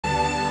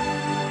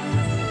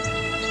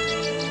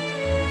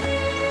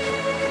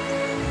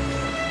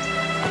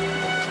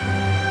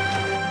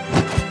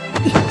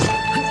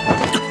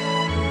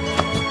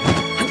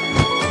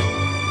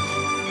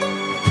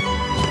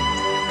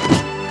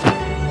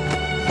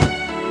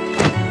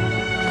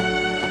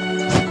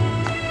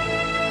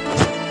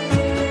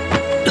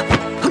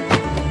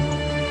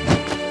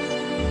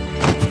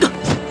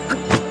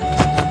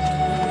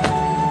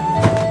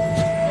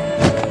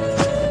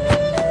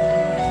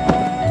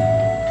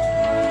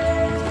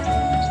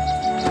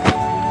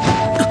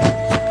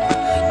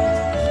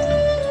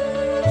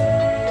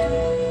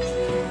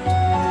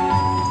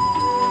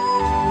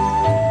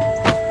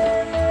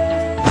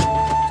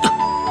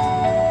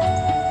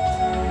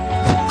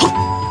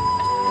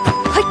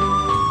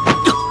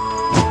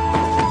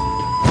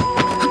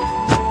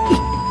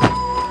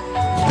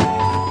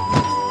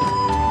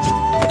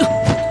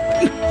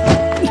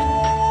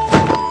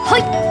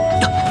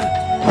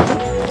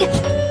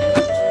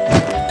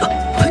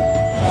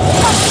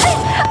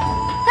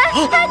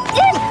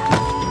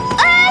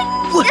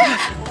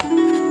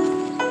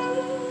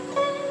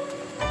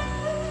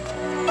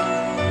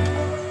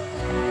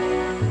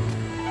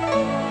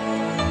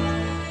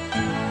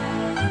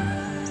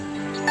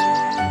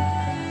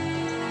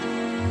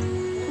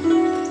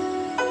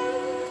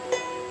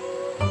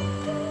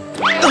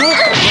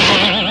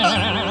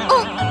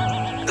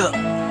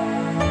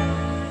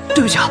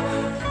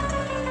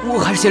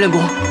还是先练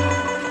功？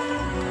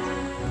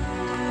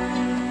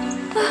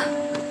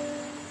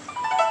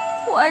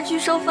我还是去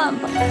烧饭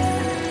吧。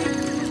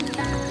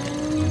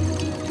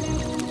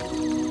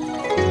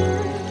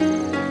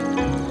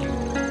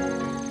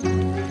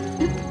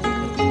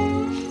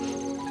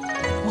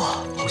哇，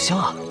好香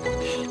啊！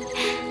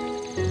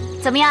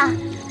怎么样？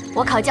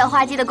我烤叫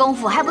花鸡的功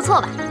夫还不错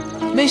吧？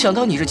没想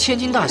到你是千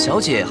金大小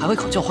姐，还会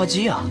烤叫花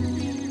鸡啊！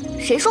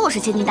谁说我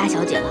是千金大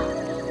小姐了？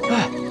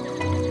哎，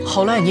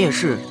好赖你也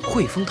是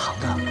汇丰堂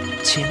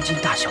的千金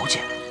大小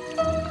姐。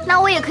那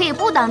我也可以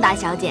不当大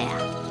小姐呀。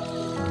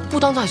不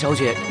当大小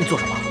姐，你做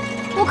什么？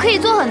我可以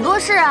做很多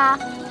事啊。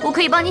我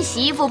可以帮你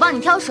洗衣服，帮你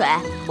挑水，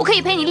我可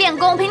以陪你练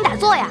功，陪你打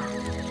坐呀。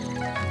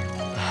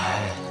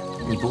哎，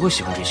你不会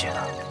喜欢这些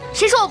的。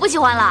谁说我不喜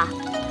欢了？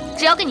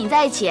只要跟你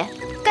在一起，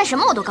干什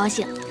么我都高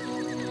兴。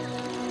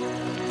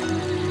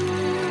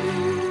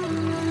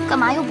干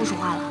嘛又不说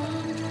话了？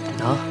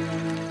啊，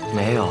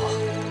没有，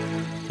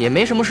也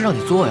没什么事让你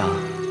做呀。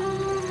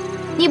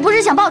你不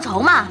是想报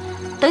仇吗？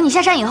等你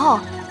下山以后，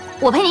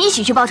我陪你一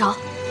起去报仇。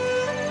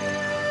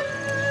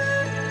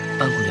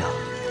安姑娘，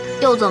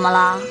又怎么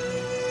了？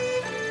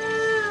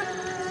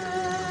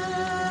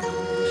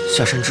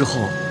下山之后，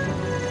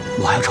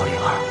我还要找灵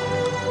儿。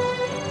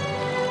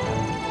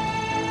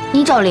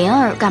你找灵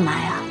儿干嘛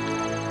呀？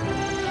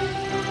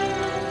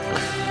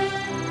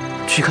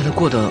去看她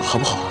过得好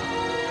不好。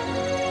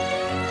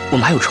我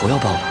们还有仇要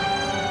报呢。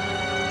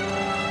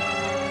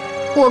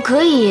我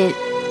可以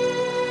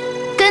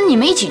跟你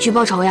们一起去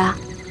报仇呀。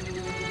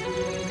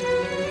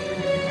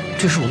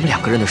这是我们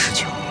2个人的事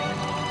情，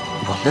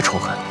我们的仇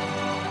恨，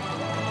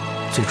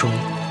最终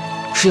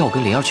是要我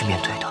跟灵儿去面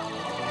对的。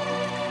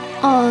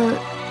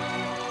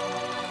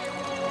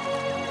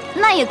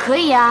那也可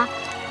以啊。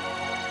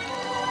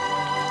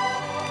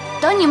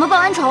等你们报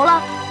完仇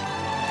了，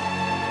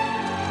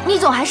你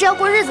总还是要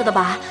过日子的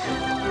吧？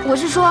我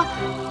是说，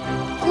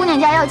姑娘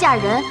家要嫁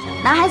人，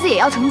男孩子也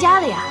要成家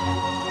的呀。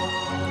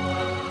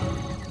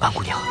安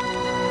姑娘，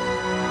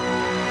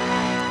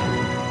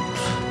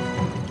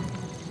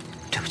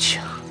对不起，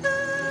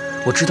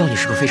我知道你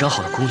是个非常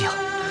好的姑娘，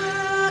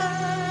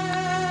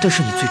但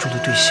是你最终的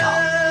对象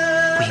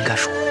不应该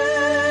是我。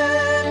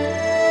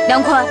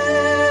梁坤，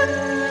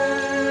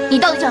你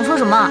到底想说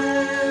什么？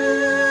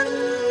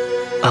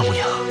安姑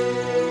娘，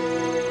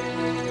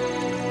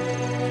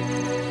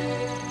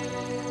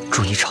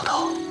祝你找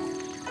到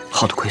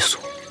好的归宿。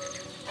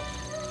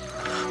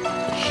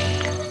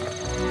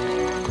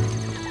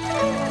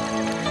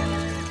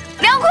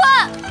梁坤，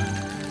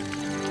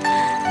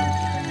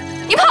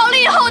你跑了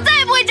以后，我再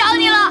也不会找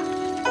你了。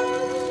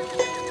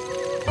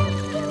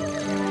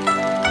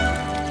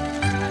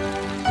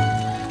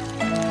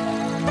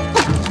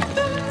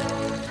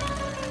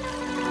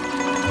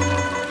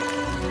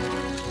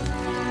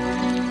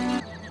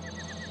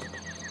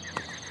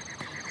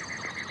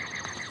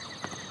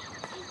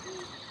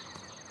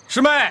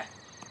师妹，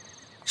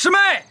师妹，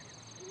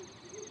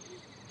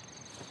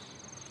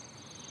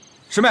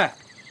师妹，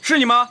是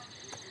你吗？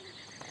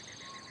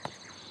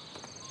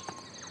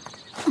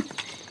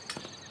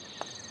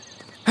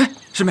哎，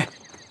师妹，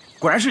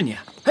果然是你！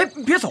哎，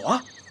别走啊！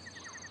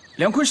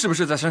梁坤是不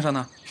是在山上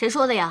呢？谁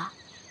说的呀？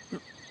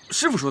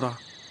师傅说的。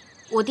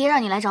我爹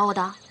让你来找我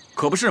的。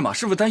可不是嘛，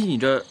师傅担心你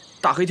这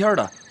大黑天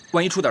的，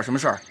万一出点什么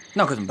事儿，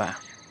那可怎么办啊？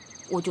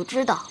我就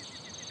知道，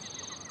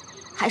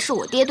还是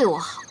我爹对我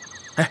好。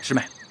哎，师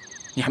妹。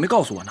你还没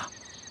告诉我呢，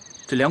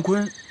这梁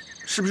坤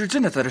是不是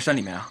真的在这山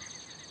里面啊？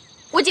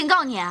我警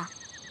告你啊，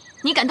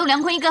你敢动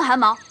梁坤一根汗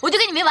毛，我就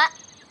跟你没完。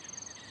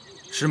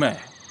师妹，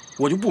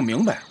我就不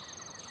明白，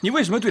你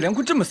为什么对梁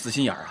坤这么死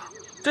心眼儿啊？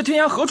这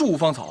天涯何处无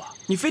芳草啊，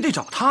你非得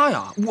找他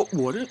呀？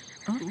我这……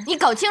你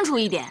搞清楚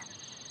一点，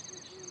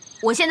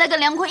我现在跟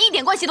梁坤一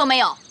点关系都没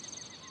有。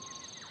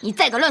你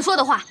再敢乱说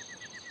的话，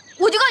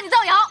我就告你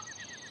造谣。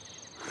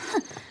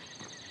哼！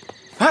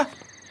哎，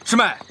师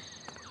妹，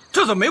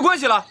这怎么没关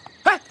系了？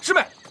哎，师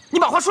妹，你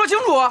把话说清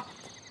楚啊！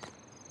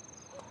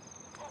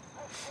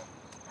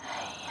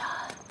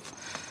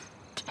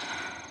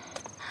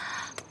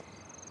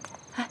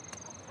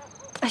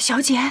小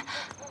姐。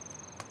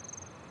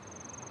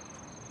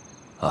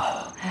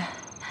啊，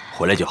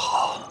回来就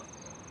好。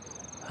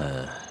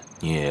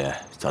你也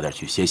早点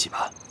去歇息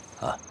吧。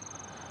啊。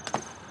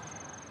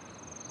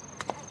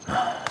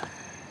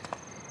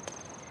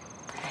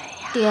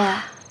爹。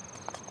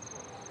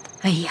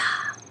哎呀，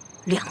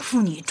两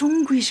父女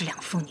终归是两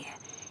父女，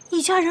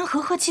一家人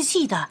和和气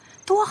气的，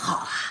多好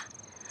啊！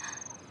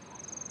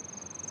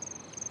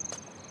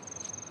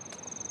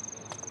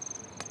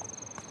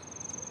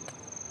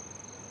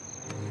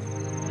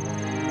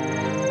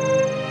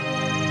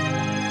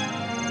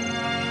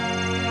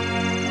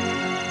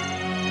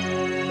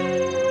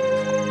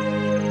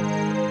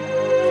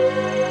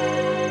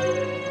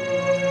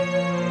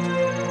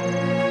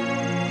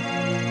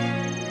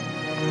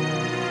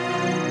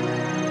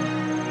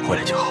回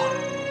来就好。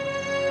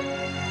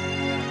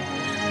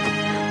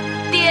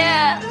爹，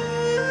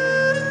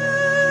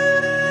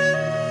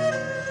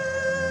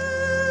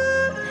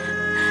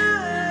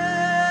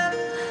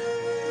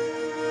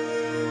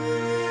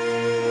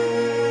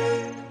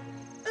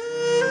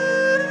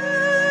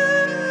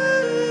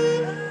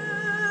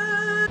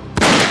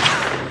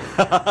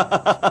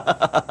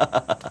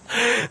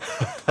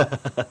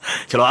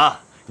小龙啊，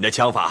你的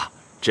枪法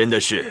真的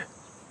是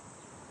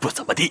不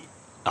怎么地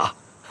啊！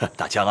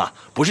打枪啊，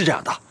不是这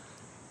样的，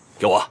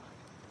给我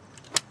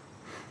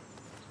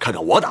看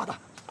看我打的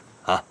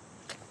啊！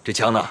这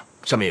枪呢，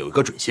上面有一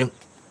个准星，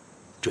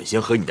准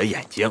星和你的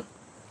眼睛，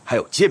还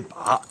有箭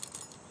靶。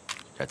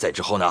再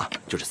之后呢，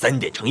就是3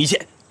点成一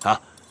线啊！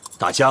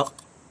打枪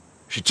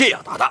是这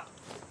样打的。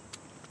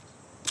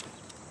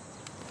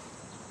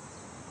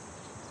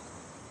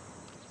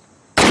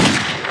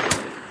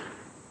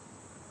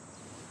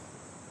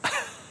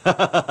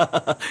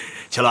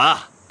小龙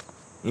啊，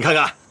你看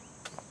看，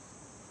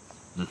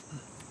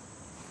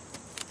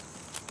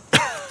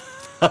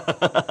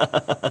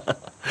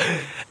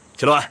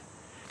小龙，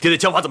爹的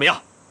枪法怎么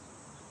样？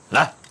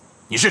来，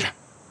你试试。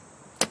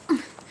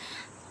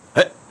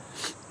哎，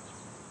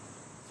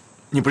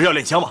你不是要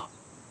练枪吗？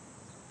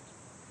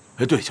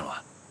哎，对，小龙，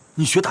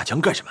你学打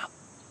枪干什么？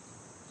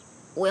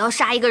我要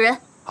杀一个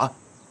人。啊？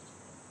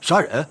杀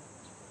人？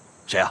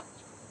谁啊？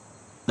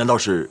难道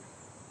是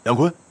梁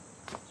坤？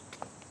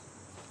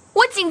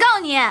我警告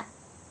你，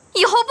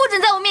以后不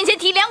准在我面前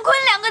提梁坤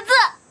2个字。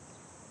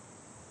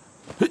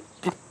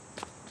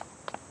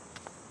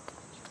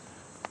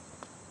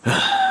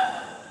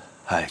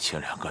爱情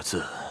2个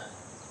字，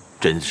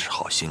真是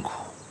好辛苦。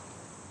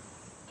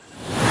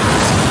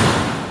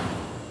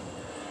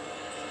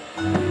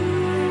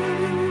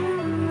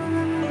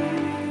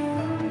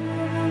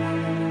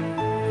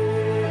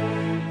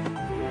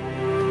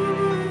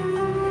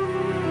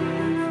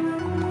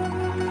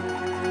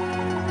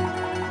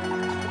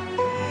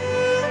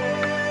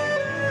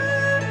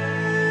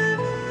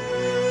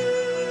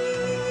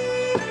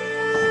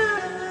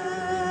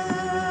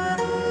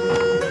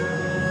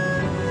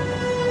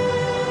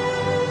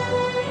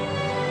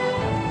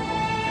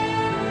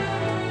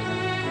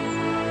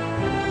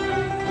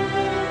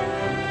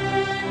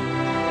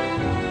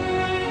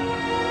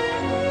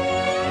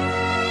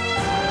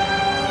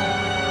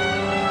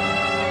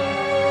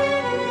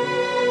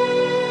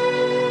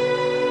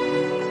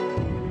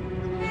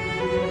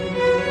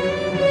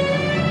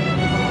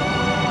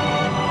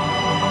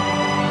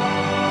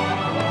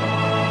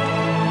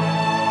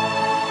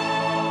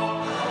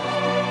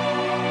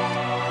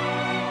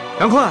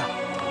梁坤，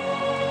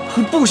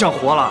你不想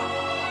活了？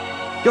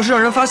要是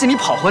让人发现你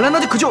跑回来，那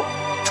就可就……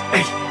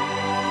哎，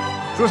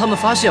若是他们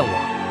发现我，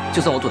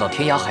就算我躲到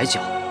天涯海角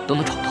都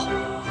能找到；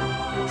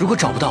如果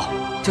找不到，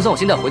就算我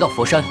现在回到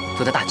佛山，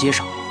走在大街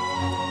上，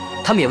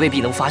他们也未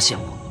必能发现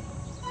我。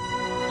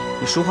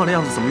你说话的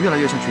样子怎么越来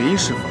越像绝音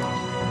师傅了？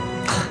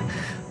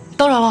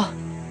当然了，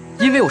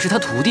因为我是他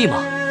徒弟嘛。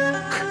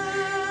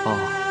哦，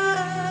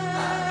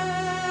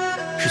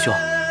师兄，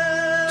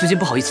最近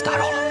不好意思打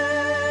扰了，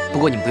不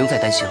过你们不用再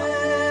担心了。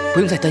不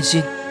用再担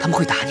心他们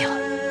会打你了。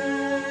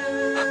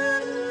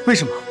为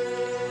什么？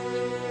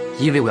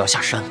因为我要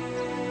下山了。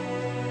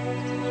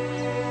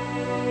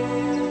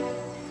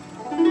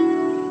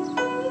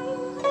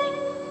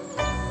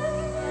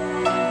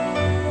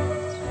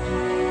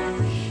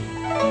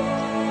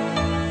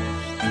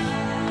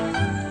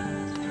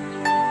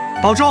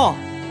保重。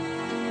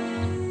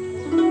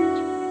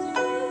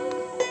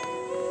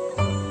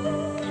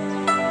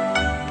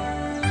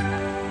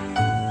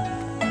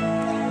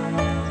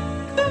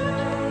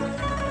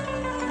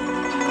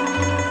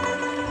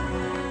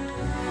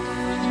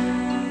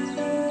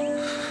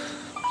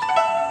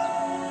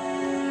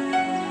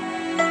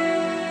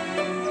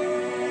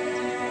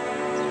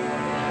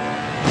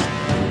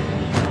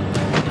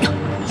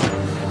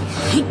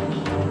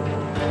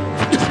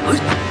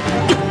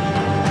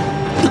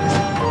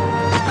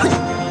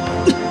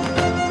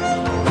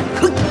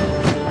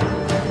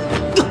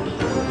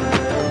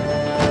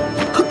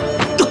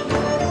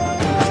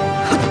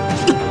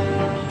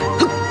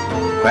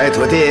乖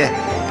徒弟，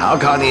考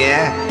考你。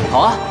好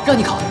啊，让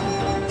你考。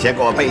先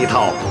给我背一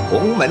套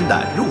洪门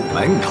的入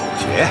门口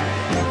诀。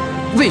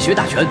未学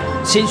打拳，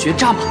先学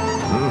扎马；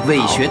未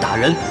学打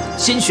人，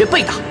先学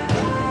被打。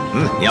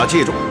你要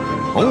记住，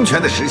洪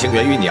拳的实形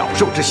源于鸟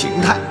兽之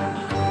形态。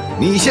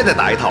你现在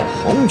打一套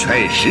洪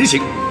拳实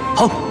形。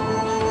好。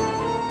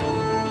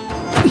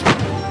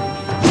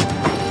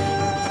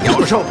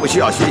鸟兽不需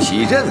要学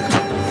习任何，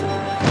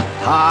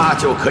它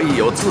就可以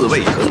有自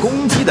卫和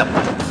攻击的本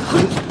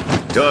能。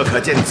这可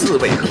见自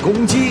卫和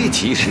攻击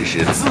其实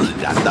是自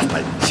然的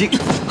本性。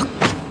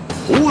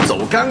虎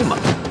走刚猛，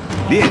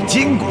练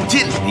筋骨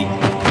劲力；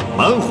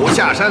猛虎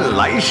下山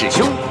来势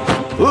凶，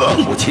恶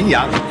虎擒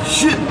羊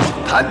迅猛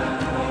贪。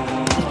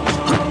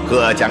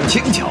各讲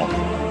轻巧，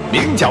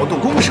明角度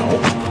攻守；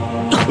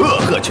恶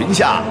鹤群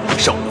下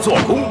手作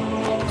弓，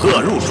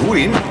鹤入竹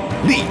林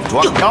力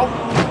装高。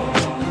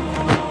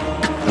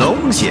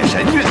龙血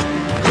神韵，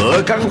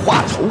河刚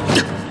化柔；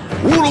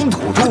乌龙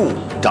吐珠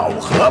找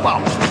荷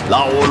包，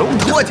老龙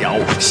脱角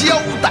削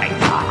带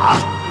打。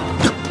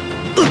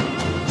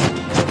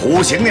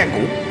虎形练骨，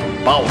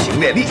豹形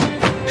练力，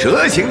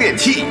蛇形练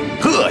气，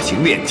鹤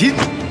形练筋，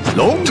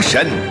龙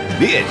神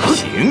练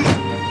形。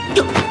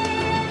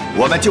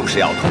我们就是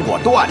要通过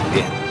锻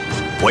炼，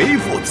恢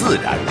复自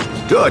然，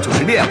这就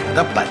是练武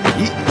的本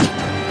意。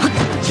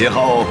今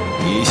后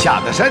你下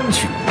得山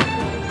去，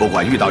不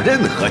管遇到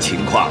任何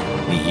情况，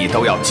你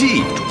都要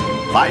记住，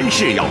凡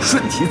事要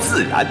顺其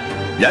自然，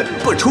人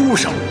不出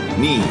手，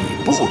你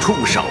不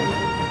出手。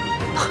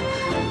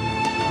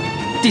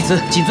弟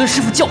子谨遵师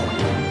父教诲。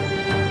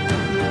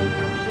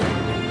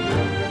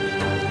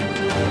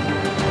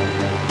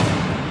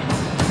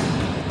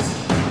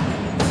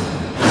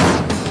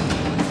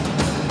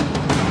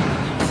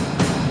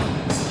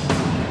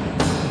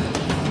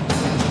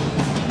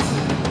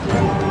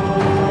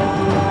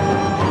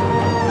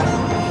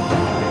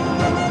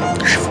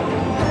师父，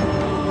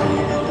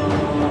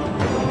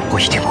我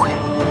一定会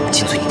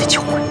谨遵你的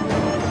教诲，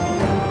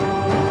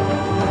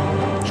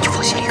你就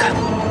放心离开吧。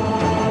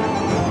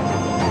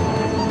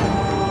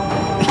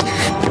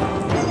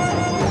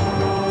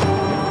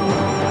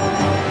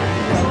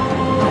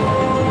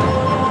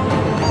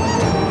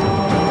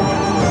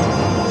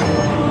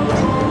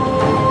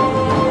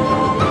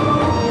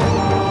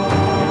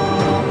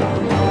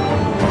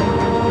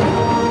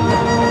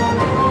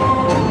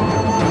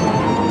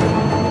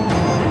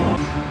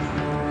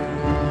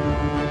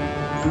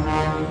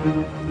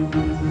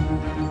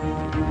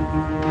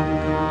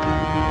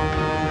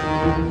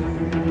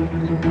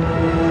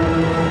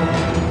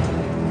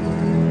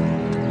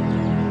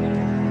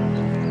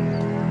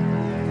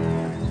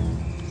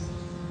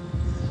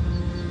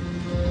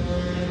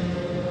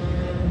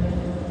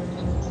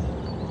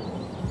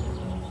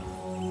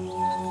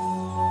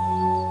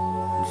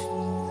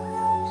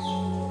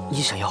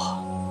你想要啊？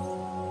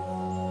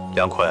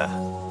梁坤，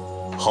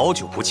好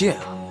久不见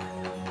啊！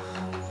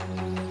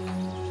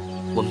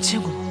我们见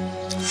过吗？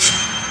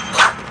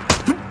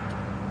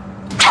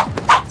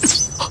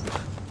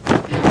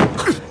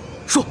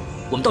说，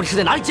我们到底是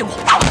在哪里见过？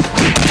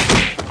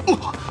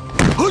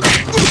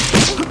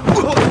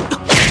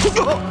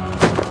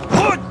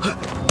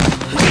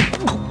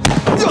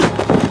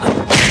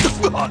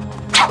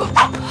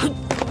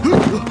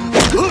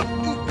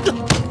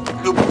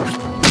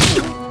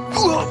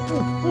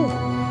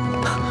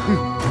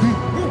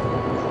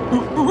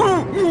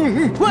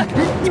喂，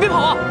你别跑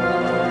啊！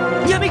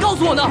你还没告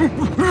诉我呢。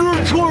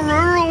认错人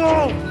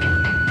了。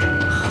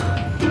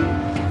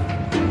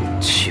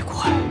奇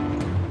怪，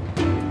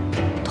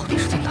到底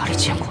是在哪里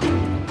见过的？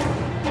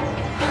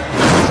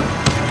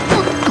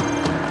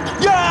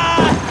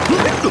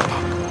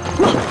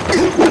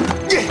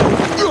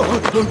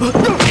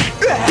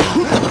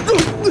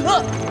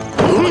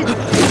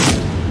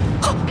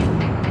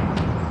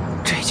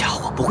这家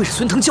伙不会是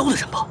孙腾教的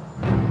人吧？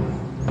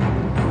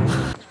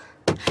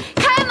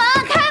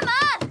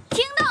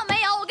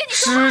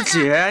师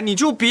姐，你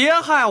就别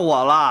害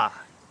我了。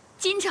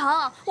金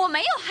城，我没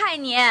有害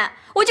你，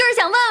我就是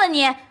想问问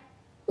你，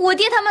我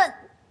爹他们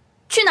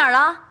去哪儿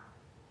了？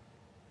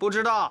不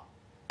知道。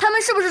他们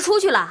是不是出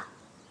去了？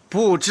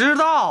不知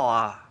道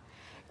啊。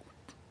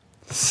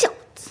小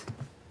子，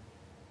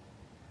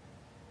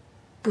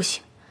不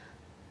行，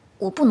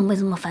我不能被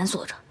这么反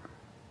锁着。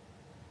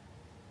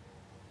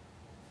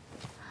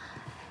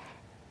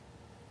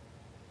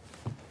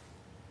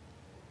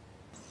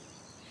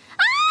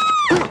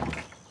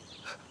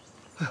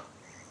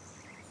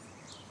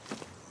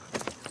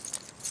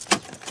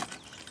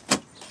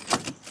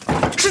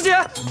师姐，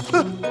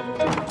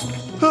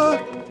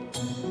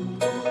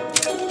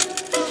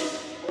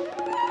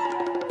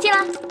进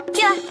来，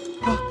进来，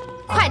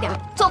快点，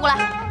坐过来，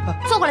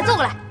坐过来，坐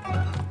过来，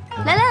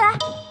来来来，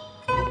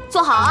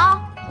坐好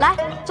啊，来，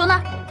坐那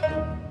儿，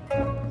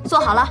坐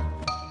好了，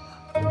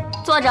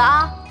坐着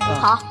啊，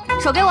好，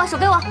手给我，手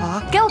给我，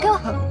给我，给我，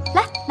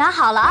来，拿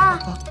好了啊，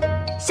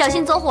小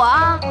心走火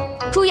啊，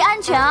注意安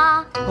全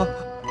啊，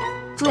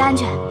注意安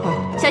全，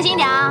小心一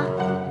点啊，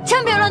千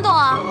万别乱动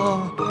啊。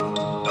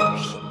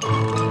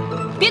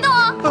别动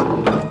啊！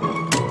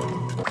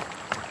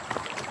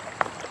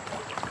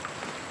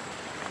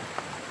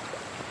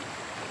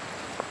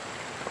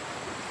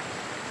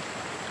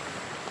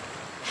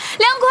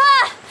梁坤，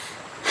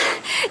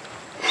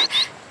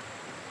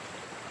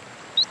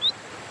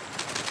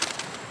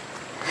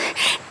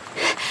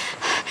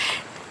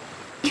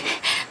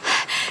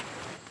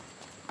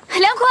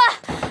梁坤，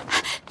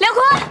梁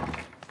坤，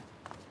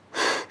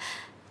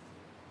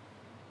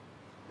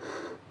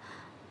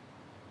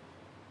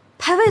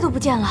牌位都不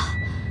见了。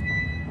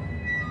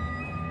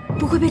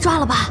不会被抓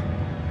了吧？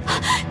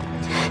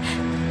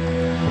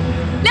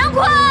梁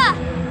坤，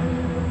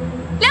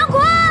梁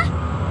坤，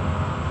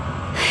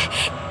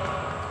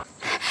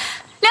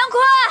梁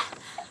坤，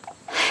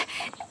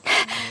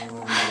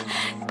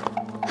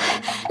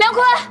梁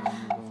坤！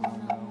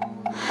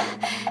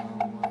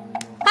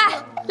哎，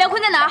梁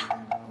坤在哪儿？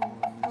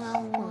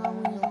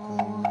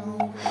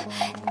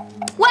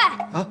喂，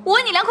我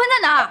问你，梁坤在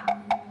哪儿？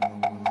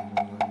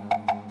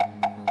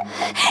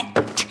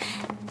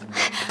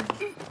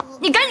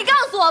你赶紧告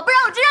诉我，不然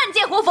我真让你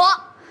见活佛！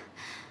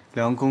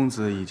梁公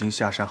子已经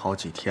下山好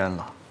几天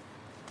了。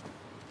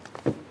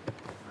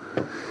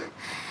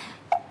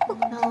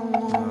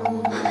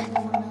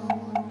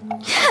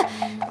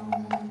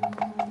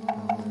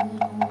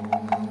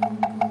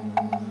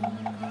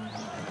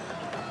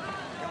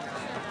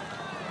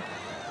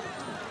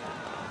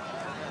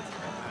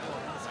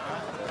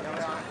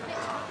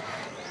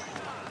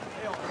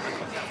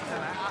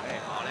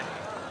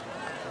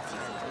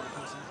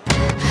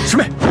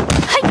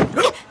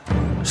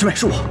师妹，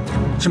是我。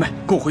师妹，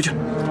跟我回去。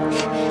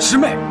师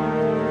妹，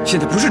现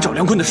在不是找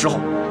梁坤的时候。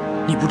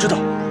你不知道，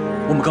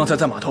我们刚才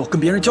在码头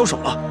跟别人交手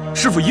了，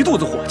师傅一肚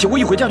子火，结果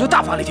一回家就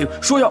大发雷霆，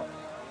说要……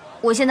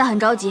我现在很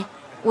着急，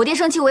我爹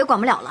生气我也管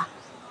不了了，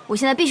我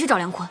现在必须找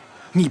梁坤。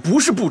你不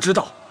是不知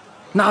道，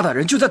那大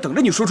人就在等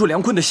着你说出梁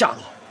坤的下落。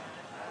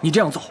你这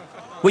样走，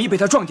万一被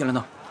他撞见了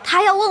呢？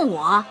他要问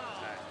我，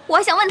我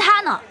还想问他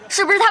呢，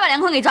是不是他把梁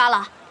坤给抓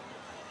了？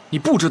你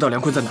不知道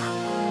梁坤在哪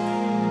儿？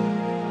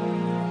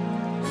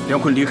梁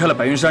坤离开了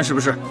白云山，是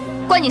不是？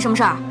关你什么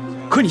事儿？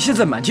可你现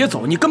在满街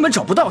走，你根本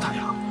找不到他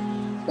呀。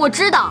我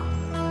知道，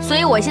所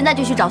以我现在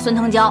就去找孙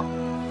腾蛟。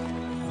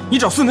你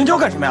找孙腾蛟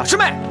干什么呀？师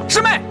妹，师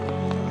妹！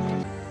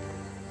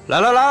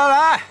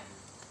来，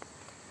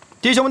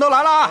弟兄们都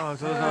来了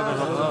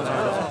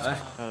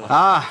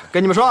啊！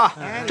跟你们说，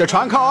这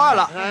船靠岸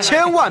了，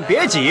千万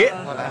别挤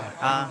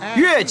啊，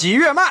越挤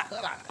越慢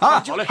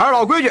啊！还是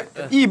老规矩，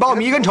一包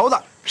米一根绸子，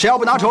谁要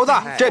不拿绸子，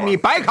这米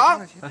白扛，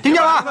听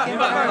见了？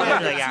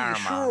这样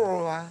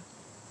嘛。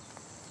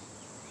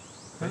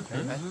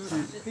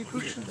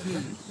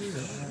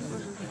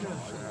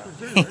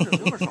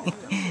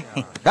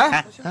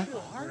哎，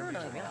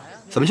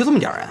怎么就这么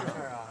点人？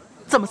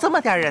怎么这么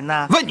点人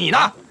呢？问你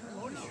呢？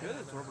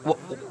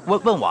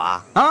问我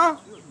啊？啊？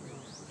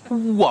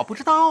我不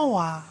知道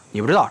啊。你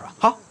不知道是吧？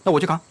好，那我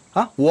去扛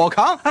啊，我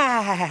扛。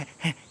哎，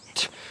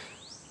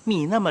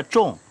米那么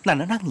重，哪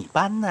能让你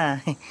搬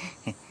呢？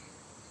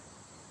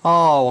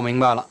哦，我明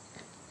白了，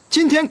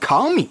今天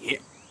扛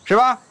米是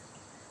吧？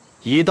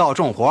一到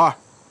重活，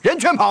人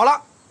全跑了，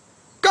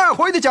干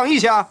活也得讲义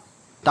气啊。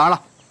当然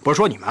了，不是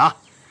说你们啊。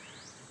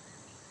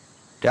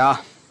这样，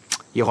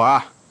一会儿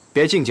啊，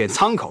别净捡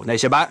仓口那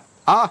些搬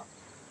啊。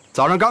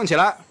早上刚起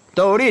来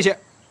都有力气，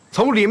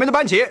从里面的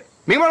搬起，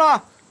明白了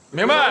吗？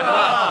明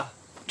白。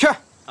去。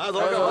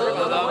走。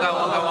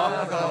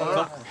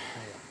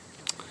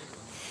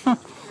哼，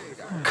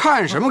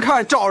看什么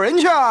看？找人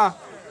去啊！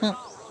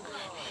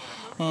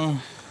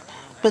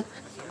不，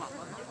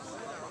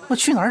我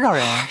去哪儿找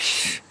人啊？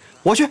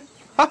我去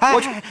啊，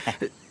我去。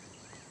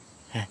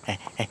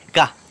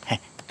哥，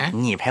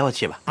你陪我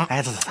去吧。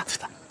哎，走，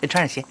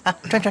穿上鞋啊，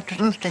穿。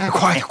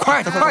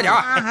快点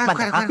啊！慢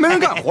点啊，没人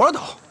干活了都。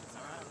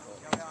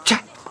去。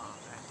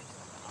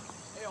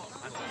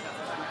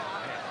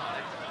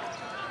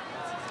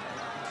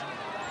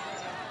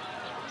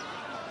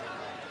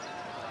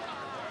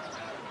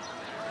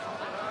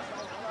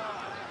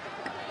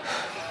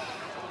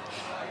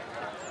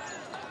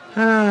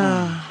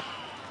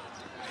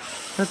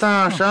这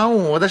大晌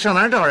午的上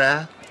哪儿找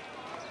人？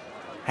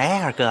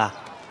哎，二哥，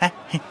哎，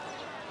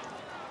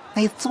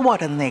那坐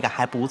着的那个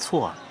还不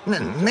错。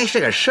那是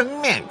个生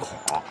面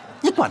孔，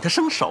你管他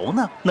生熟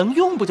呢，能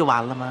用不就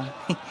完了吗？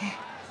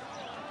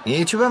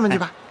你去问问去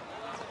吧。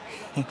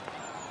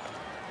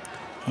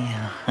哎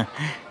呀，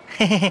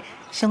嘿，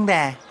兄弟，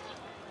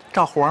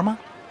找活吗？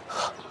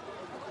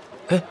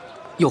哎，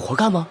有活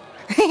干吗？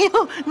哎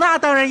呦，那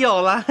当然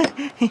有了。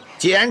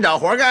既然找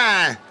活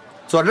干，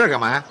坐这儿干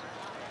嘛呀？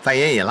犯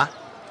烟瘾了？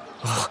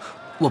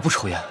我不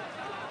抽烟。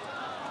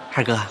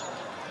二哥，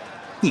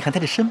你看他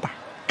这身板，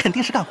肯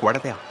定是干活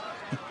的呀。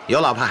有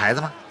老婆孩子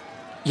吗？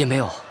也没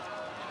有。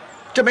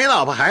这没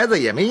老婆孩子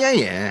也没烟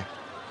瘾，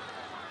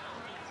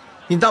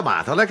你到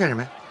码头来干什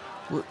么呀？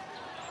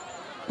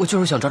我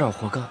就是想找点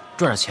活干，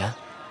赚点钱。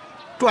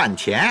赚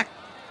钱？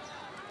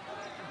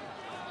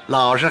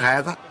老实孩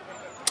子。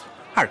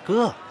二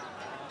哥，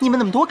你们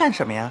那么多干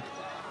什么呀？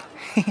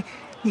嘿嘿，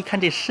你看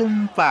这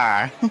身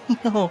板，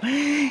哟，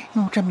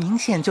这明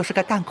显就是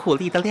个干苦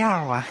力的料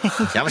啊！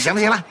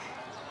行了，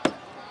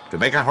准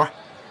备干活，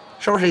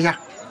收拾一下，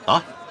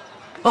走。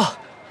哦，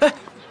哎，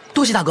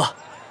多谢大哥，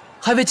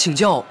还未请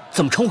教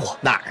怎么称呼？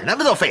哪儿那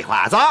么多废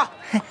话？走。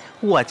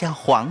我叫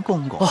黄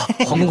公公。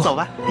黄公公，走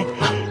吧。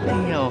哎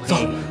呦，走。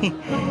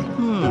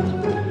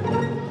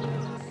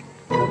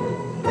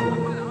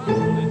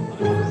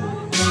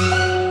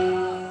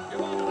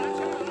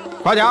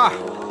快点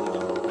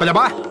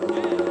搬！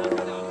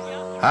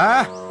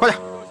哎，快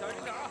点！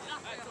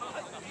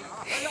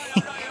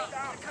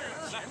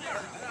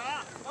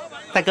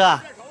大哥，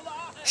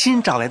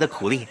新找来的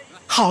苦力，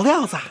好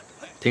料子。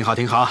挺好，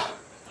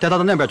带他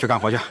到那边去干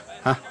活去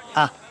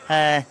啊！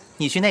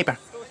你去那边，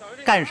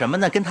干什么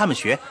呢？跟他们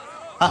学。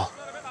啊。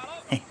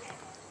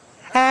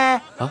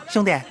哎，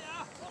兄弟，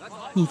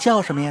你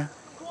叫什么呀？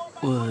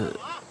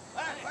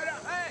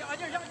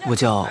我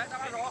叫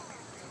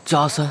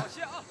阿三。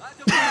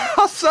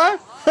阿三，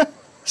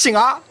姓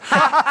阿。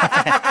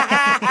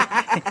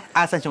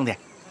阿三兄弟，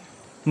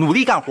努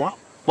力干活，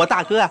我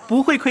大哥啊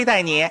不会亏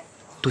待你。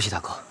多谢大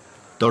哥，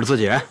都是自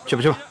己人，去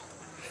吧。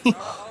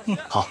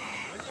好。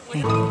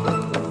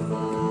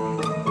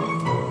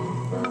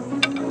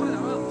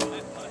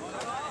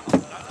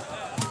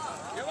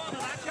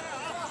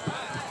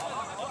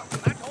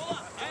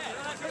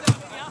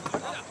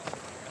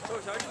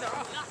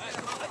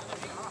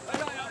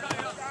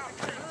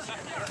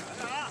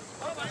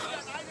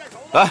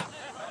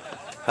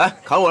哎，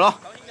扛稳了！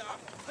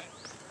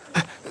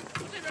哎，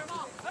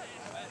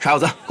柴小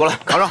子，过来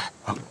扛上。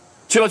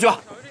去吧。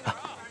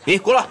你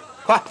过来，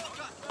快！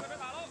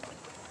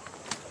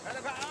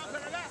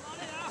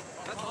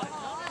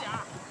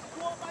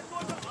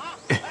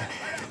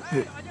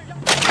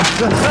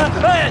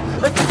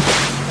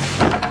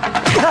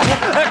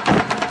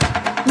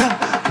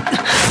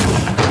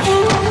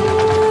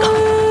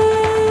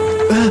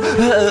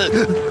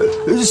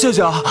谢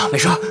谢啊，没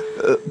事，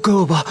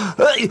够吧？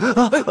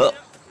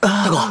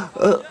大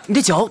哥，你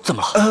的脚怎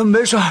么了？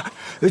没事，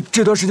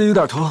这段时间有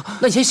点疼。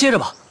那你先歇着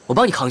吧，我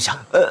帮你扛一下。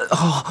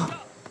好。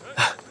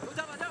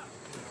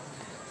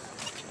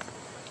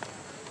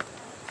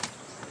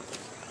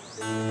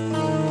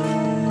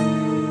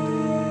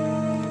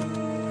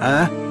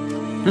哎，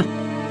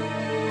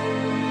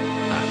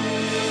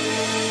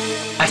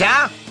阿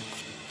强，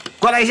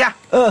过来一下。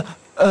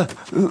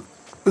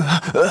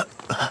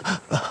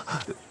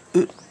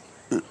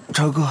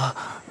超哥，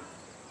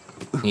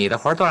你的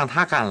活都让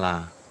他干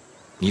了，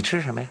你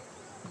吃什么呀？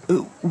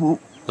我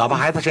老婆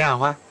孩子谁养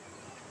活？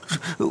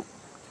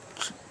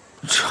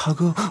超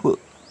哥，我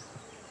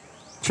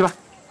去吧。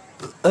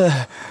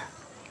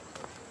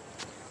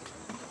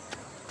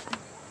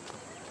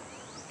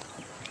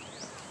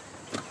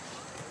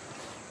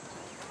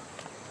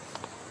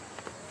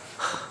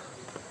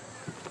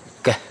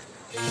给。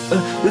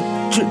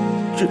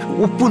这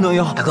我不能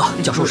要。大哥，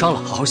你脚受伤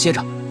了，好好歇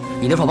着。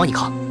你那份我帮你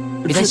扛，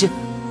别担心。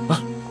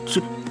啊，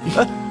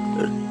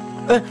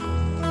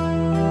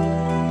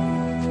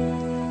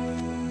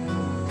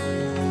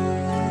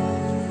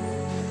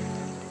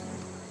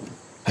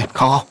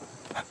扛好。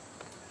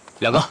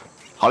2个，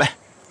好嘞。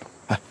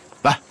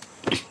来。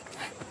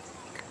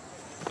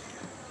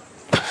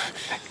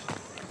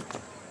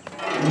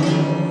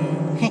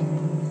嘿，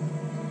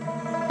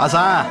阿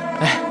三，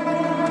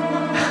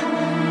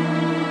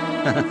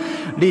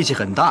力气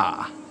很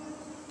大，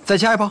再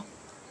加一包。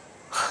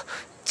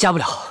加不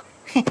了。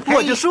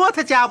我就说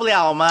他加不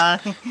了嘛。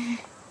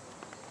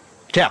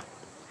这样，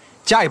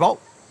加一包，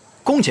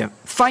工钱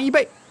翻1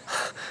倍。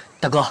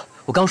大哥，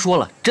我刚说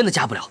了，真的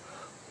加不了，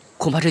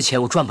恐怕这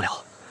钱我赚不了。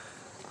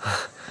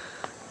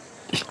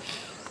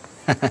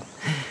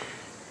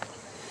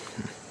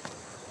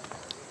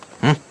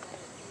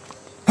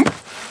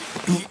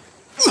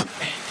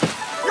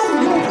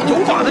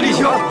有把的力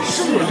气啊！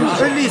是啊，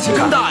这力气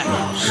真大呀！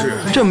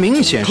是，这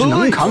明显是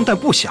能扛但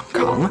不想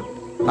扛啊！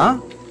啊，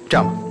这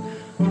样吧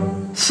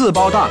，4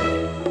包大米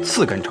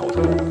，4根绸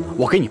子，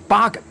我给你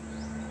8根，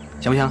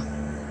行不行？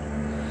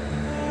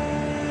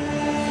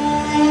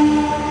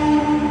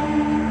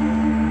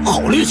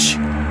好力气！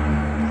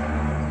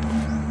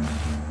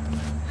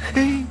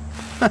嘿，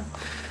哼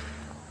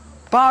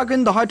，8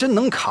根倒还真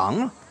能扛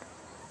了。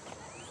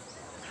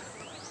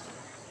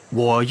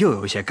我又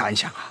有一些感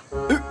想啊。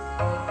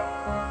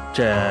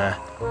这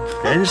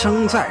人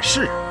生在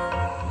世，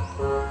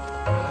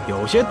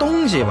有些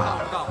东西吧，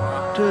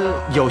这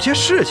有些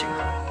事情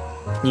啊，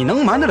你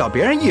能瞒得了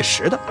别人一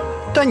时的，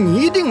但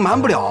你一定瞒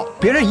不了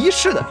别人一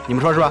世的。你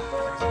们说是吧？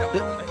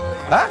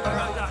哎，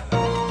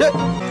这。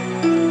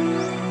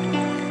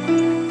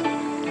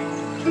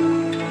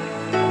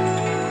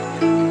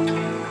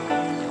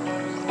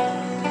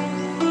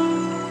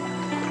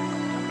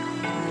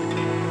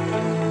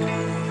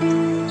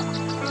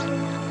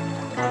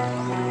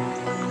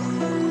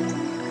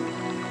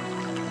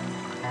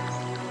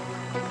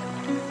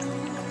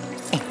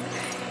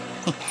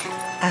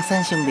阿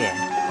三兄弟，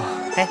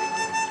哎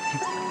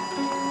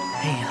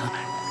呀，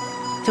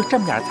就这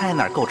么点菜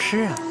哪够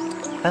吃啊？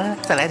来，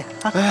再来点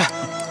啊！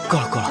够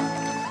了，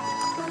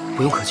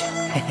不用客气。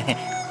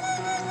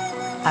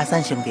阿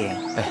三兄弟，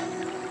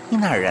你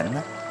哪儿人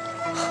呢？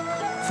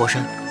佛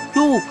山。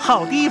哟，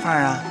好地方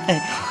啊！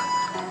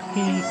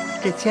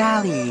这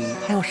家里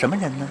还有什么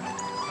人呢？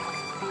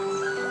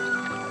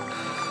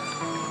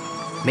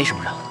没什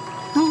么人。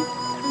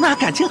那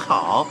感情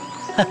好。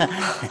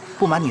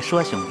不瞒你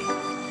说，兄弟。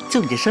就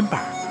你这身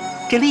板，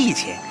这力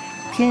气，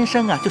天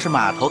生啊就是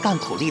码头干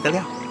苦力的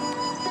料。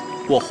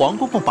我黄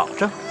公公保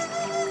证，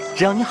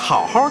只要你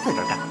好好在这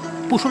干，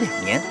不说2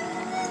年，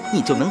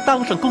你就能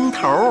当上工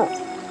头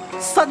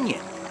；3年，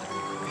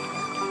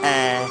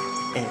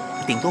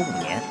顶多5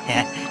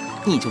年，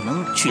你就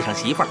能娶上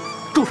媳妇儿，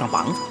住上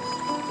房子。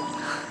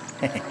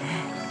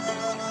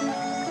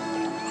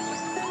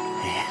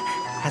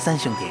阿三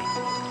兄弟，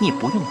你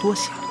不用多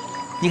想，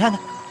你看看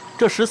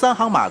这13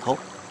行码头。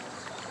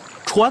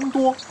船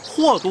多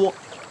货多，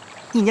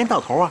一年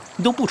到头啊，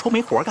你都不愁没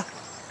活干。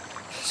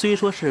虽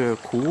说是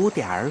苦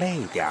点儿累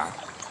点儿，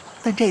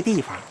但这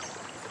地方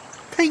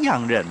它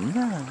养人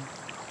呢。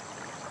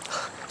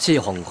谢谢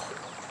黄公公。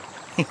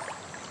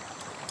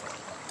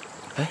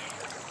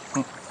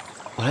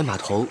我来码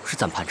头是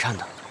攒盘缠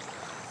的，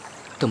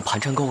等盘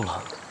缠够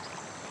了，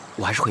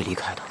我还是会离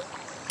开的。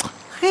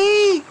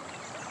嘿，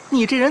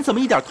你这人怎么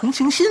一点同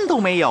情心都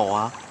没有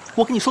啊？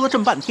我跟你说了这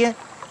么半天。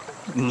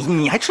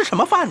你还吃什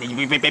么饭呢？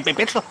你别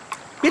吃了，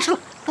别吃了！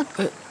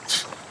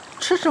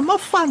吃什么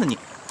饭呢？你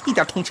一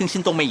点同情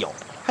心都没有，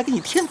还给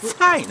你添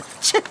菜呢！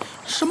切，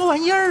什么玩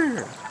意儿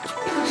啊！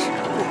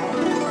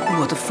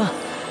我的饭。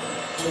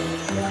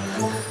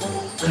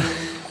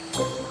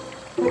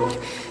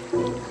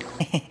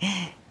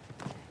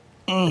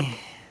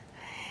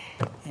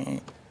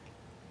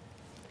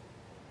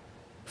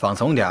放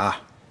松点儿，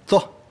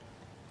坐。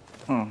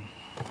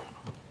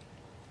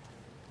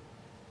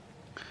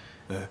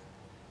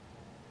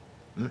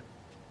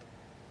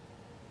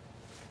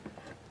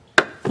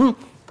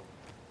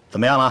怎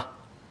么样了？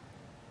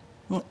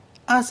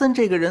阿森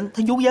这个人，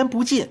他油盐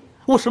不进，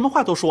我什么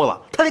话都说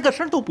了，他连个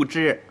声都不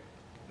吱。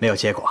没有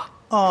结果。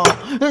哦，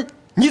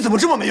你怎么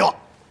这么没用？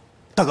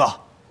大哥，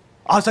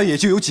阿三也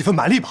就有几分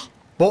蛮力吧？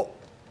不，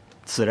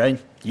此人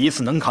一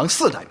次能扛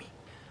4袋米，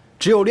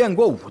只有练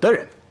过武的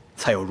人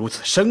才有如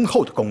此深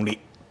厚的功力，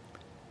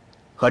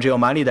和只有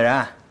蛮力的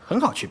人很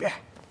好区别。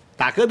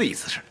大哥的意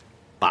思是，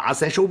把阿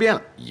三收编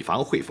了，以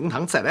防汇丰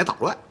堂再来捣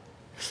乱。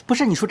不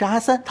是，你说这阿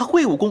三他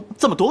会武功，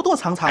怎么躲躲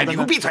藏藏的呢？哎，你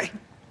给我闭嘴！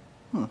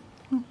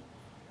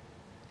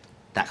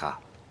大哥，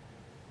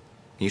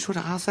你说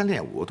这阿三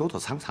练武躲躲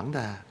藏藏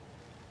的，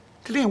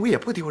这练武也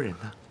不丢人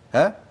呢。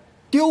哎，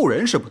丢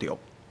人是不丢，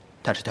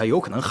但是他有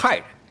可能害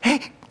人。哎，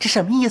这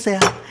什么意思呀？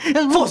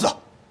放肆！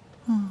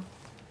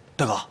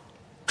大哥，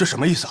这什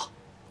么意思啊？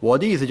我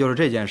的意思就是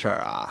这件事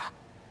儿啊，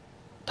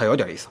他有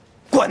点意思。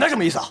管他什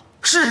么意思啊？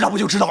试试他不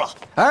就知道了？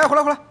哎，回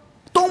来，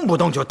动不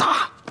动就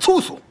打，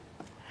粗俗。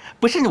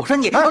不是，我说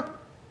你，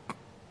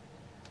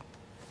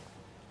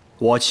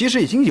我其实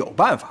已经有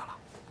办法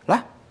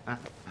了，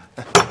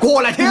来，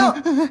过来听。哎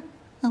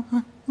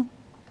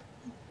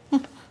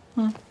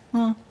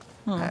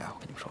呀，我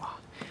跟你们说啊，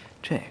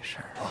这事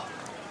儿啊，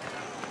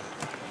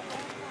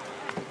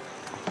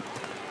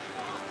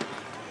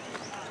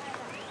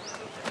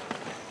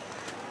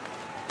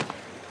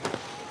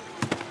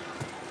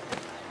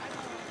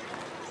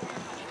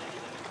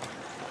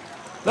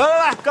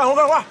来，干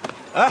活！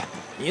哎，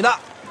你的，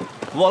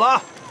我了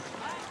啊！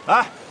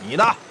哎，你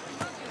的，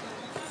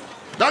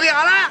都听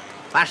好了，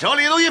把手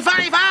里东西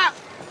放一放，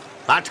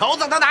把绸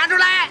子都拿出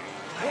来。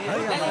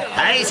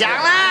太响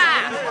了！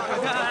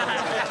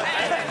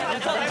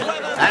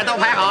哎，都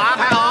排好啊，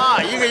排好，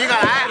一个一个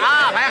来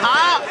啊，排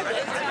好。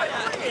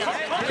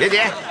别急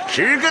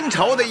，10根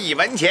绸的1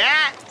文钱，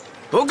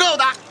不够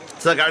的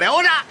自个儿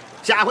留着，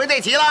下回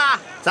对齐了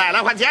再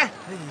来换钱。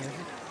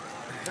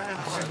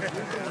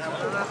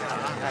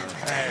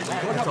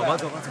走吧。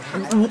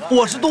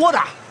我是多的。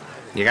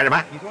你干什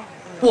么？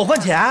我换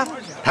钱。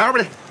抬后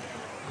边去。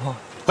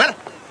回来。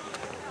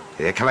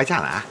开玩笑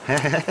呢啊！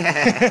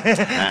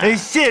哎，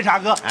谢谢茶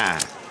哥。哎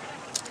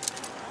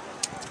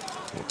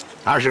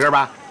，20根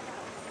吧。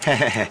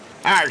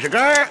20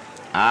根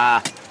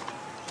啊。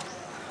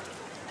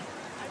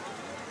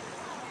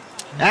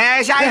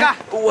哎，下一个。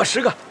我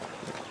10个。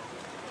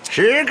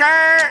10根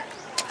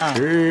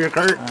，10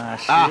根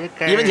啊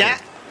，1文钱。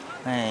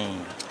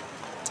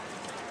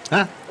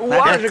哎，我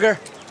20根。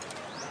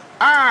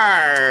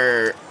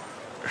20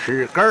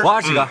根。我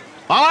20个。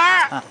王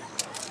二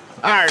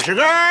，20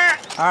根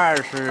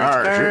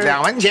，20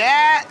 2文钱，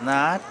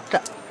拿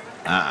着。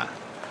啊，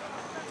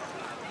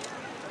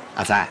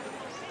阿三，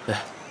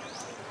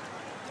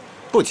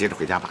不急着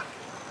回家吧，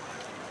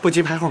不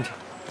急排后面去。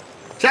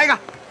下一个。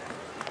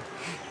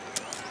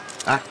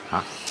哎，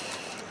好。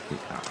1、2、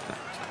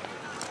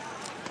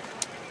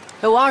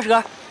3。哎，我20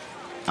根。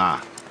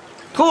啊，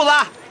兔子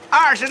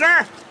20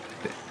根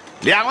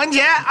，2文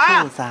钱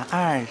啊。兔子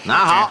20，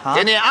拿好，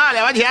给你啊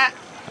，2文钱。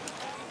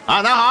啊，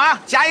拿好啊，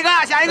下一个。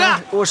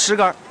我10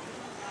根。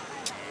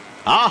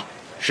好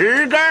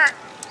，10根。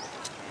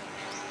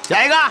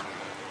下一个。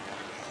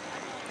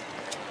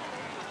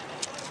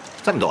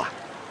这么多啊？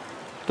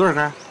多少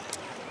根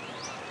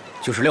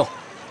？96。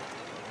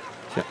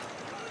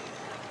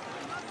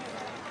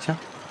行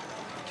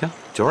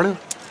，96，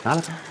拿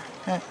了。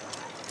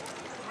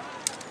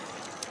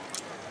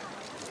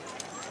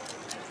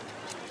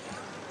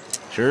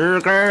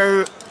10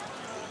根。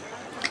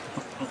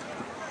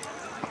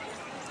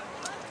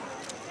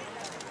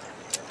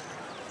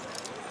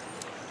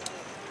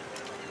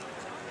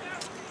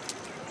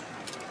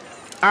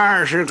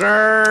20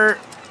根。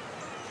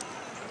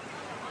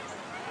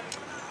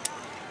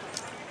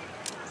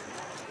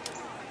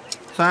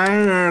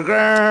30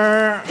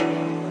根。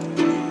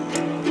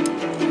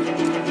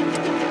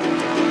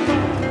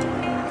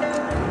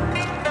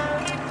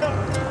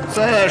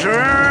40。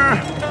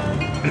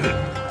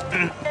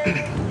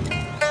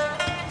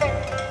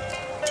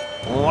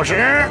50。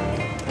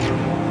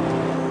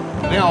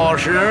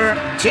60。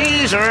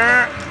70。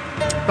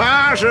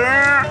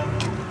80。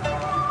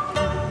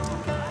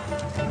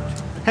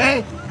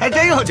嘿，还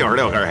真有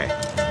96根嘿！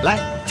来，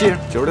记上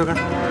96根。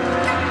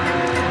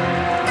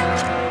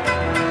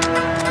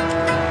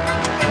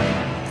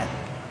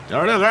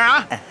96根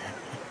啊！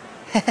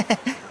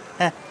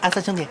阿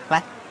三兄弟，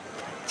来，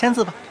签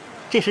字吧，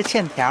这是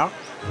欠条。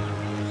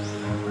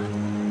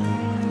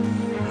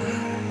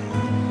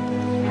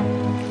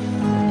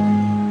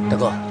大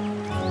哥，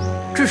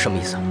这是什么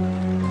意思？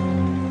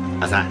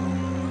阿三，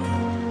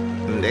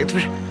不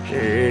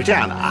是这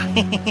样的啊，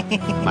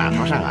码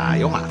头上啊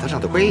有码头上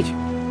的规矩，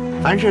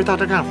凡是到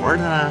这干活的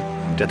呢，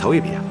你这头一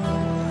笔啊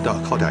都要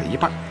扣掉1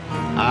半，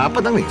啊，不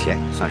能领钱，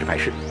算是白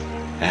事。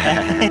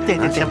对。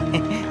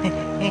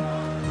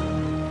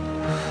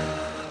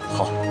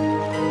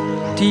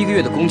第1个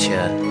月的工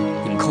钱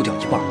你们扣掉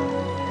1半，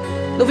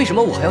那为什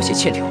么我还要写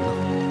欠条呢？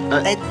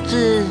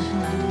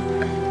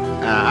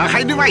还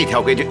有另外一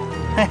条规矩，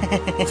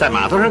在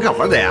码头上干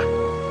活的呀，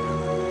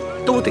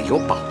都得有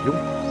保佣，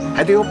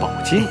还得有保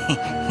金。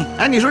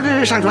哎，你说这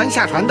是上船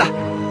下船的，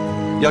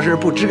要是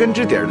不知根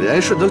知底的人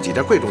顺走几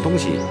件贵重东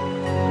西，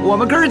我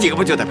们哥儿几个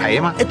不就得赔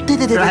吗？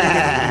对。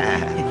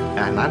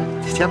哎，拿着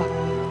签吧，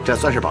这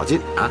算是保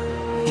金啊，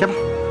签吧。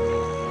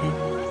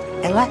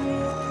哎，来，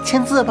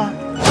签字吧。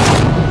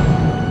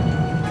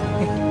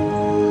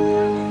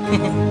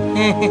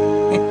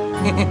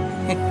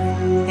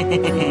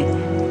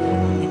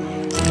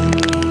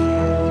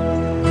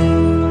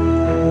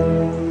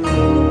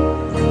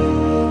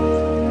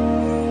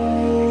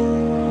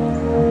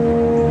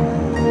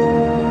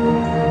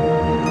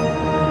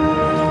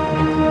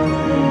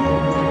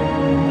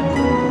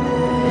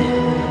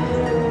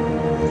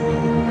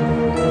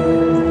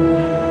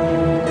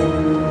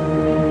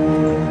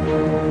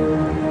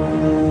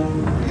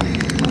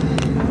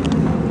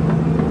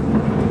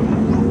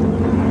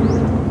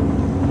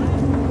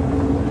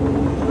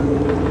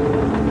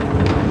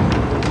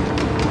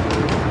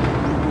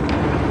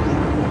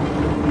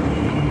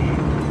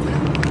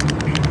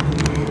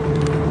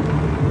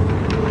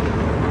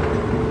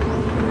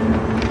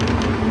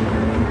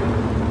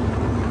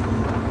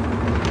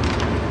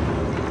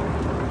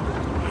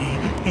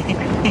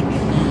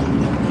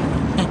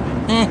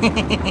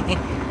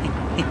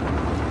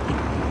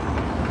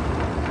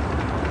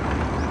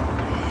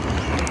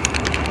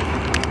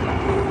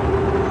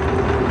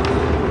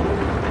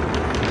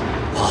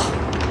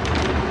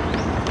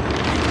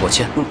我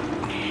签。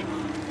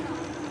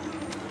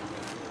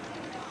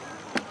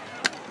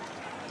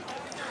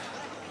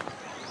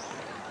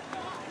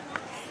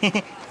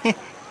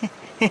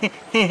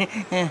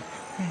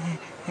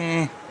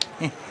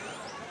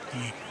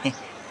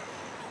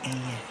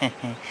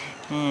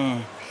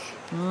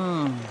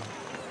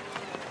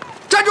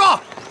站住！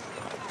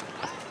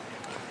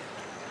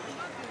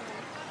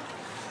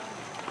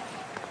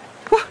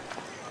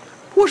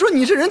我说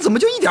你这人怎么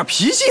就一点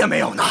脾气也没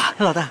有呢？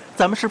老大，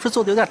咱们是不是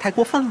做的有点太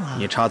过分了？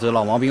你插嘴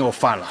老毛病又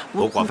犯了。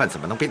不过分怎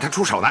么能被他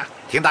出手呢？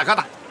听大哥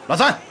的。老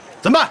三，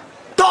怎么办？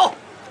走，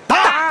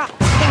打！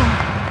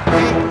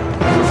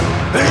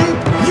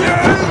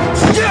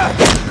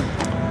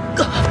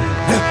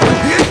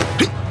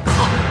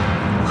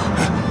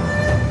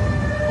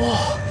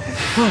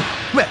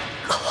喂，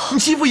你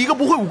欺负一个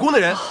不会武功的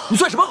人，你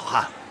算什么好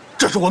汉？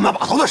这是我们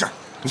码头的事，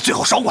你最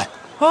好少管。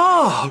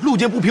啊，路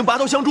见不平拔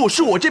刀相助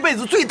是我这辈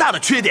子最大的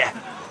缺点，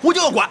我就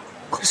要管。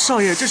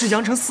少爷，这是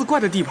阳城四怪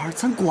的地盘，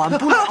咱管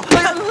不了。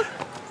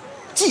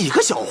几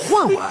个小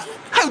混混，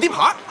还有地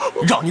盘，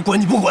让你滚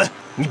你不滚，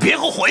你别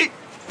后悔。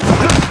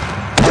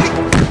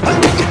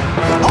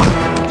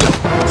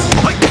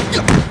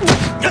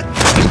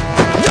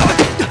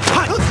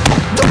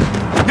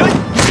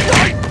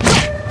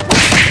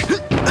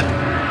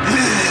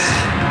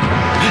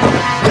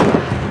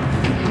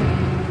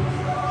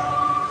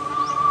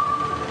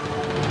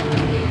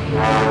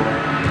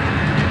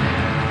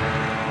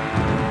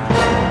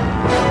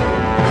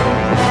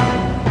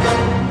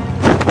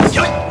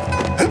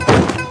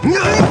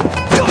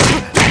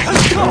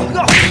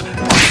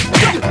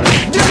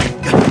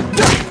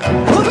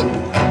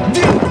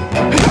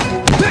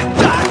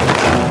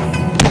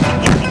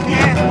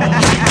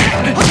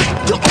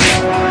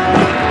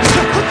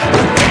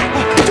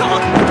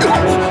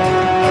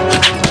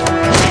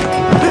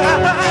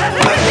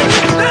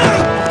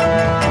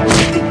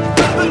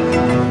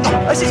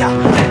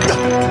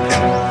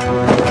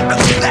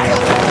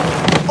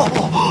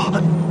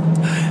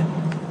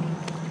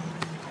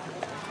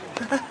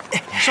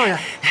少爷，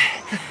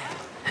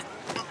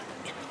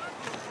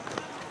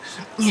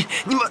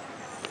你们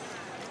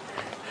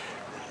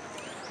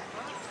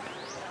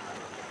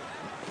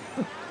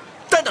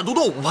单打独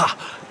斗我不怕，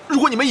如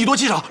果你们以多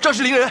欺少，仗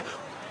势凌人，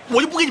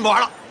我就不跟你们玩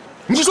了。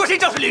你说谁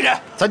仗势凌人？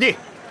三弟，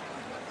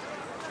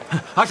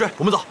阿水，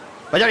我们走。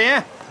白嘉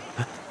林，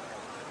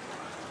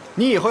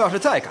你以后要是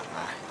再敢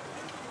来，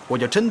我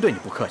就真对你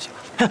不客气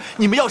了。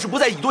你们要是不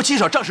再以多欺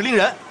少，仗势凌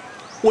人，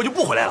我就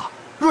不回来了。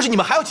若是你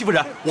们还要欺负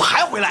人，我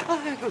还回来。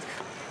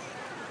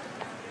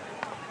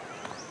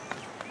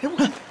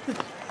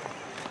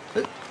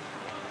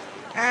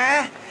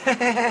哎，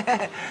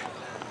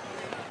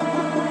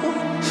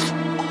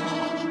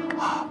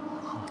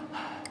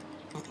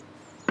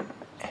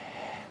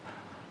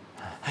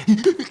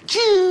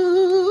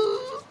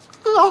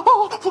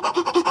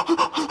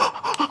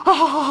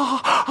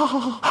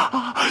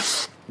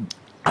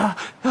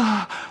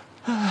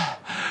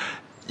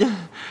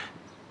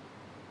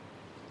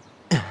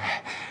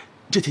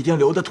这铁匠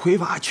流的腿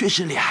法确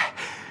实厉害，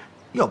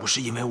要不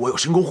是因为我有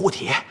神功护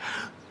体，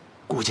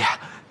估计，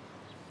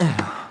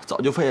早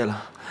就废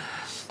了。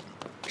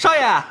少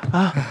爷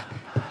啊，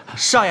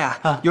少爷，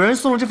有人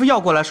送了这副药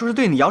过来，说是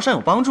对你摇山有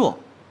帮助。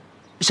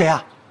谁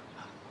呀？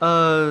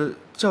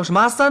叫什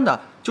么阿三的，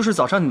就是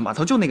早上你码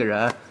头救那个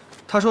人。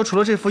他说除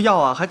了这副药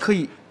啊，还可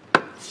以。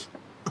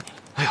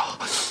哎呦，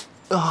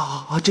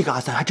这个阿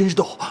三还真是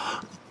逗，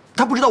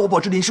他不知道我宝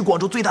芝林是广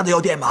州最大的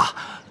药店吗？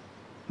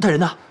他人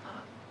呢？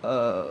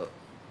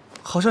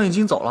好像已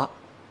经走了。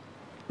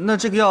那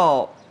这个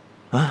药，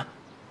啊，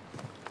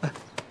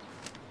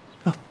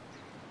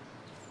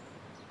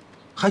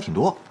还挺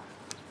多。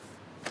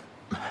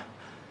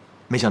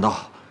没想到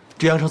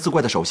这阳城四怪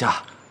的手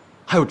下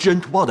还有知恩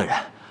图报的人。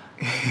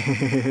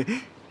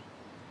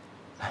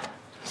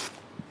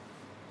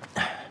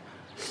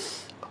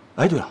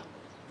哎，对了，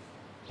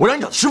我让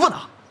你找的师傅呢？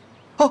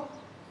哦，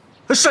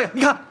少爷，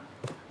你看，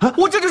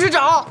我这就去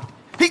找。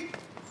嘿，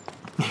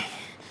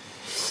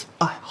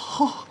哎，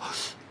好。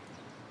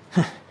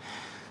哼，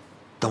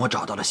等我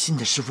找到了新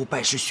的师傅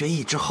拜师学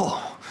艺之后，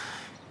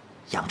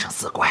阳城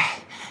四怪，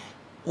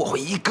我会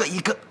一个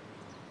一个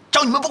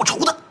找你们报仇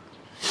的。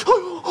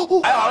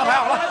排好了，排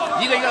好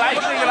了，一个一个来，一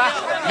个一个来，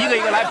一个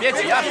一个来，别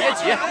挤啊，别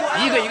挤，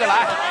一个一个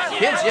来，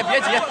别挤，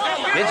别挤，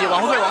别挤，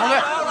往后退，往后退，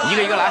一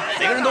个一个来，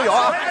每个人都有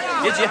啊，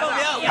别挤，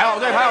排好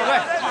队，排好队，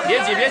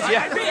别挤，别挤，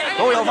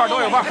都有份，都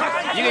有份，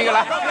一个一个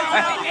来，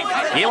哎，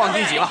别往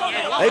地挤了。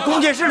哎，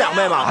弓箭是2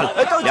倍吗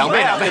？2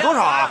倍，2倍，多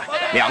少啊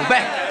？2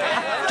倍，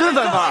真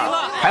分分，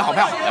排好，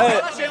排好。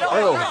哎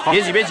呦，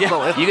别挤，别挤，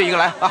一个一个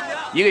来啊，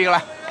一个一个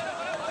来。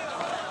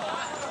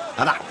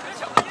老大，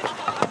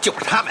就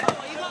是他们。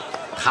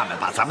他们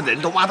把咱们的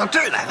人都挖到这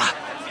儿来了，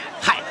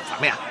害得咱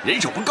们呀人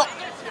手不够。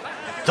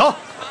走，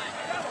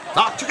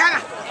走去看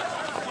看。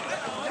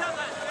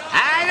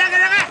哎，让开，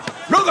让开，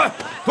让开，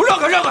都让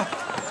开，让开，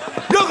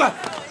让开！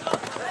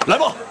来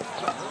吧，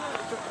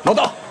老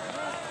大。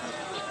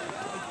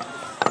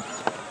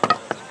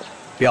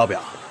彪彪，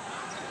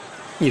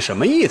你什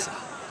么意思啊？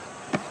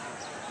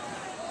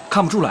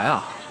看不出来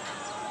啊？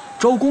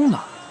招工呢？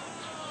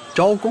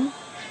招工？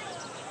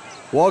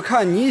我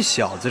看你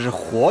小子是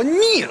活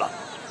腻了。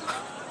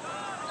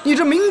你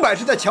这明摆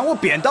是在抢我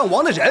扁担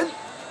王的人！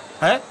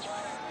哎，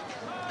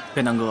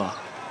扁担哥，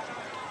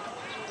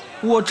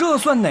我这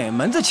算哪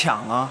门子抢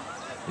啊？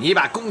你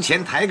把工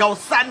钱抬高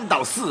3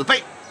到4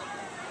倍，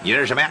你这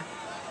是什么呀？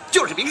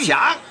就是明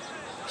抢！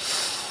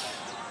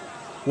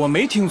我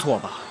没听错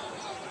吧？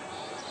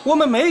我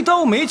们没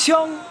刀没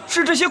枪，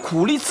是这些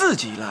苦力自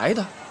己来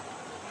的。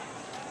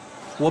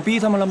我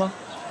逼他们了吗？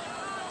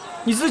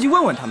你自己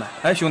问问他们。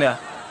哎，兄弟，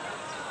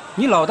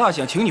你老大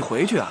想请你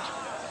回去啊？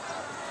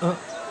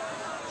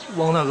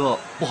王大哥，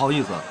不好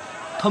意思，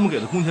他们给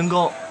的工钱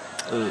高，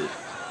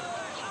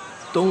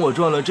等我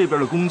赚了这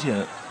边的工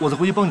钱，我再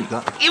回去帮你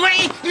干。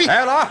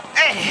来了啊！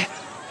哎，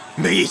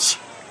没义气。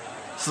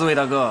四位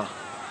大哥，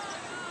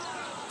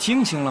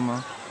听清了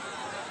吗？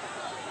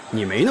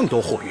你没那么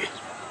多货运，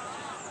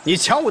你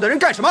抢我的人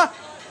干什么？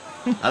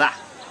老大，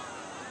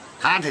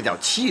他这叫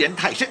欺人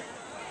太甚，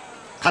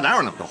他哪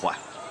有那么多货啊？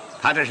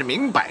他这是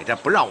明摆着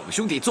不让我们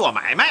兄弟做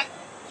买卖。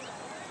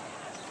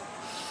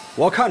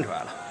我看出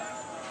来了。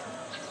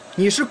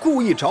你是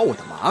故意找我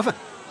的麻烦，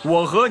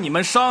我和你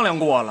们商量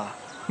过了，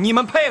你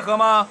们配合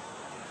吗？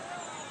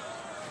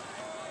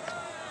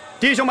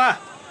弟兄们，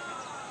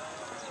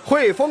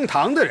汇丰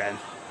堂的人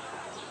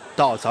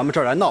到咱们这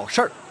儿来闹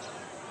事儿，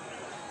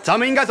咱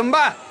们应该怎么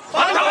办？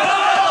反打！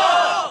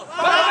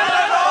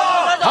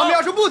他们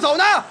要是不走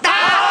呢？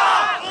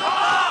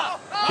打！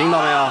听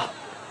到没有？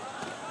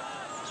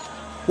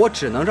我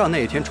只能让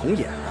那一天重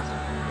演了。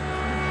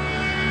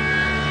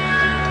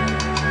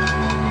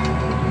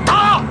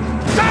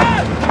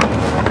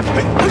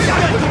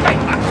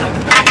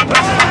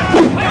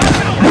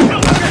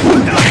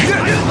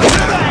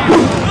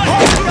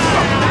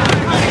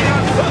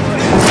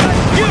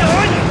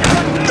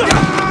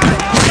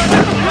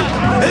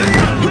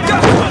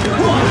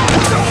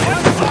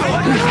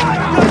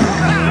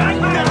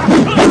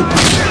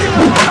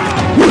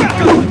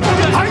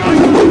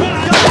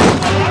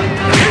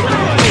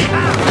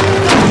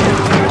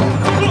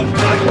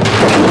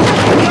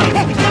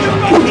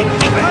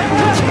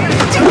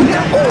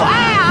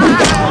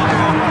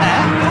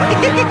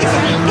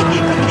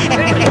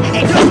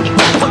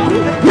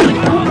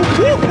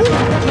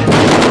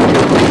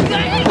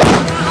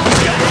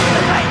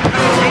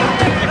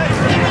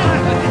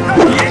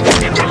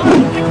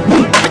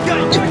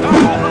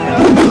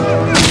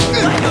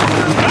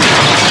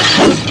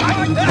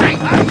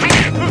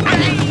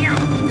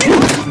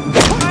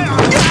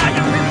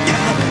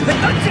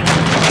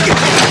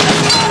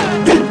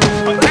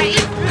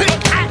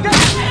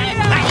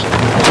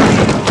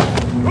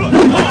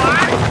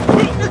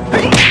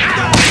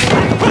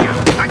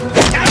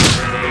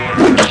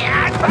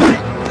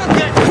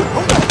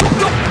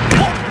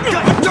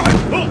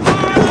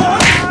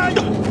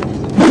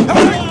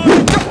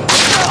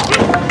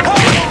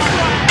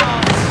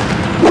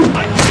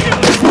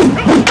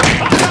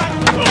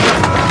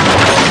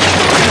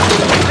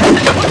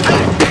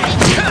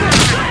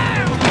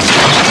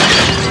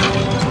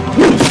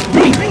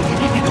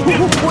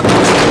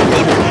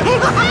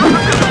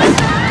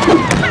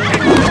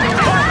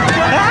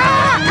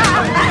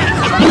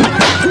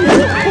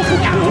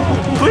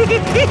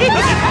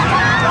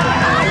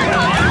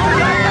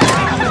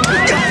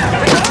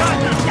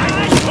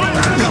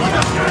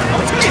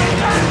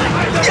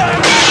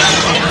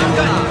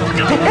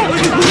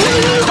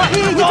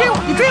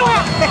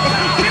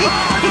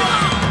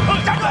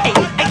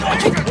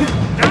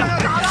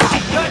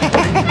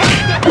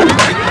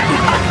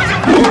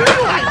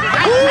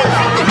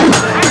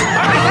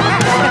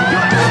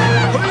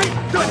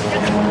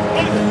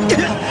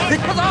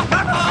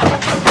快走！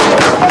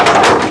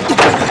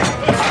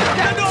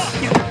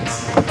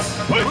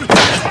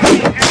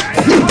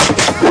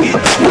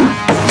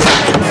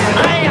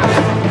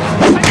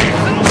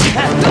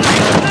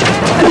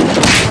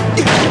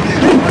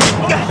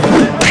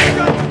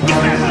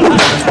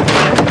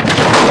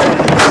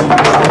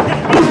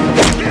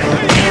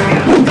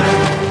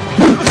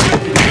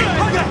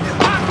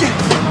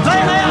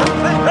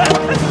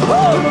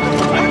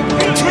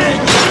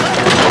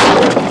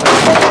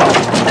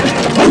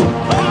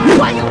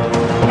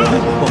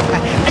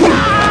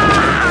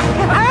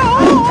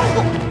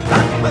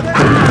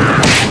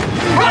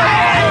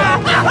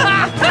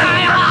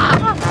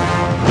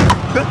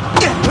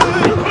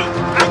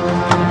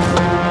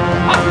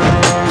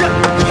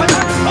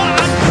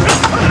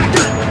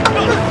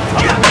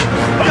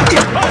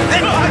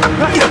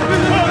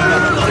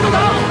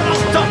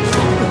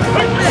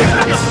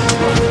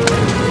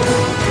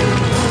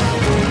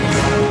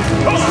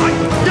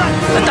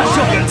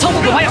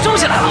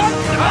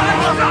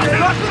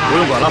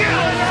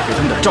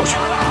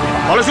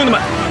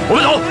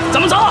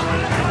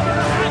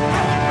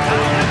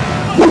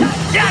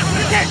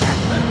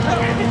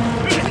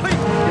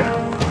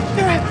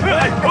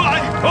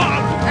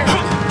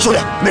兄弟，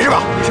没事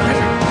吧？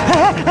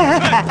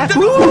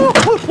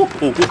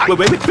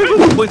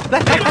喂，来，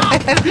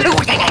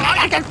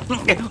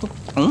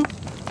嗯，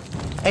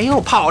哎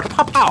呦，跑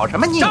什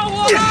么你？着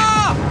火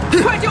了！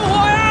快救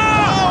火呀！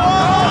快救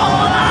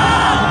火呀！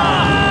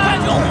快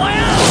救火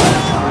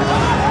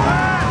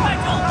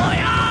呀！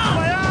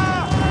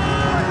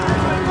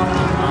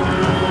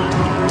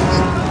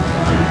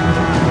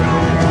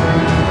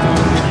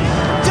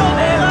救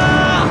命啊！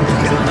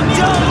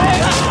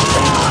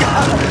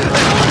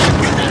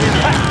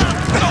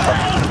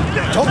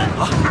救命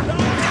啊！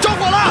着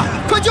火了！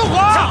快救火！救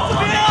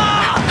命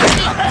啊！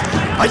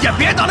哎呀，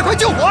别打了，快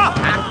救火！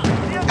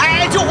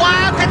哎，救火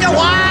啊！快救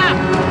火啊！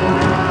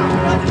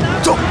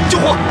走，救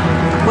火！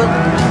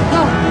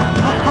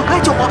哎，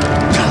救火！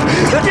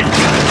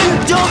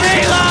救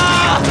命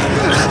啊！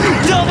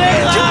救命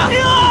啊！救命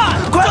啊！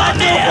快来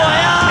救火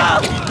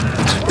呀！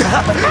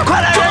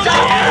快来人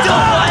救火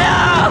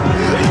呀！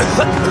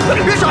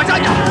别耍家伙！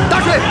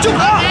打水救火！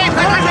哎，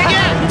快打水去！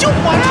救火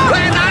呀！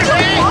快打水！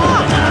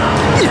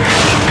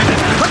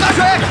快打水！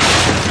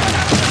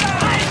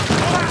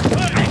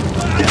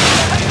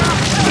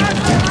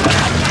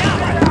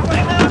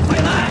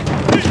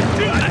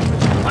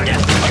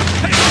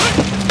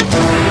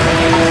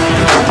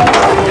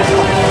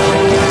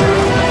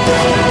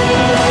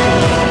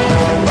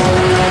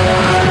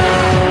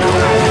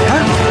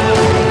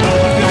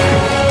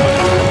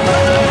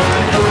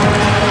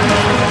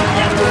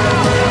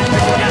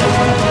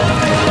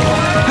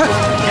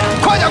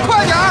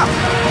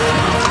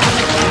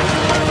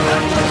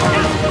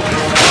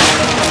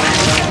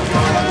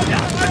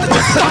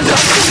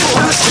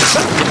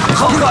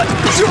好快！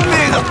救命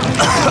啊！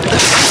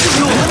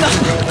有人呢！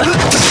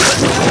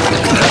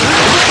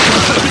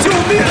救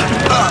命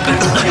啊！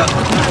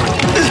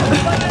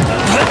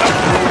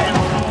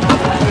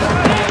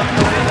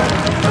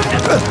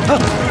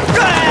盖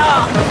呀！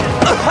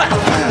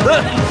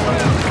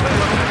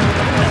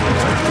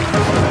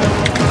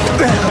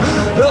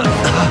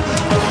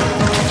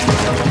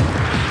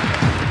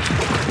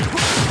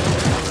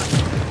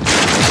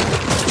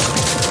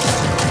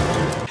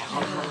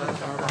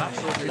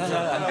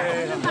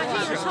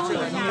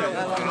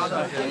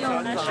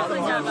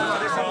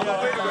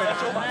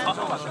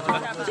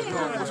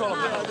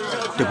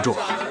对不住，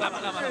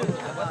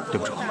对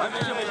不住。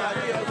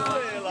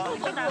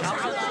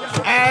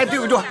哎，对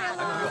不住，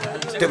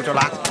对不住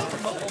了。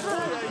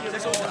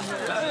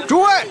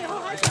诸位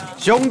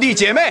兄弟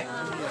姐妹、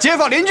街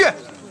坊邻居，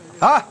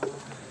啊，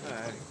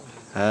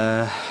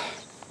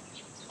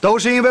都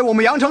是因为我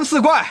们阳城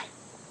四怪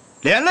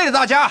连累了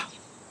大家，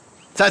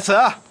在此，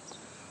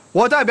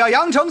我代表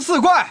阳城四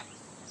怪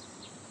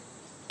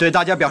对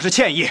大家表示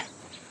歉意。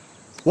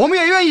我们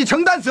也愿意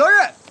承担责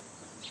任，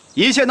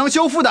一切能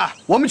修复的，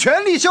我们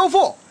全力修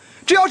复；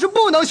只要是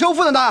不能修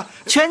复的呢，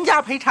全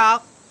家赔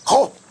偿。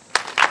好。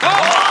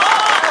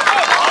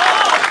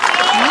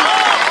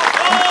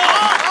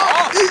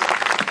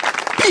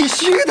必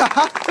须的，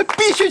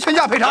必须全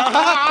价赔偿，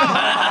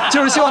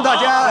就是希望大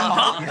家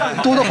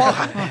多多包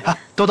涵，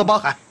多多包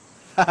涵。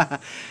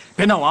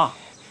别闹王，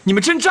你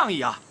们真仗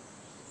义啊！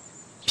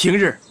平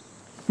日，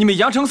你们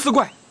阳城四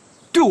怪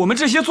对我们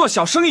这些做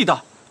小生意的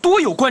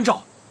多有关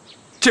照，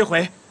这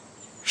回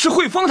是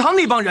汇丰堂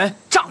那帮人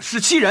仗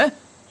势欺人，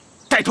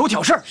带头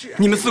挑事儿。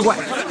你们四怪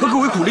和各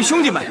位鼓励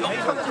兄弟们，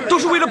都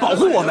是为了保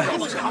护我们，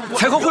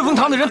才和汇丰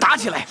堂的人打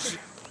起来。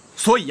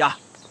所以呀，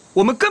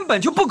我们根本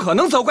就不可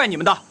能责怪你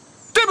们的，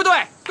对不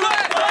对？对。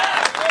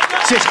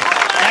谢谢，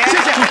谢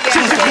谢，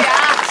谢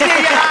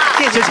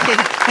谢，谢谢，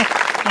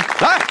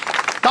来，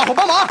大伙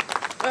帮忙，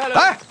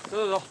来，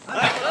走。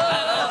哎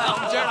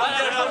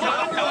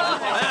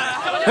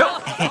呦，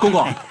公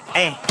公，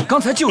哎，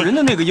刚才救人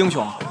的那个英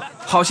雄，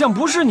好像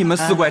不是你们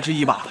四怪之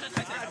一吧？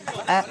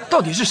哎，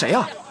到底是谁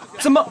啊？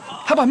怎么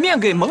还把面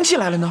给蒙起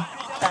来了呢？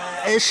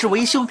是我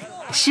一兄弟。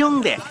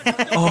兄弟。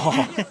哦，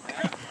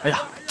哎呀，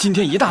今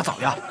天一大早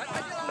呀，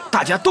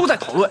大家都在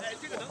讨论，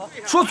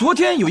说昨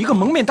天有一个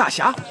蒙面大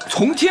侠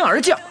从天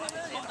而降，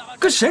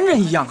跟神人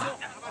一样啊。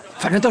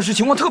反正当时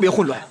情况特别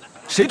混乱，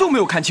谁都没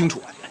有看清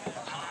楚。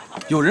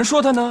有人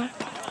说他呢，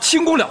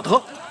轻功了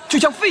得，就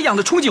像飞一样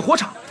的冲进火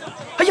场。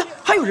哎呀，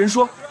还有人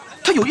说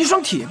他有一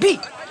双铁臂，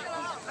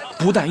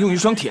不但用一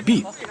双铁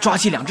臂抓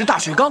起2只大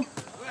水缸，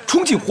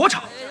冲进火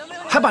场，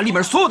还把里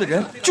面所有的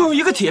人就用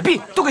一个铁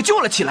臂都给救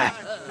了起来。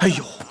哎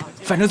呦，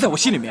反正在我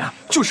心里面啊，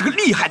就是个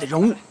厉害的人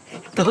物，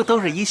都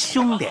是一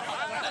兄弟，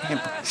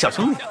小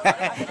兄弟，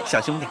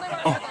小兄弟。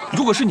哦，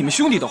如果是你们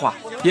兄弟的话，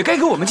也该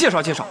给我们介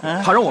绍介绍，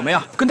好让我们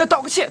呀跟他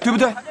道个谢，对不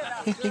对？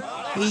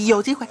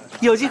有机会，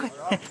有机会。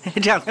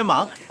这两天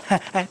忙，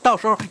到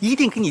时候一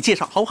定给你介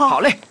绍，好不好？好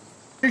嘞。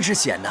真是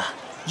险呐！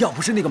要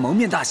不是那个蒙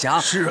面大侠，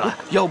是啊，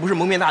要不是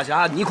蒙面大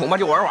侠，你恐怕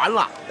就玩完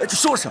了。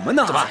说什么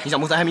呢？怎么，你想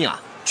谋财害命啊？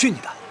去你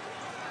的！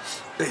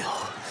哎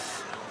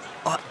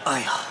呦，哎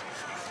呀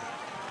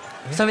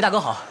！3位大哥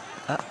好。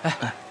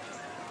哎，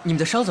你们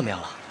的伤怎么样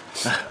了？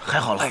还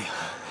好了。哎呀，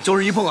就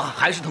是一碰啊，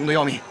还是疼得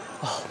要命。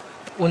哦，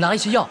我拿了一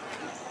些药，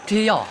这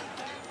些药啊，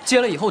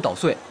煎了以后捣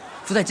碎，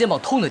敷在肩膀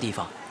痛的地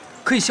方，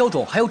可以消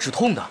肿，还有止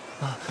痛的。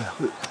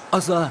阿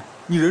三，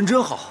你人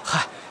真好。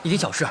嗨，一点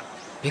小事，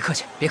别客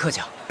气，别客气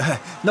啊。哎，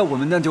那我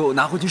们就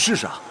拿回去试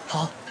试啊。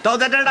好，都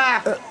在这儿呢。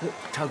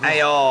差哥。哎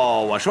呦，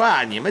我说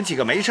啊，你们几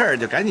个没事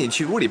就赶紧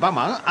去屋里帮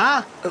忙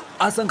啊。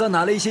阿三刚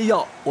拿了一些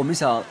药，我们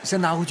想先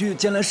拿回去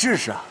煎来试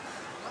试啊。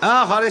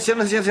啊，好嘞，行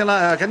了，行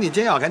了，赶紧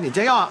煎药，赶紧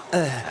煎药。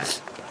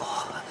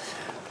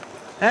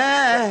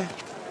哎，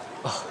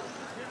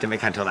真没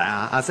看出来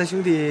啊，阿三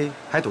兄弟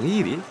还懂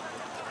医理。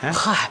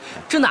嗨，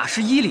这哪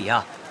是医理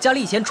啊？家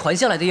里以前传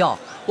下来的药。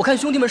我看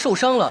兄弟们受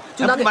伤了，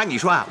就拿给。不瞒你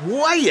说啊，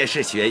我也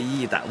是学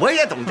医的，我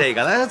也懂这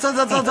个。来，坐，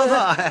坐下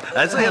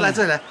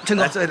来，陈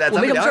哥，坐下来，我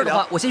没什么事的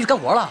话，我先去干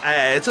活了。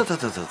哎，坐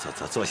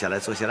下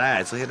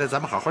来，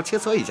咱们好好切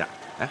磋一下。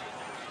哎，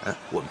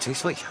我们切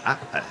磋一下啊，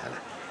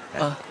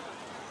来。啊，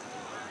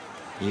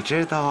你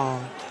知道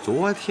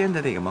昨天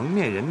的那个蒙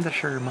面人的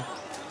事吗？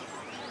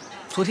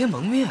昨天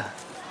蒙面？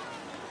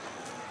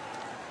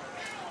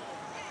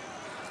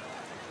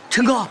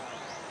陈哥。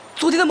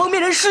昨天的蒙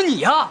面人是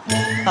你啊！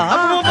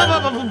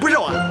不是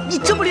我！你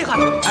这么厉害，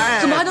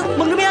怎么还能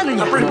蒙着面呢？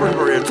你不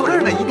是，做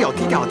人呢一定要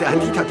低调一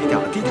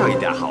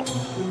点好，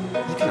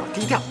一定要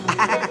低调。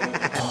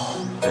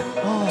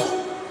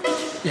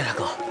叶大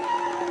哥，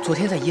昨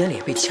天在烟里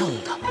被呛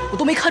的，我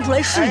都没看出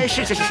来是你。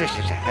是。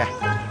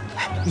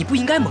哎，你不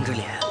应该蒙着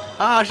脸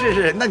啊！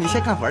是，那你先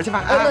干活去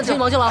吧。那先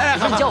忙去了，我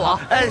看你叫我啊。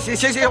哎，行，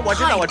我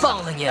知道，太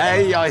棒了你！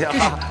哎呀，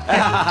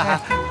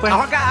好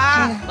好干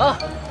啊！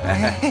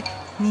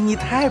你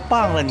太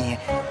棒了，你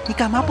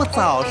干嘛不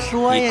早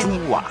说呀？你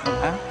猪啊！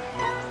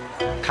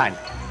看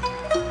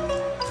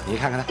你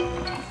看看他，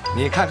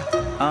你看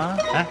看啊，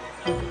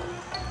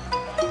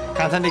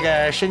看他那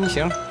个身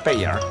形背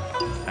影，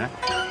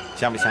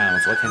像不像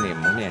昨天那个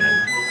蒙面人？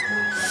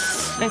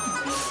哎，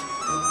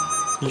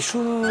你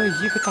说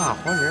一个大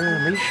活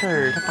人没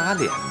事他把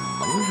脸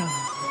蒙上，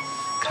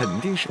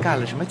肯定是干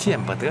了什么见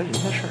不得人的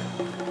事儿。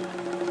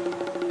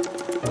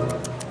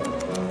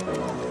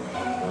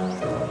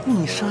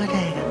你说这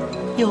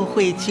个又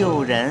会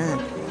救人，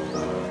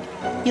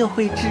又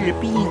会治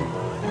病，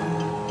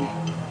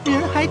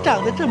人还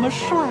长得这么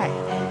帅，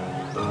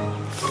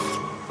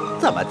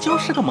怎么就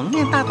是个蒙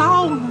面大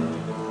盗呢？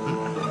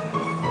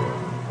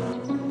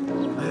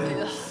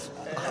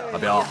阿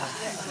彪，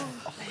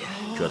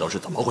这都是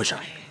怎么回事？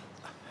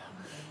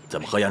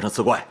怎么和阳城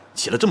四怪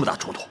起了这么大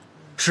冲突？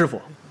师傅，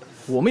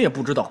我们也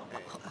不知道，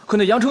可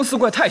那阳城四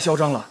怪太嚣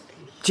张了，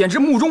简直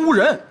目中无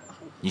人。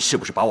你是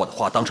不是把我的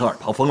话当成耳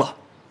旁风了？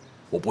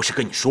我不是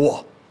跟你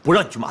说不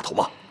让你去码头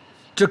吗？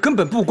这根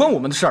本不关我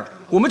们的事儿，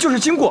我们就是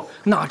经过，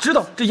哪知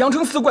道这阳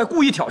城四怪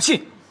故意挑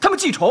衅，他们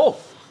记仇。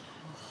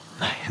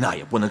哎，那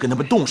也不能跟他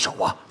们动手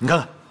啊！你看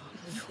看，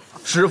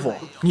师傅，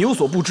你有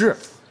所不知，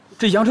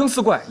这阳城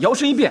四怪摇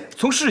身一变，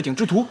从市井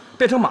之徒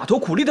变成码头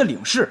苦力的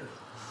领事。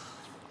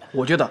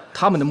我觉得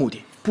他们的目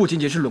的不仅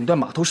仅是垄断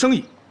码头生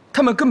意，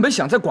他们根本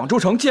想在广州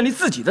城建立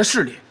自己的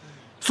势力，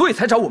所以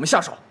才找我们下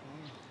手。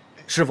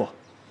师傅，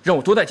让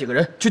我多带几个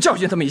人去教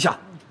训他们一下，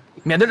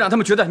免得让他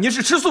们觉得您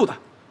是吃素的。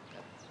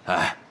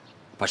哎，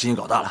把事情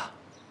搞大了，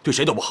对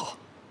谁都不好。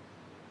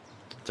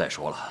再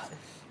说了，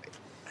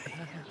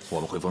我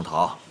们回风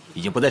塘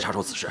已经不再插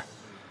手此事。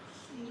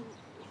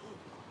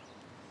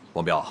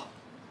王彪，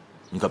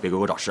你可别给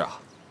我找事啊！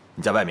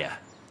你在外面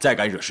再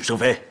敢惹是生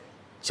非，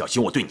小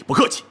心我对你不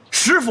客气。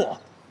师傅，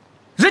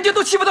人家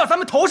都欺负到咱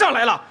们头上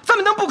来了，咱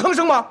们能不吭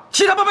声吗？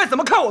其他帮派怎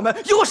么看我们？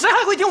以后谁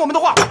还会听我们的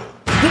话？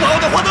不把我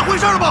的话当回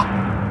事了吗？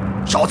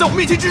少在我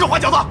面前指手画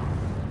脚的！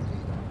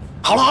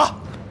好了啊，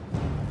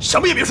什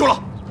么也别说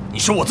了，你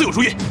说我自有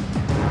主意。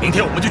明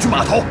天我们就去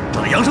码头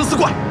找那阳城四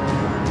怪。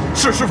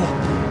是师傅。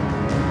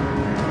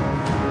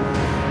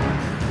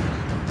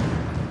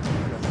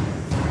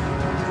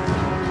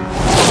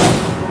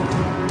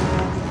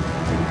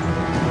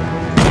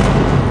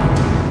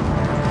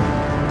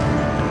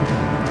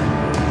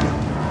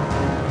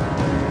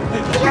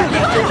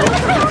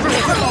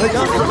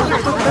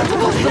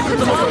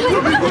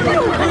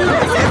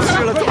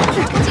吃了。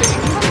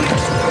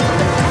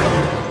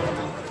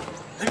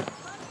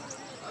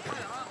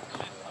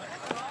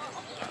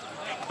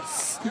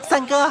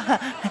三哥，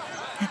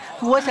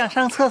我想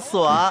上厕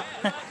所。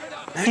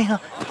哎呦，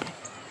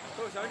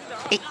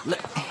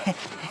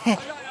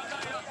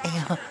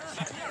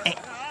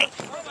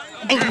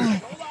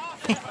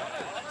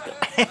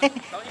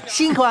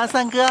辛苦啊，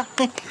三哥。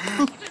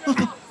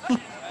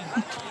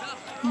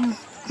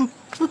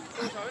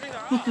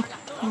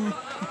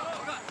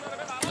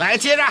来，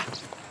接着，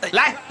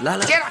来，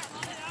接着。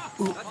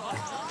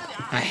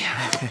哎呀，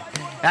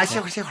来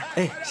歇会儿，歇会儿。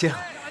哎，歇会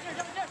儿。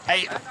哎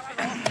呀，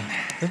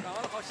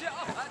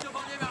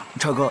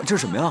超哥，这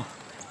是什么呀？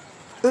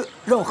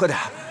让我喝点。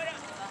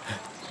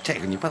这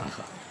个你不能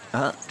喝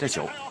啊，这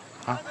酒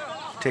啊，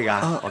这个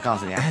啊，我告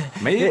诉你，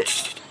没，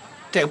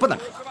这个不能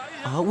喝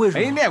啊。为什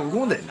么？没练过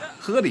功的人呢，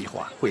喝了以后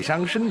啊会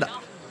伤身的，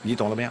你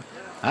懂了没有？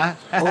啊，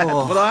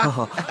懂不懂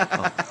啊？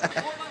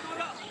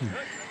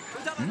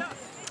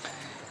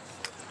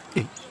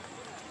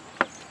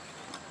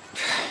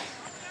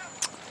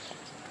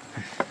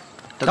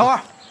等会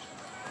儿，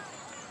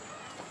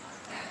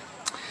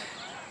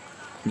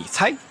你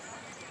猜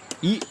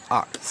，1、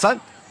2、3，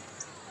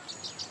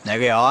哪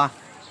个有啊？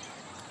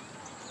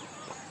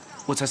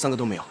我猜3个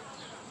都没有。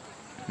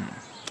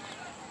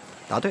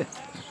答对了。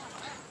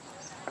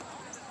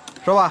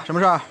说吧，什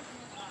么事儿？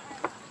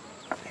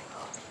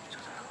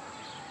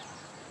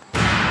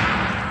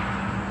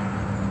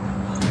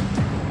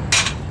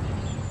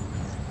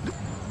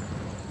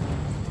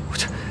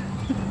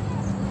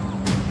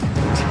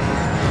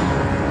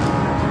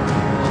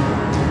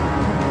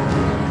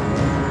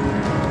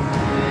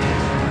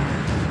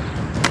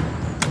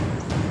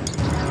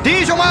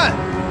弟兄们，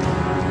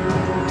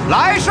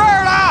来事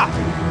儿了！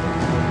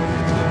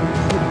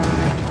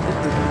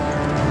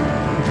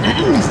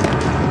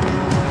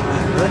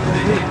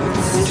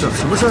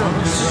什么事儿？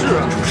是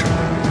啊，出事。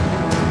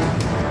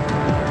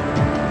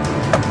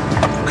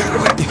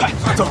快，你快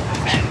走，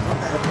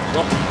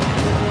走。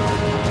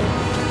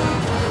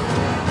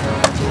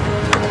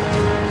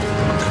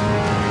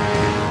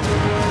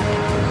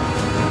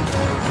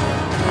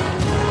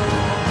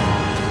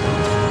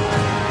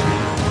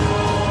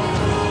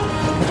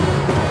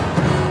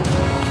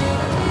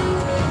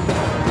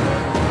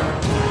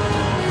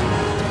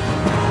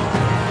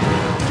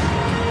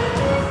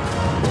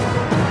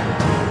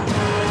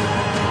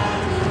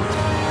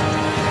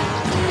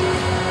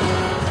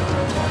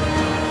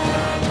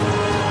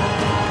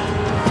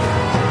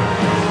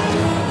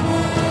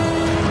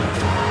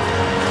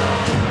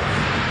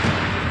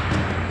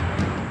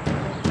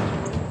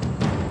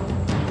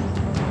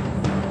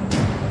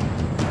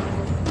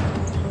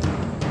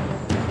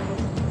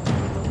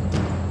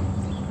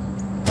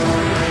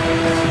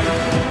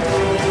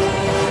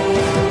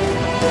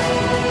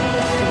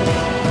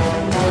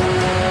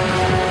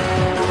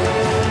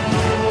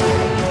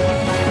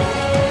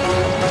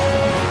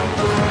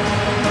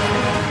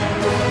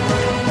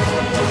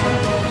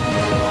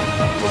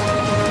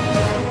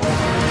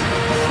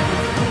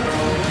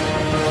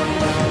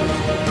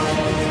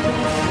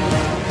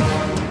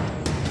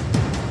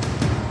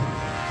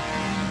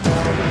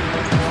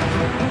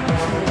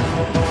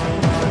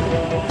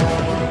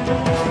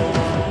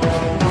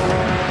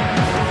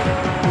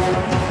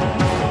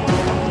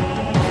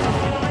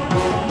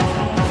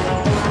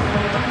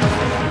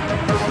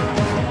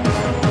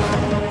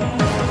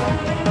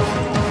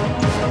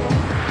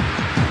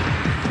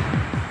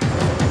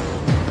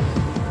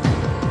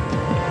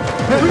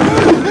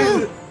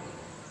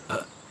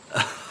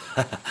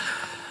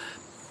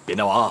扁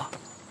担王，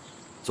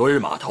昨日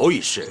码头一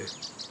事，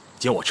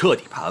经我彻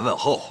底盘问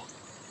后，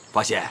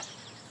发现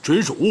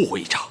纯属误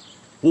会一场，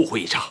误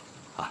会一场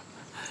啊！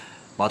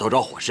码头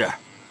着火势，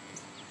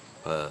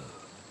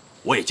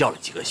我也叫了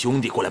几个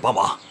兄弟过来帮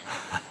忙。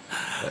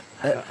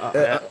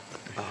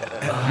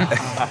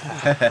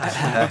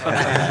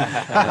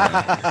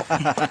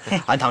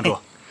安堂主，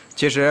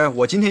其实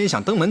我今天也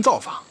想登门造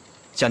访，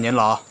向您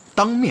老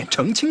当面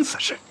澄清此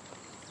事。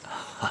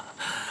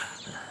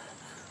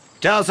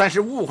这要算是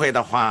误会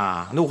的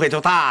话，误会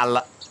就大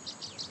了。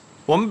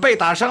我们被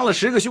打伤了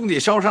10个兄弟，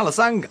烧伤了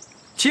3个，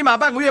起码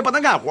半个月不能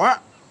干活，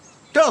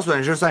这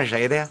损失算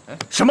谁的呀？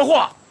什么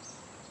话？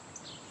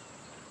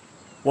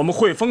我们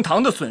汇丰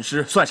堂的损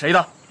失算谁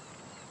的？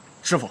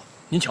师傅，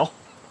您瞧，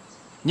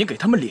你给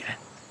他们脸，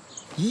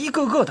一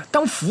个个的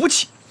当福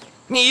气。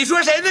你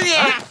说谁的你？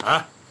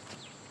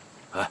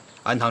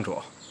安堂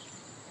主，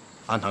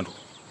安堂主，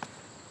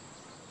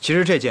其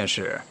实这件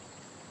事，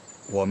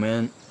我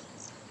们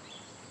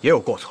也有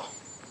过错。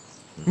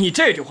你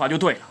这句话就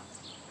对了，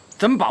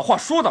咱们把话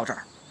说到这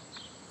儿，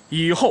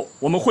以后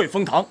我们汇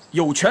丰堂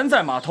有权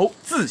在码头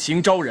自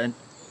行招人，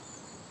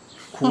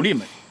苦力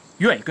们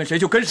愿意跟谁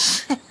就跟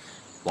谁。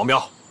王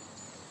彪，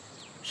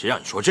谁让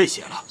你说这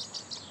些了？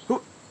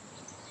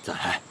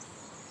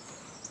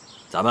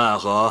咱们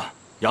和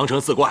阳城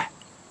四怪，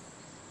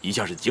一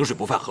向是井水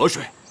不犯河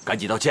水，赶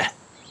紧道歉，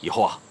以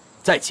后啊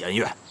再起恩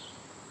怨。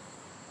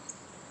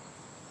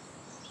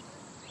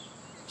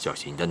小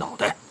心你的脑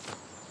袋。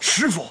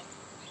师傅，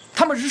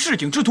他们是市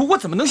井之徒，我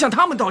怎么能向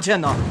他们道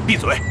歉呢？闭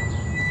嘴！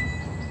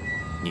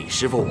你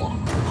师傅我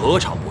何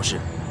尝不是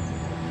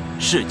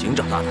市井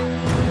长大的？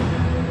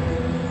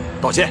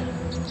道歉！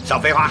少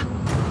废话，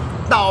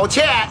道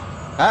歉！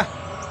哎，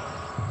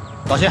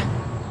道歉！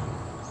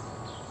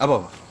啊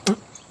不，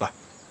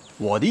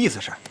我的意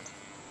思是，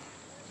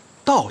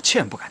道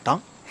歉不敢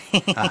当。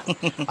啊，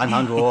安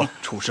堂主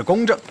处事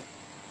公正，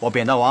我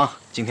扁担王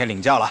今天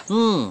领教了。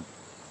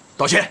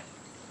道歉。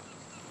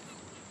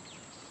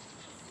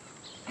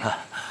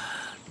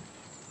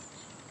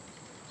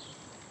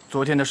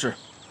昨天的事，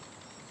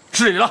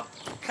失礼了。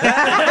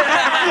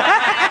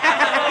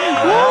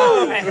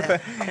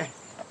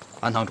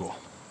安堂主，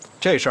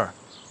这事儿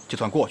就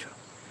算过去了。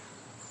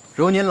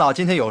如您老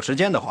今天有时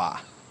间的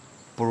话，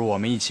不如我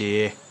们一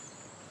起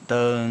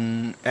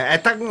登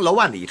楼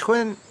万里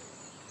春，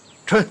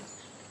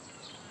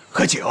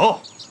喝酒。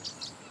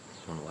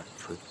登楼万里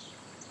春，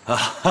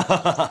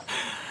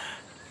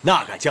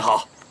那感情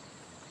好，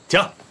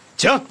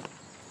请。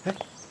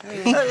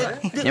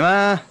你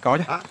们赶快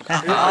去。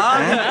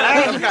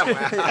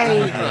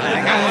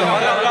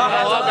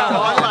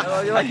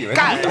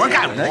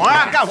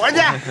干活去！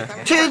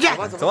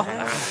走。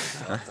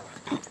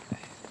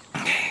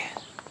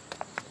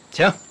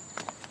请。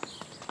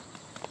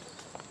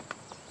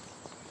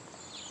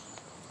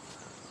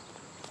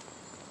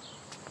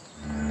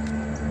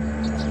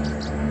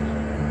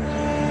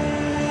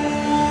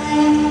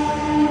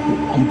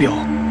王彪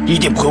一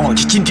定不会忘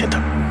记今天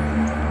的。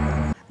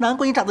难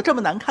怪你长得这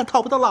么难看，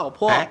讨不到老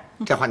婆。哎，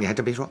这话你还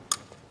真别说，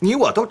你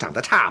我都长得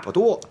差不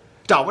多，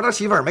找不着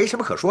媳妇儿没什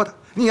么可说的。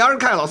你要是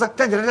看老三，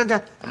站起来，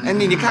哎，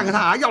你看看他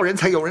啊，要人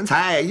才有人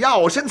才，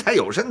要身材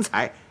有身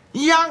材，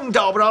一样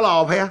找不着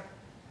老婆呀。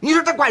你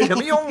说这管什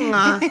么用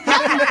啊？给我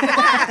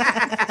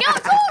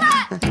出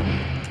来！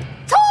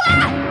出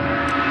来！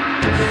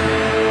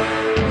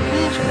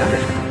谁呀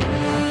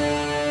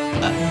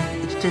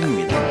这是？这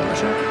女的不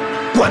是？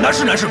管他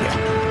是男是女，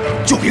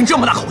就凭这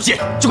么大口气，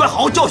就该好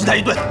好教训他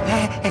一顿。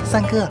哎，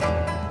三哥，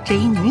这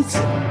一女子，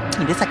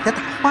你别再给她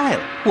打坏了。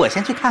我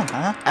先去看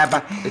看啊。哎，不，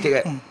这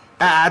个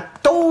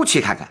都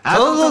去看看啊！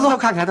走，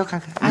看看，都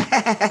看看。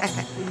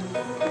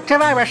这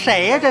外边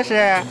谁呀？这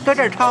是搁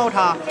这儿吵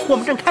吵，我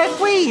们正开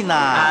会呢。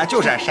啊，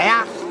就是谁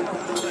呀？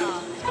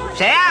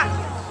谁呀？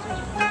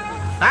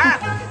啊！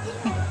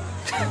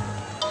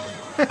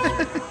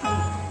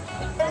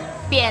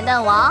扁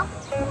担王，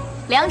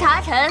凉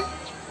茶陈，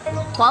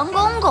黄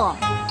公公，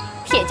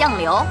铁匠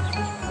刘，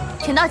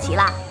全到齐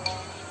了。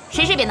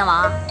谁是扁担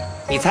王啊？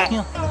你猜？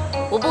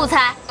我不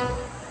猜。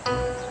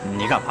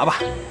你干嘛吧？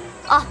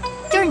哦，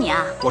就是你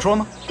啊！我说了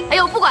吗？哎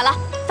呦，不管了，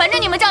反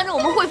正你们仗着我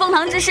们汇丰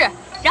堂之势，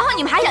然后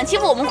你们还想欺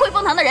负我们汇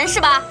丰堂的人是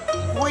吧？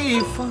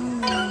汇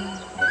丰？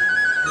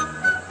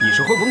你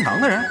是汇丰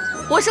堂的人？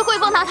我是汇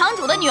丰堂堂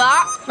主的女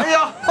儿。哎呦，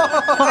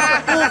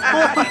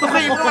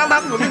汇丰堂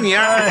堂主的女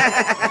儿。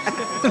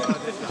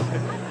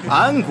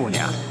安姑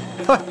娘，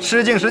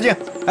失敬。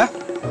哎，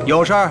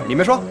有事儿你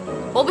没说。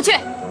我不去，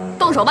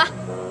动手吧。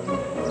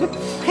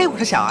嘿，我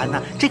说小安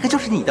呐，这可就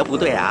是你的不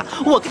对啊！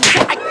我跟你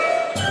说，哎，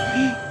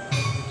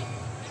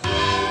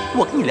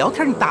我跟你聊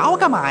天，你打我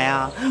干嘛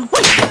呀？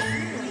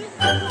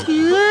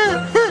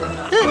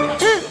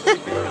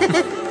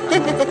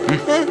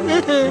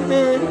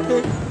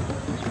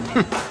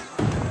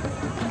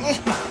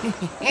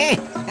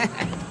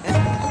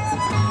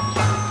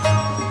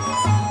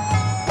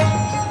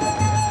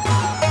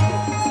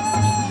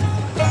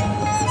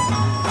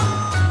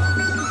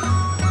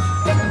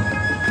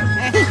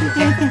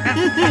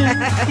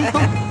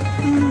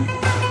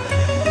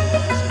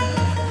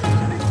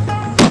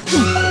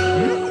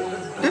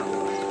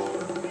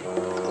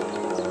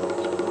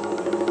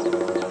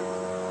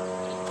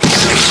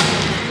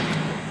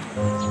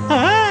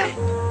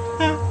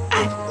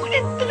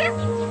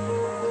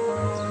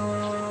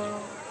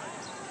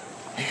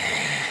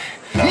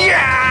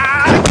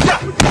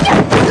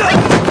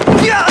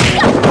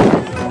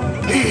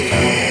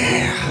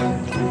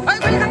哎，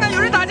快去看看，有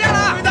人打架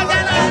了！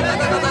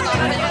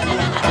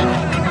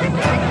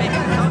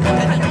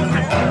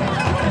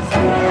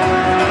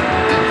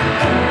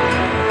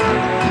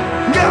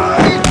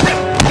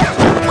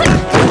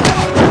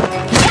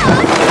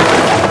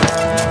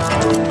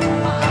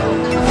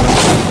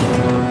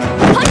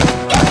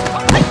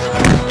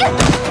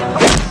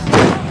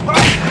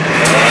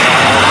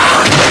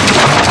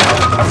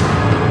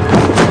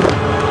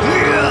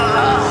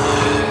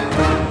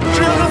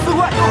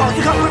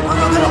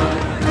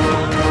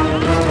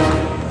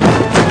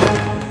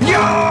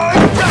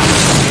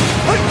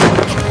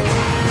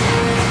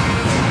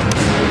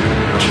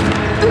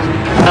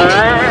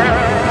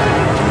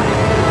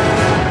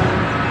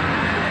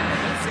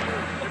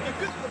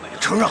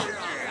承让。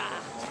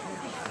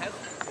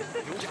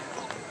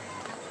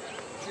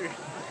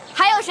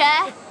还有谁？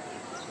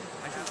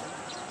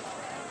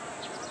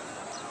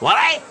我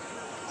来。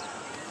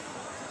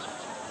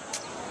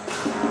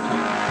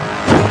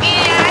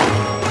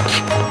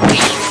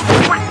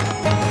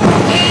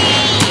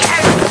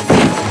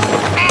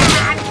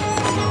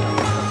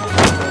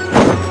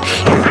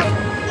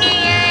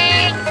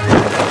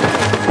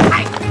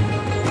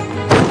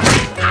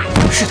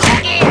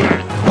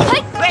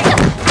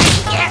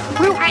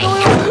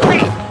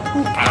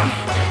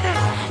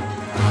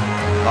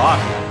老二，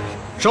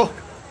收。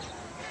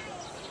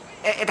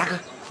哎，大哥，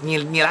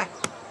你来。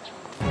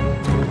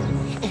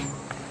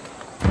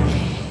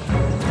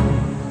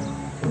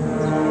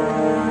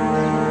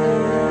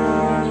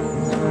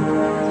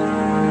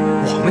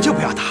我们就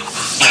不要打了吧，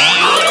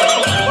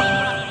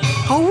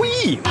毫无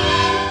意义嘛。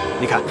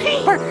你看，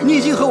不是你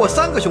已经和我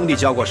3个兄弟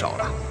交过手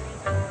了，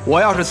我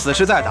要是此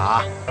时再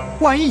打，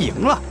万一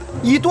赢了，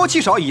以多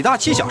欺少，以大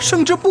欺小，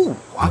胜之不武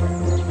啊！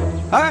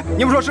哎，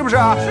你们说是不是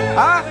啊？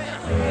啊，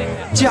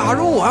假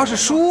如我要是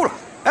输了，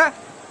哎，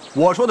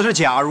我说的是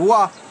假如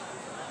啊，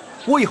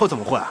我以后怎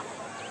么混啊？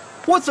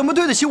我怎么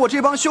对得起我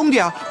这帮兄弟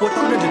啊？我当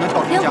然只能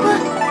跳出江湖。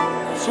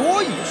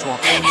所以说，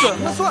怎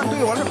么算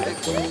对我是？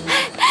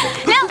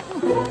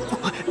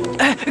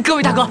哎，各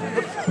位大哥，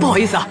不好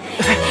意思啊，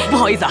不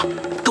好意思啊，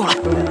跟我来。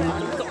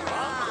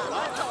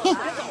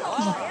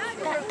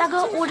大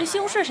哥，我这西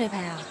红柿谁赔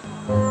啊？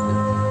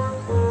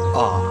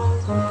啊，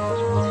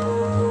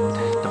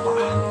等会儿。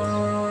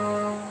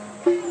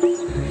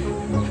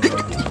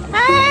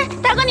哎，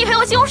大哥，你赔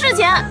我西红柿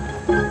钱。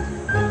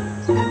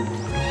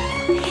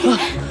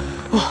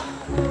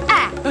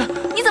哎，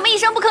你怎么一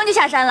声不吭就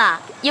下山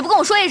了？也不跟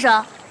我说一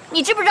声？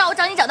你知不知道我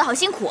找你找的好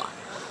辛苦？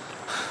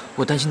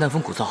我担心南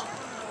风鼓噪，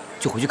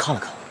就回去看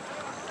了看。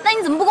那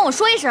你怎么不跟我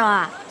说一声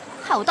啊？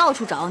害我到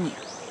处找你，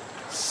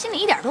心里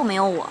一点都没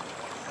有我。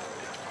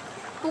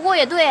不过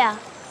也对啊，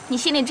你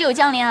心里只有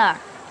江莲儿。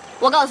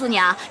我告诉你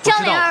啊，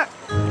江莲儿，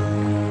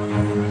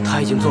他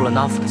已经做了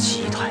那府的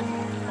七姨太。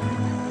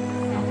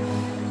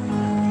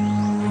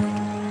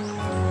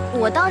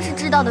我当时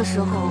知道的时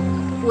候，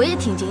我也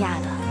挺惊讶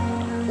的。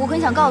我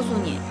很想告诉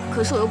你，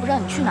可是我又不知道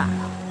你去哪儿了。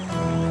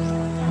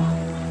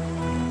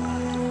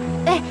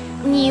哎，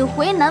你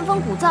回南风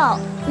古灶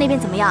那边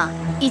怎么样？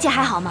一切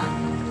还好吗？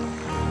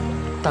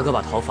大哥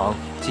把陶房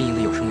经营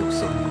得有声有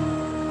色，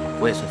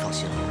我也算放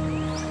心了。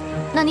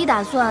那你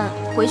打算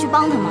回去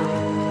帮他吗？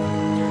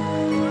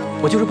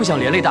我就是不想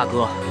连累大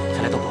哥，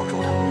才来到广州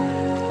的。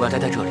我要待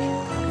在这里，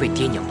为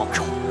爹娘报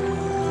仇，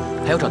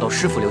还要找到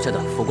师傅留下的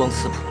佛光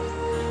瓷谱。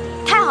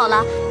太好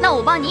了，那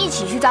我帮你一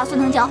起去抓孙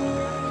藤椒。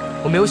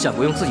我没有想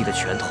过用自己的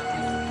拳头。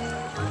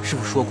师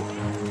傅说过，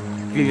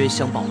冤冤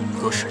相报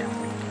何时了？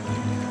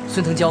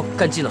孙藤椒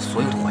干尽了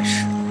所有的坏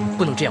事，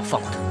不能这样放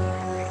过他。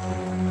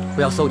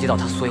我要搜集到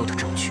他所有的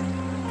证据，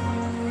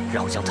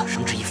然后将他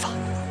绳之以法。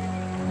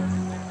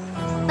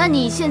那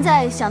你现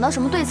在想到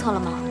什么对策了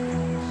吗？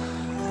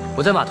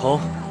我在码头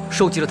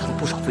收集了他的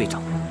不少罪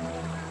证，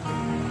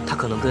他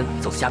可能跟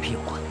走私鸦片有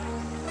关。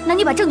那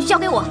你把证据交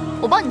给我，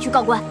我帮你去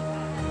告官。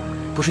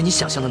不是你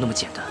想象的那么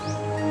简单，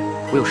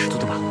我有十足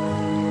的把握，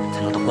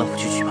才能到官府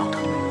去举报他。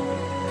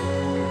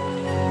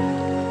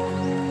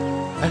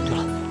哎，对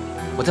了，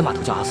我在码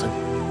头叫阿三，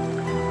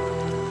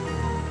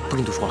不跟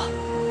你多说了，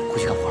回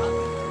去干活了。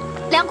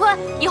梁坤，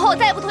以后我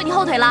再也不拖你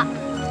后腿了。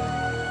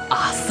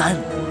阿三，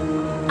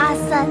阿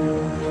三。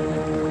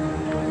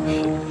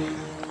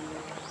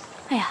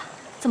哎呀，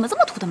怎么这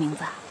么土的名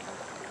字啊？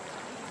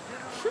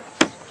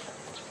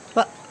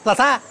老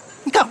三，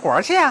你干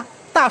活去呀！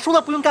大叔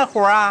了不用干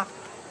活啊。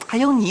还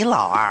有你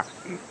老二，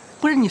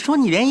不是你说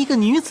你连一个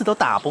女子都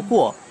打不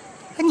过，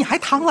哎，你还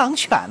螳螂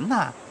拳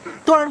呢，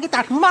都让人给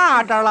打成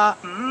蚂蚱了。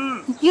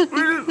哟，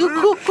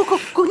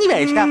滚你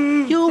远去！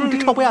哟，这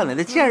臭不要脸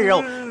的劲儿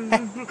哦！哎，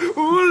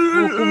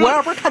我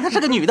要不是看她是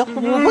个女的，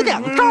我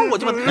2招我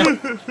就把她。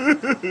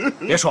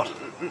别说了，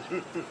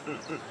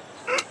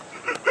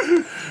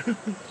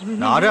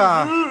拿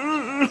着。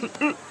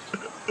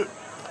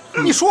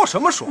你说什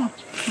么说？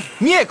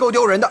你也够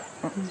丢人的。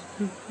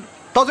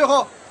到最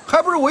后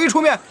还不是我一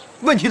出面，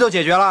问题都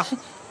解决了。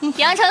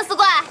阳城四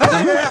怪，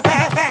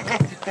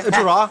住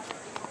手啊！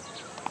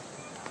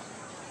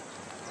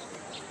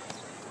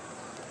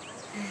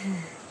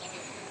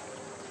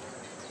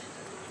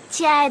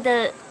亲爱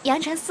的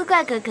阳城四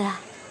怪哥哥，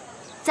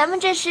咱们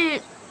这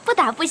是不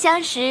打不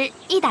相识，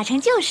一打成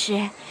旧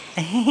识。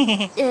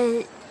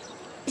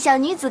小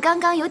女子刚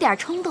刚有点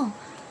冲动，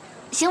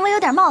行为有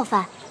点冒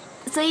犯，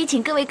所以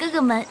请各位哥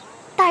哥们，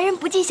大人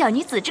不计小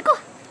女子之过。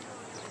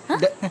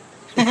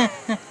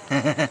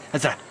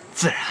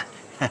自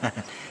然。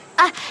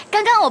啊，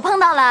刚刚我碰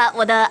到了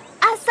我的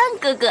阿三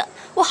哥哥，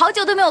我好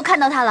久都没有看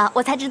到他了，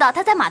我才知道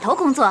他在码头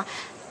工作。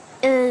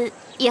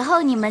以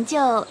后你们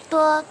就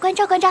多关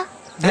照关照。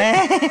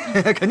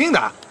肯定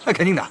的，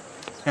肯定的。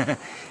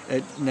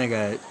那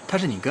个他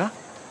是你哥？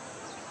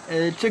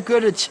这哥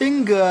是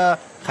亲哥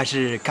还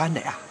是干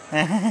的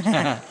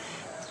呀？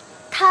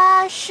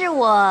他是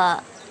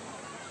我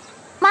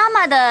妈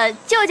妈的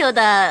舅舅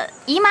的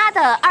姨妈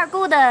的二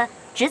姑的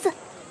侄子。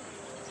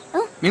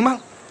明白了。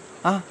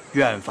啊，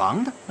远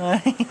房的。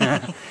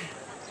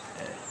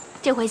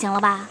这回行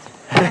了吧？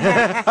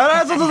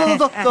来，走，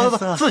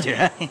自己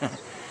人。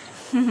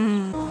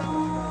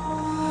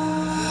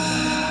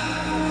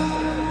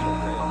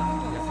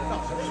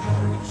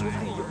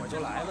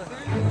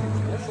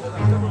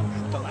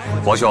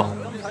王兄，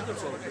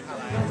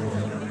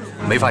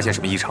没发现什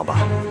么异常吧？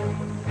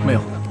没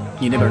有，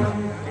你那边呢？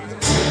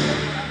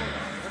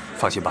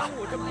放心吧，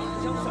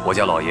我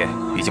家老爷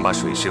已经把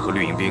水师和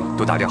绿营兵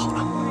都打点好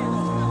了。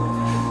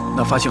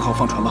那发信号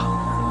放船吧。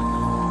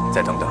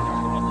再等等，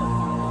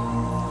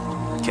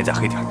天再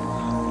黑点。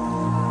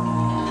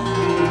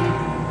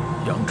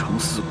阳城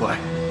四怪，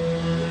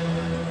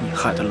你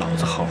害得老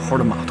子好好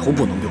的码头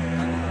不能用，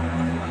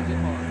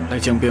来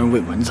江边喂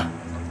蚊子，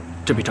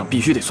这笔账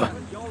必须得算。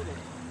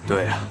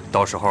对呀，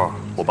到时候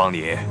我帮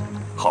你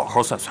好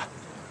好算算。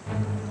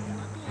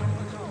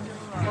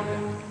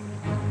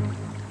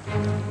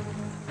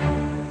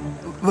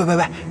喂，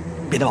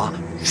别的王，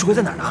水怪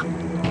在哪儿呢？啊？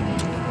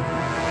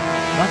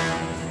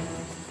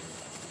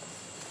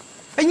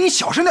哎，你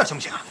小声点行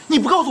不行啊？你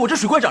不告诉我这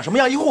水怪长什么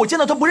样，一会儿我见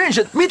到他不认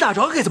识，没打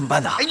着该怎么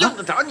办呢？哎，用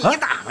得着你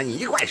打吗？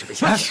你怪什么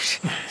心？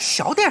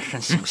小点声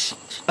行不行？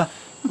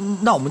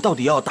那我们到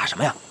底要打什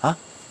么呀？啊？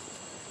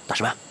打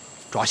什么呀？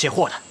抓卸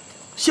货的。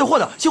卸货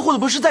的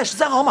不是在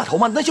13号码头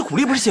吗？那些苦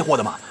力不是卸货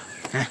的吗？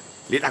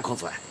李大公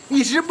子，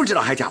你是不知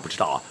道还假不知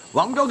道啊？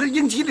王昭跟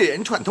英吉利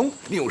人串通，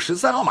利用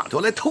13号码头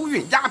来偷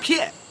运鸦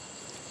片，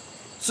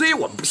所以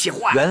我们不卸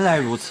货。原来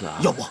如此啊！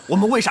要不我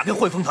们为啥跟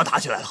汇丰堂打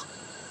起来了？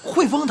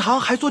汇丰堂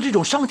还做这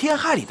种伤天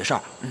害理的事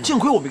儿，幸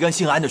亏我没跟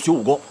姓安的学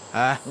武功。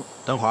哎，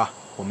等会儿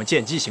我们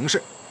见机行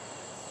事。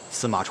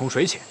司马冲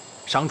水浅，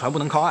商船不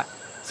能靠岸，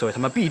所以他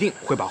们必定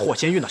会把货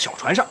先运到小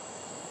船上。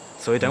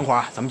所以等会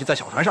儿咱们就在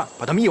小船上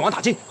把他们一网打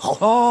尽。好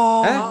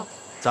哦。哎，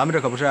咱们这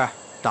可不是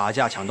打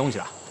架抢东西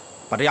了。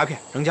把这鸦片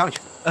扔江里去。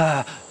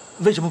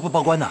为什么不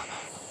报官呢？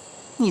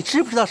你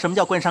知不知道什么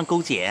叫官商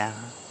勾结啊？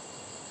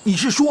你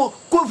是说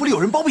官府里有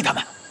人包庇他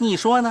们？你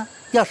说呢？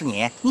要是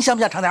你想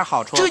不想尝点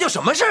好处？这叫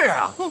什么事儿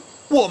啊？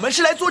我们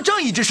是来做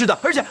正义之事的，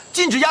而且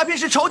禁止鸦片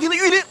是朝廷的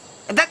谕令。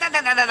等，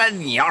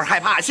你要是害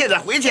怕，现在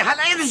回去还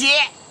来得及。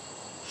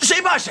谁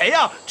怕谁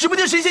呀？指不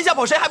定谁先吓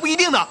跑谁还不一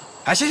定呢。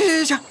哎，行，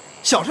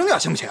小声点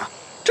行不行啊？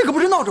这可不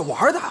是闹着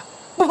玩的，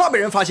不怕被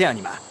人发现啊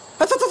你们？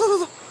哎，走。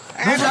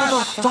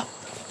走。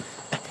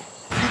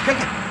看。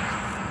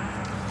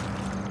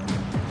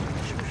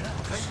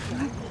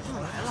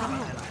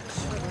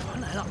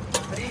来了。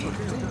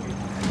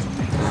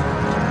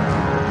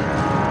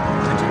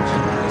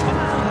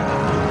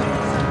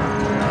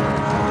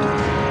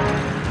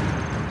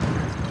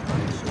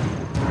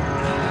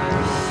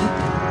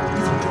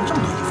你怎么穿这么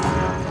多衣服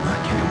啊？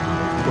天明，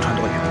不穿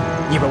多点，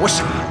你以为我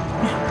傻？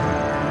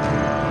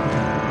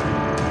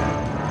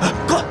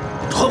哥，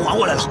船划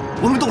过来了，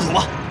我们动手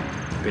吧。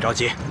别着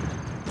急，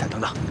再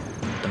等等，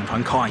等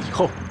船靠岸以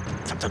后，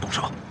咱们再动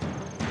手。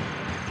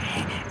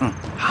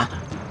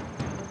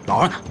老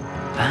二呢？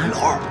老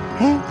二，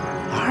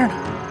老二呢？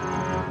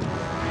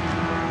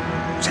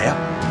谁呀？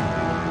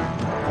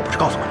我不是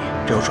告诉过你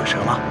这有水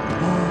蛇吗？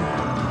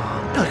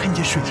他看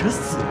见水蛇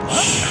死了。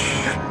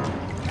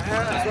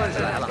算起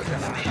来了。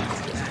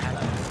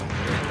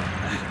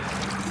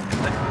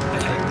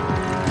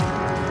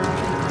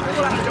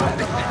过来，来，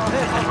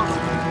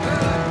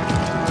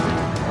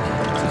快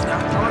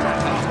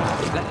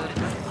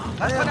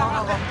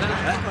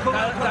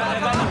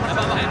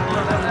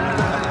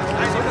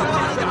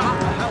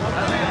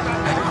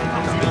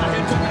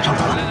点，上船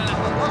了，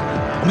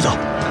我们走。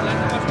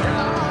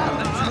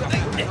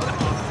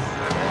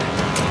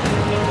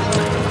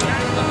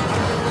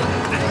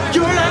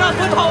有人来了，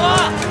快跑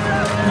啊！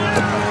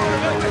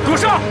给我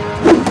上！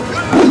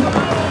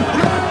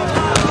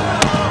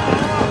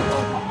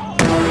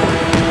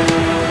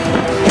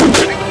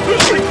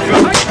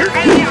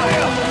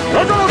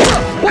老赵老师，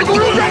我走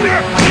路上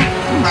面。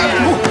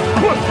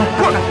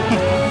过来！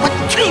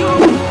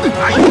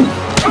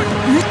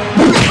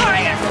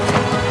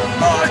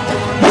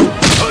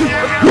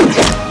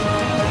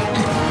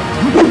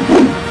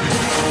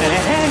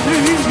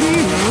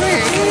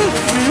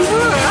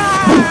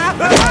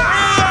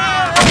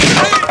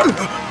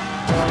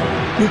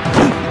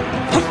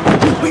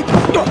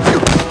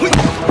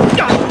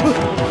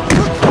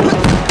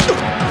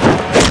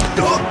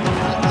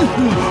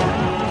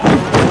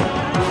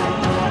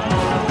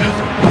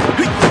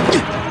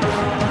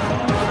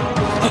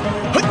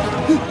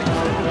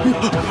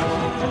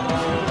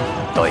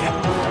导演，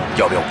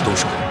要不要我们动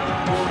手？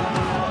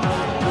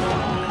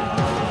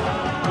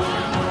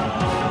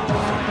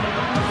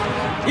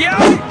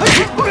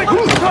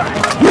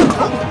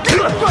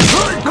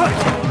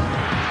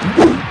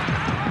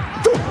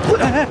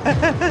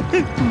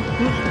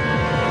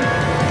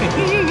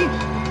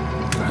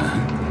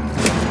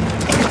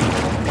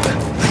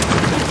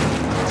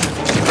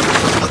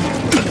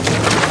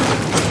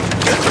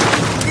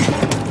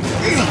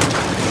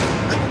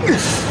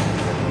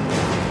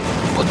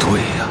不对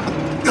呀，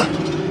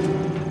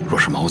若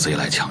是毛贼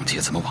来抢劫，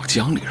怎么往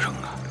江里扔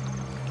啊？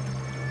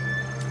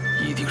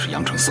一定是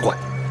阳城四怪，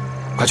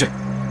快去，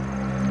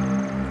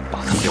把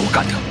他们给我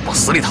干掉，往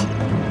死里打！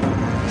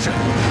是。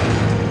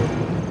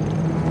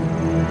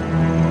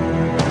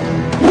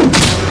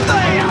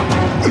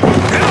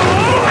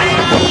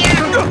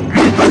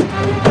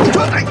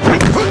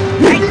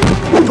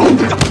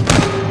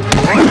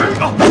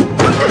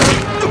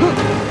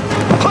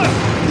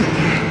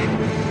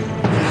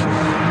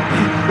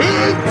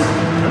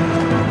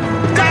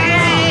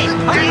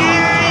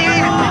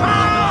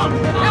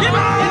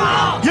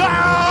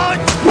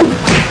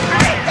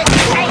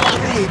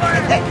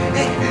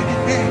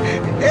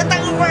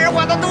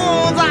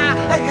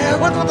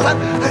3，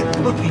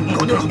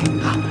搞定了！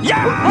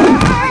呀！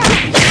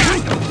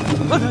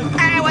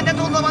哎，我的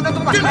肚子，我的肚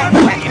子！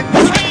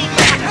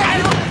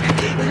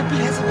憋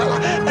死我了！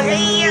哎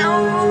呦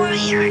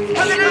呀！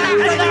在哪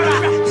儿？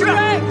是不是？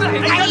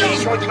哎呀，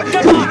兄弟们，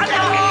干嘛呢？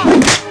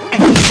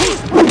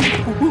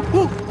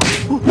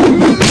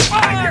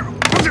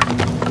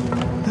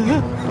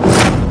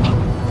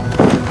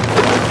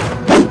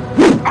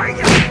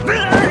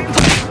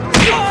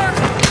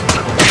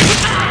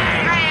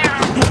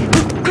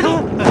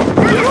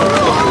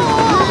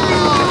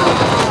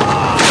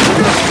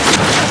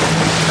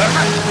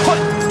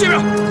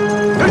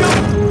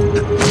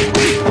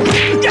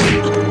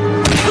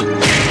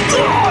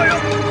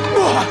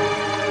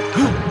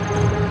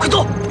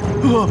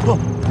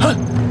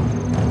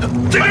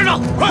这边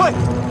上，快！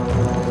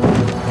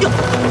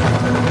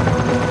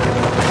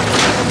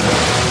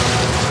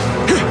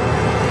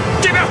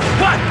这边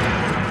快！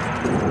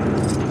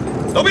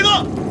都别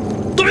动，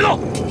都别动！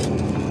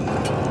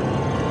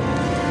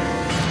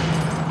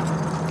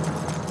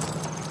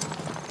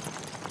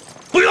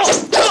不许动！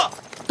撤！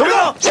都别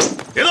动！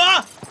别动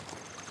啊！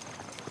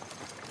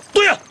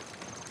对呀！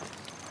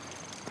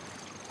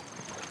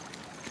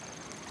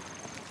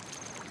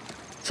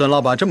孙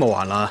老板这么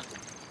晚了，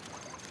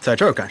在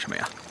这儿干什么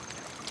呀？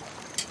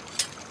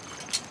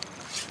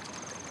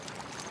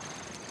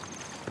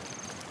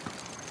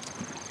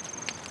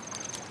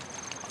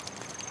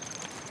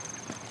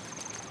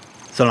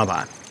孙老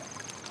板，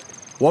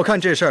我看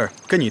这事儿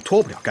跟你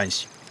脱不了干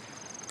系，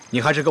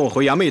你还是跟我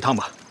回衙门一趟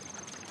吧。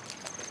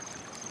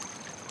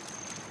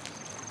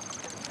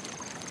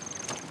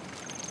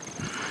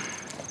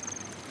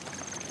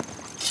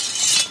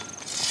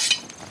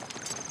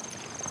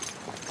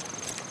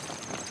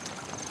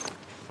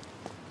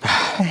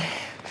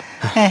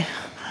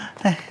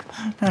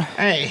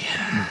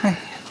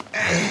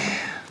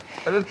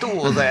我这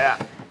肚子呀，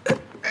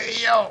哎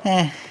呦，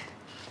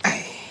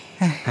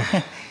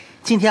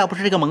今天要不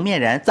是这个蒙面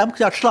人，咱们可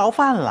就要吃牢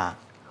饭了。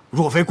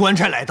若非官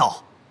差来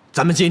到，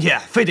咱们今天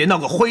非得闹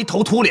个灰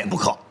头土脸不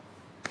可。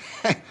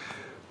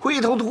灰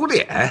头土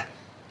脸，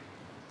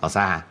老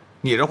三，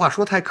你这话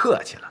说太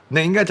客气了，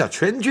那应该叫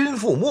全军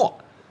覆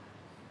没。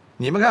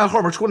你们看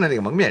后面出来那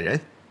个蒙面人，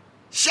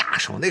下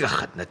手那个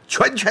狠的，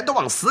拳都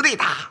往死里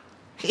打。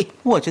嘿，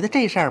我觉得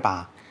这事儿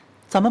吧，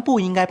咱们不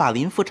应该把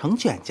林福成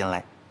卷进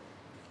来。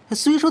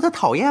虽说他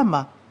讨厌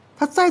吧，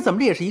他再怎么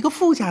着也是一个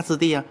富家子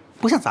弟啊，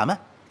不像咱们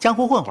江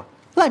湖混混，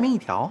赖命一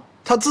条。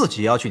他自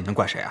己要去，你能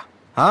怪谁啊？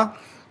啊？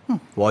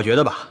我觉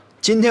得吧，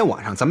今天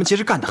晚上咱们其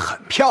实干得很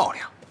漂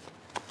亮，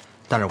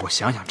但是我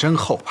想想真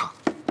后怕，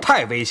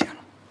太危险了。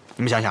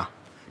你们想想，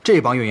这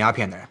帮运鸦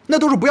片的人，那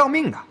都是不要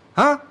命的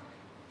啊！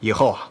以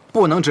后啊，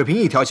不能只凭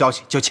一条消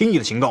息就轻易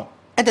的行动。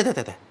哎，对，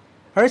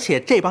而且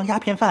这帮鸦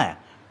片贩啊，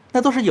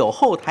那都是有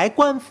后台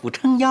官府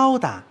撑腰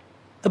的。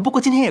不过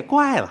今天也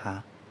怪了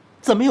哈，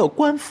怎么有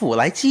官府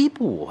来缉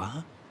捕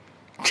啊？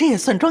这也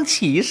算装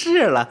骑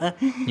士了。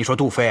你说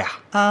杜飞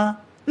啊，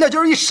那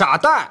就是一傻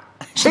蛋，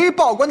谁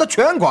报官他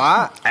全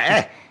管。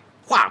哎，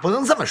话不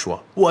能这么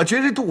说。我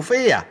觉得杜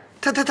飞呀，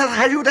他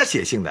还是有点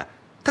血性的。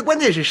他关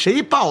键是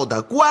谁报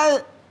的官？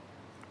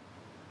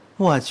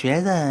我觉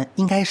得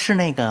应该是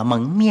那个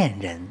蒙面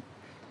人。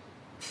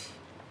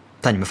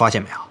但你们发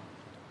现没有，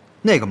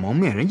那个蒙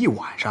面人一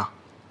晚上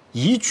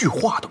一句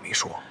话都没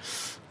说。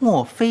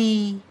莫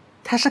非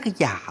他是个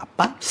哑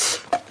巴？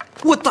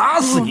我打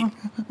死你！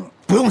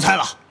不用猜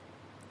了，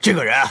这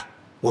个人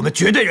我们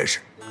绝对认识。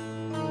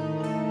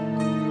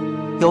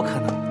有可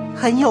能，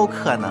很有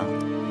可能。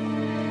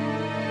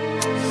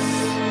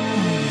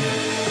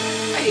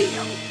哎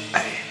呀，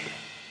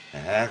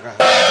哎，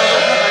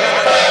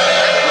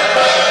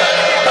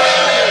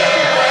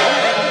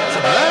怎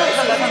么了？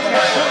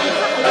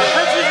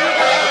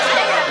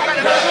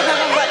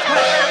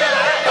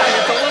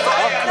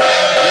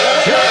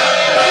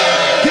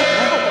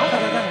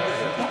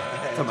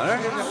怎么了？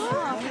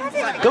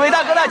各位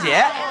大哥大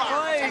姐，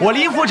我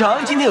林福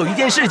成今天有一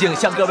件事情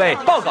向各位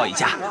报告一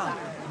下。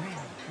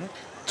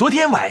昨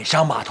天晚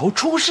上码头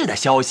出事的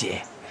消息，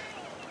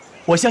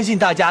我相信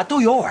大家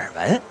都有耳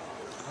闻。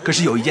可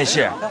是有一件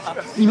事，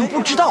你们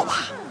不知道吧？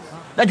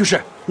那就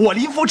是我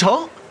林福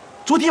成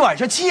昨天晚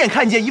上亲眼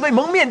看见一位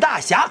蒙面大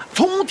侠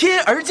从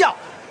天而降，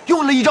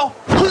用了一招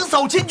横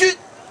扫千军，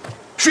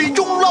水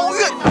中捞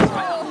月，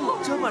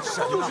这么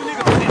神啊！就是那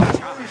个蒙面大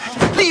侠，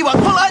力挽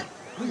狂澜。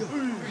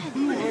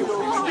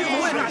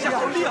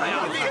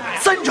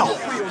3招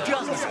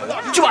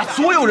就把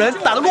所有人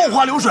打得落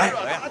花流水。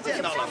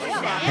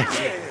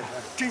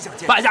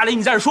败家里，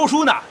你在这说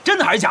书呢？真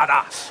的还是假的？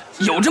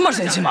有这么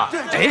神奇吗？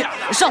哎，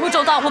上回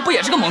赵大货不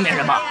也是个蒙面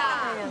人吗？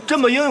这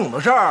么英勇的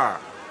事儿，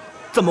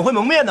怎么会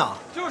蒙面呢？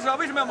就是啊，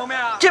为什么要蒙面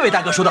啊？这位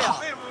大哥说得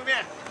好，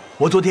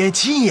我昨天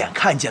亲眼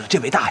看见了这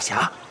位大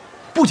侠，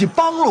不仅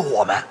帮了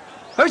我们，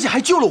而且还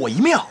救了我一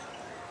命。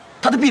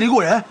他的臂力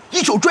过人，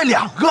一手拽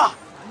2个，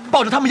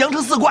抱着他们阳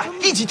城4怪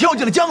一起跳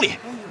进了江里，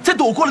才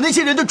躲过了那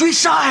些人的追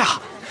杀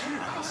呀。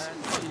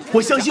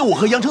我相信我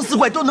和阳城4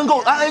怪都能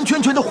够安安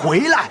全全的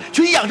回来，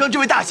去养上这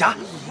位大侠，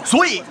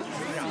所以，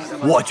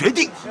我决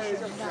定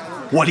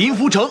我林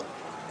福成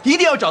一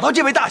定要找到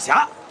这位大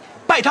侠，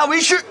拜他为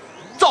师，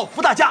造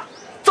福大家，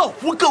造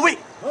福各位。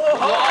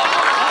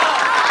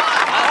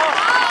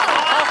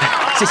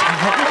谢谢，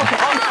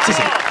谢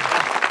谢。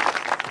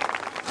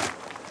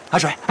阿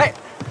水，哎，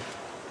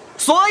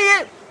所以，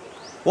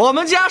我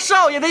们家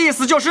少爷的意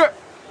思就是，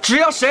只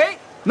要谁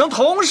能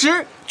同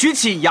时举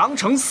起阳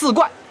城4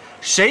怪，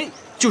谁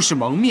就是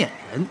蒙面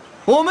人，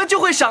我们就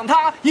会赏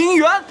他银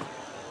元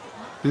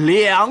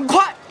2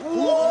块。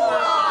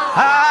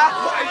哎，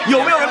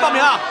有没有人报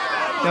名啊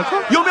？2块？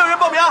有没有人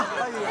报名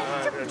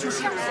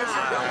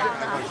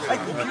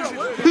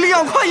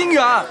？2块银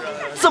元，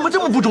怎么这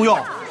么不中用？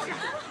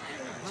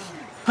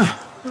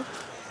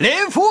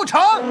林福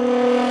成，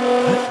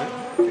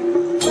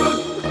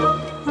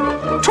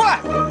出来！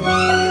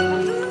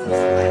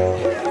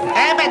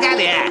哎，败家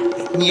里，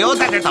你又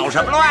在这捣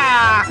什么乱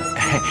啊？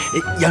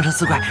阳城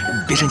4怪，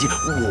别生气，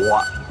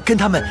我跟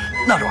他们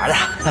闹着玩的。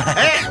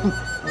哎，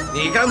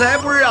你刚才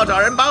不是要找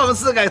人把我们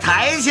4个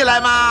抬起来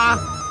吗？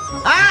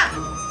啊，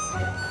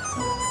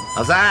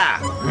老三，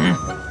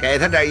给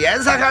他点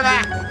颜色看看。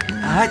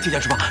哎，铁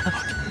匠师傅，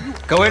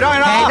各位让一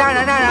让，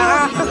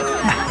让！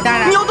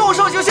你要动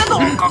手就先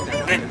动。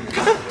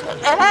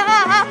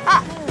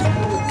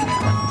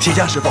铁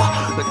匠师傅，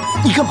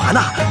你干嘛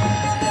呢？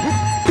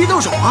别动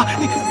手啊！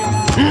你，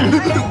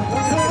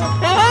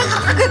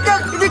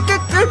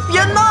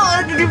别闹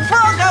啊！你放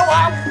开我，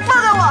放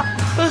开我！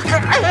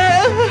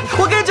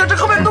我跟你讲，这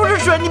后面都是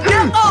水，你别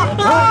啊！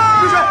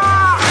流水。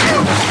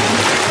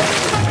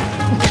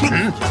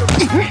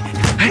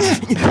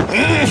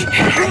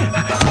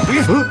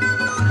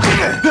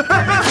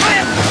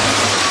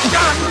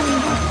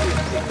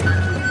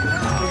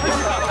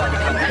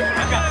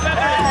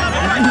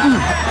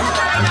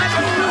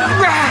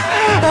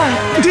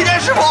铁匠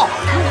师傅，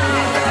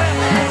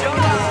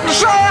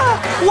少爷，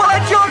我来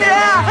救你！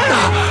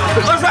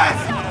阿水，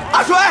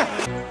阿水。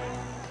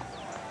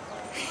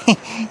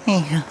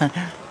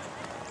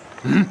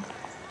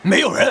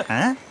没有人。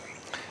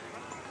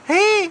哎，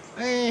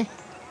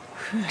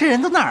这人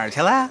都哪儿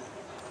去了？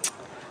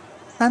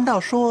难道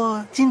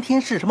说今天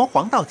是什么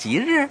黄道吉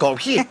日？狗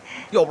屁！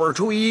又不是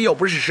初一，又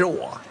不是15。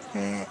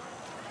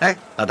哎，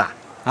老大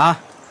啊，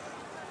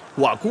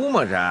我估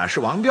摸着是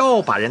王彪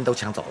把人都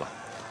抢走了。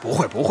不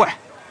会，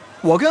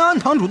我跟安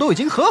堂主都已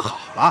经和好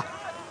了，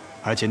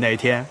而且那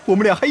天我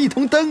们俩还一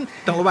同登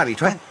了万里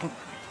川，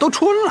都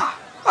春了。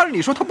按理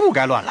说他不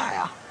该乱来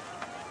啊，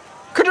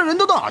可这人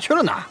都到哪去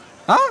了呢？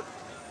啊，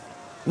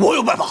我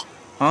有办法。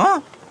啊，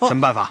什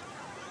么办法？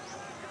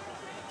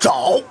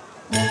找。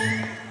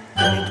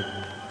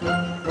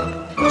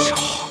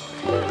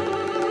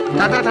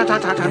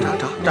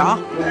找。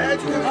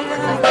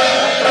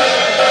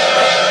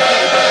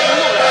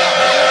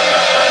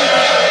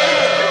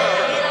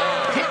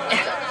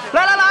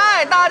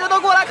来，大家都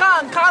过来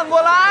看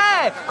过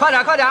来，快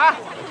点！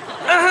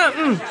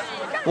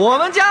我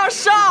们家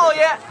少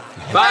爷，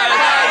拜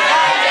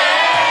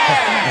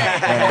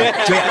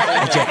这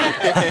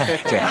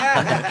样，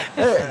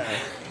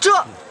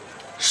这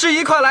是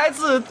一块来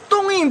自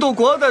东印度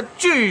国的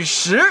巨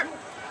石，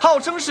号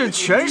称是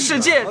全世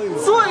界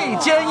最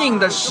坚硬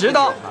的石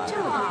头。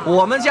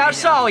我们家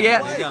少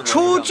爷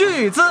出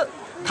巨资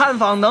探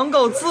访能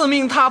够自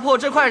命踏破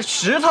这块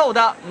石头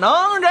的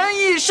能人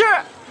异士，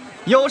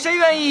有谁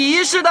愿意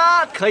一试的？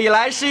可以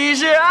来试一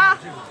试啊！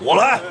我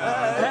来。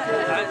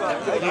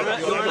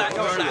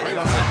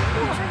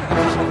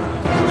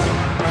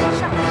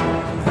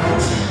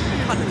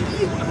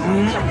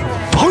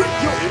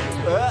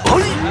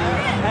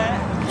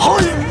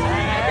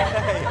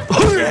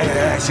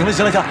行了，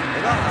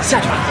下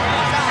去吧。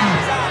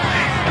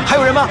还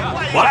有人吗？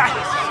我来。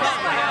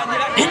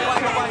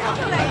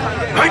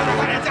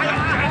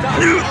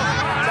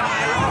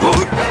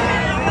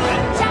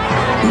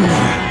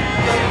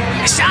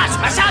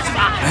下去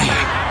吧。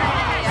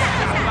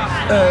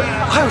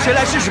还有谁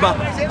来试试吗？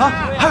啊，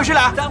还有谁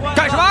来？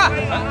干什么？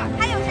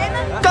还有谁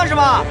吗？干什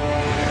么？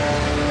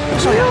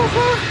少爷，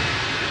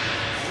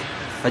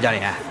白家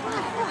里，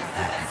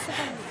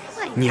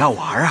你要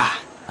玩啊？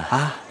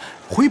啊，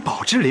回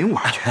宝芝林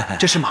玩去，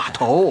这是码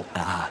头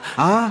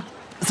啊！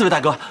四位大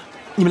哥，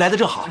你们来的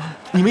正好，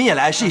你们也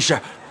来试一试。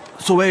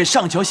所谓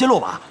上桥先落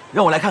马，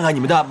让我来看看你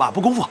们的马步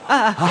功夫。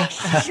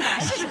试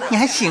吧，你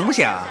还行不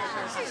行？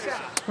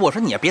我说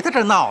你也别在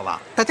这闹了，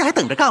大家还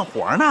等着干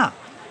活呢。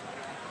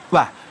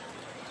喂，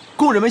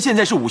工人们现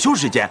在是午休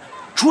时间，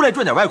出来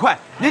赚点外快，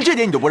连这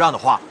点你都不让的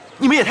话，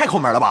你们也太抠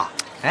门了吧？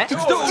哎，这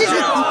是不是？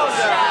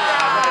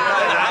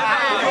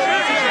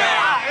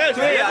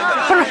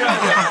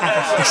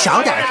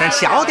小点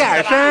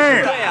声。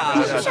对呀，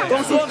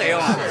光说没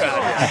用。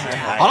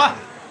好了，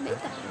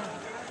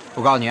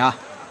我告诉你啊，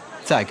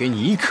再给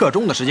你1刻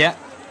钟的时间。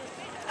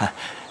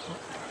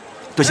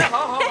多谢。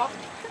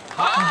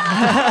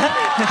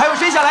还有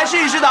谁想来试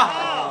一试的？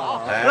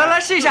来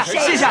试一下。是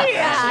啊，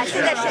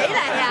现在谁来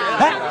呀？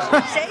哎，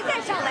谁再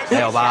上来？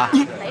还有吧？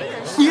你，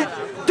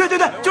对，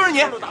就是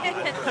你，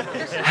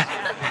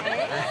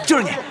就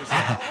是你。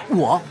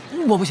我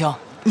不行。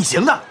你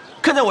行的，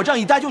看在我仗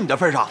义搭救你的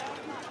份上。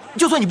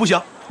就算你不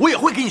行，我也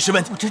会给你10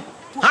分。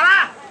好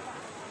了，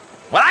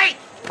我来。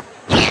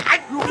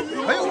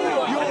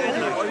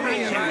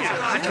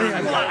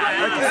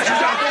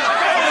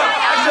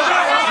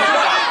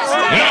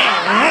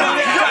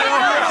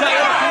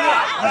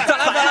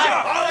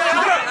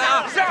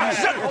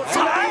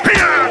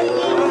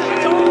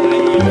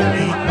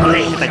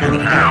反正你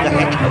看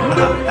这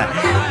个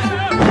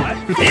还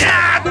成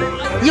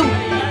哟，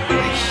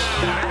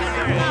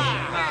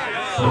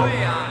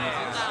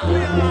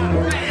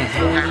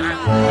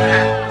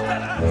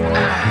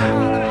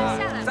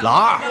老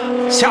二，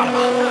下来吧。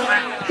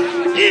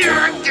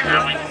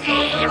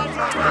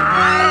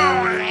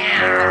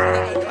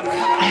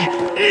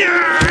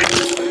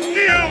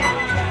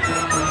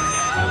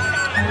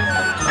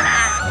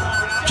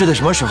这得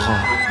什么时候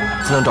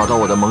才能找到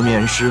我的蒙面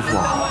人师傅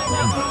啊？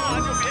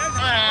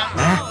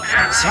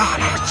下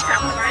来，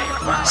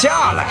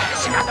下来，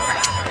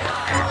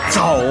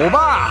走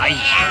吧！哎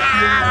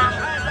呀，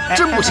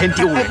真不嫌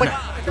丢人呢。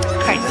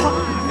害臊！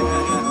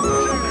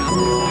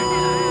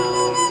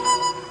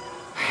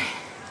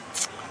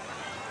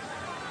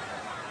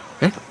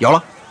哎，有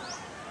了，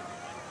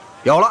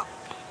有了！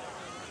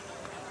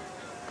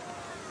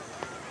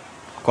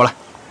过来，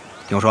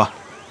听我说，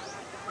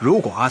如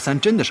果阿三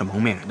真的是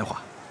蒙面人的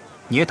话，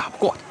你也打不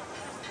过他。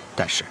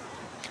但是，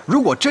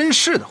如果真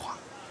是的话，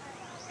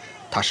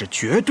他是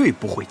绝对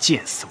不会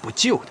见死不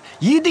救的，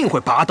一定会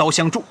拔刀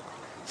相助。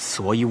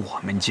所以我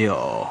们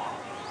就，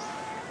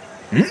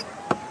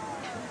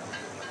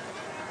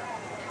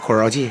苦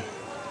肉计。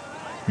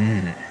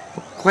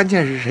关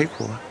键是谁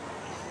苦啊？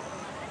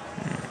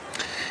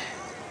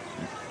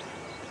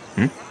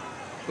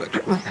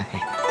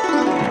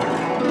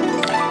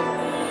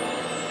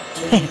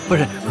不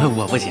是，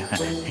我不行。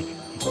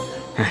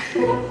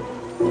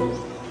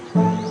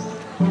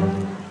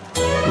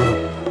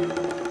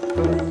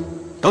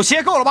都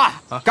歇够了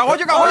吧？干活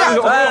去，干活去！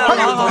快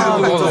点，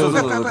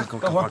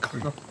快！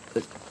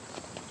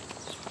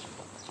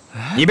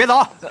你别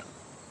走。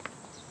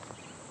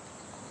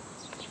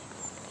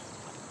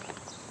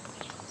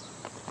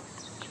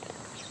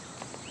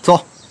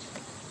走。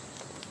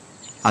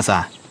阿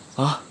三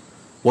啊，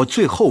我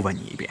最后问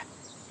你一遍，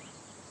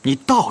你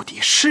到底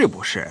是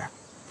不是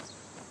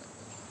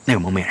那个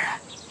蒙面人？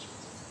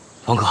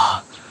王哥，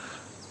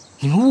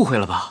你们误会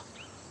了吧？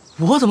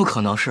我怎么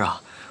可能是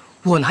啊？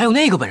我哪有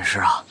那个本事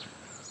啊！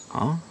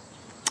啊，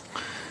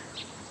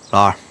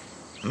老二，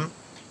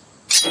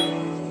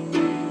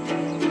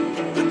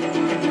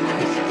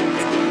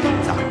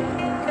咱们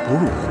不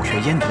入虎穴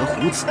焉得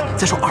虎子。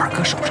再说二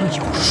哥手上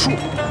有数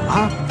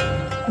啊！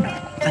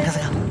三哥，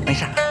没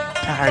事，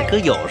二哥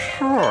有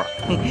数。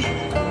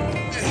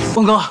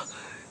王哥，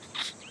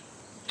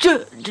这，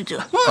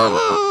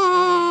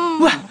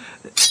喂，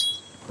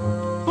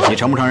你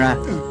承不承认？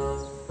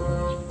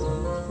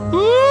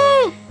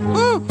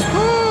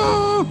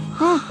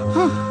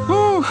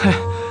嘿，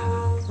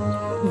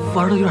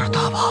玩的有点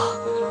大吧？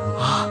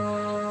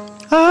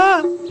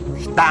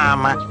大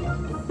吗？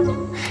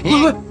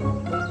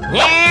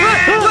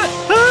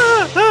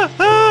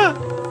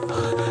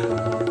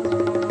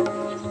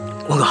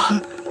王哥，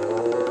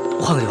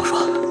换个地方说。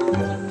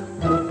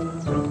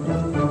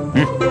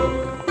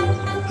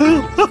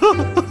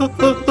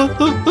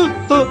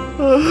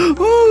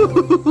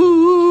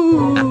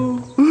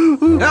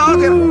哦，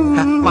对了，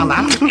忘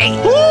拿了。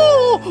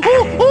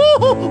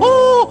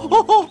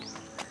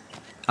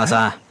阿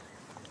三，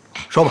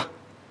说吧。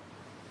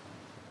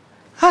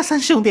阿三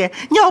兄弟，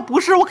你要不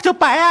是我可就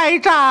白挨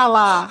炸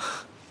了。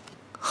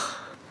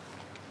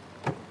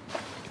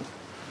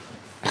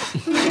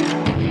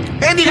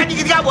哎，你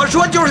看，我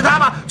说就是他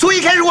嘛！从一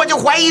开始我就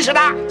怀疑是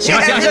他。行，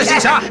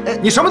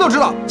你什么都知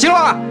道，行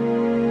了。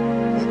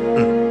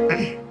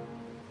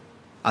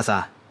阿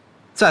三，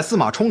在司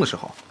马冲的时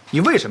候，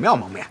你为什么要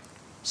蒙面？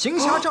行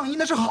侠仗义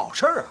那是好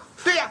事啊。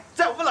对呀，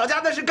在我们老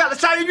家那是干了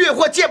杀人越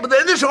货、见不得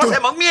人的时候才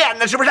蒙面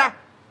呢，是不是？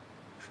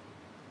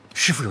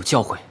师傅有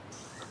教诲。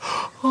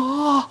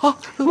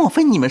莫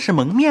非你们是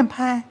蒙面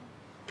派？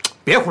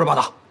别胡说八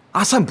道，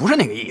阿三不是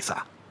那个意思。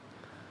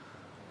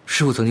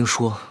师傅曾经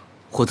说，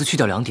火字去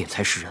掉2点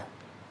才是人，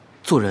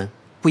做人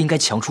不应该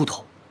强出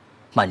头，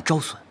满招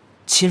损，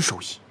谦受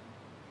益。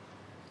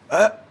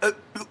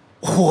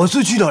火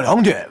字去掉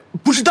2点，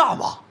不是大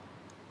吗？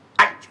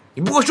哎，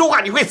你不会说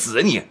话你会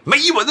死，你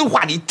没文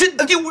化，你真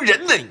丢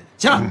人呢！你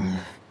行了，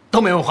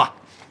都没文化。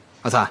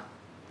阿三，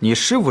你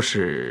师傅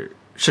是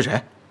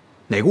谁？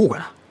哪个武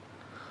馆啊？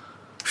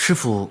师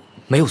傅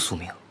没有俗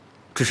名，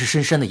只是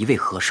深山的一位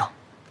和尚。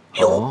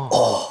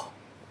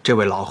这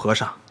位老和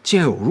尚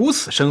竟有如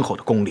此深厚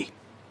的功力。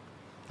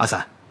阿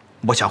三，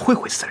我想会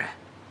此人。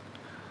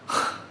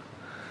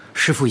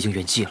师傅已经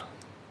圆寂了。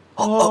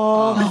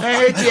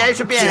节哀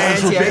顺变。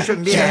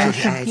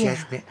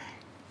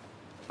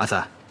阿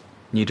三，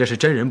你这是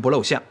真人不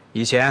露相，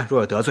以前若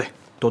有得罪，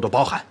多多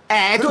包涵。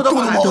多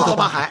多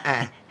包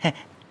涵。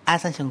阿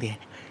三兄弟，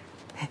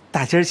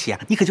打今儿起啊，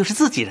你可就是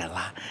自己人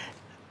了。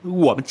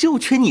我们就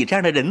缺你这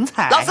样的人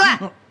才。老四，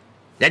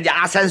人家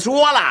阿三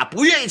说了，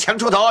不愿意强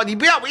出头，你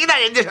不要为难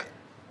人家。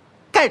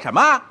干什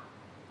么？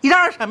你嚷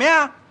嚷什么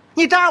呀？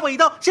你扎我一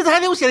刀，现在还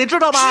流血，你知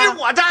道吗？是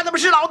我扎的吗？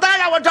是老大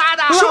让我扎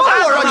的。什么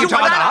我让你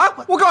扎的啊？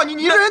我告诉你，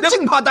你这人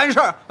净怕担事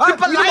儿啊！你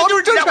本来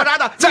就是让我扎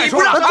的。再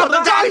说了，怎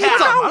么扎你怎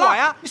么了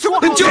呀？你说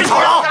就是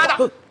我扎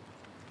的。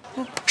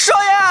少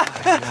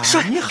爷，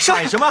你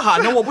喊什么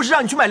喊呢？我不是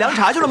让你去买凉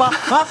茶去了吗？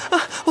啊，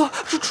我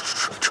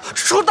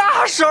出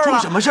大事了！出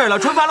什么事了？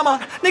春发了吗？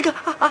那个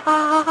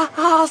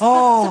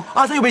哦，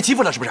阿三又被欺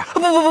负了是不是？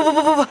不，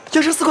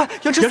阳城4块，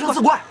阳城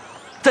4块，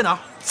在哪儿？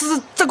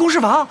在公事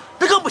房。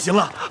那更不行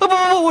了。不，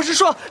我是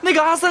说那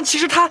个阿三，其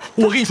实他……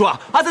我跟你说啊，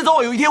阿三早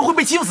晚有一天会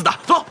被欺负死的。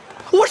走，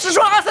我是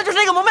说阿三就是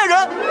那个蒙面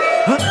人。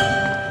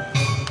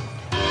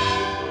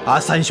阿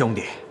三兄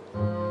弟，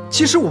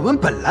其实我们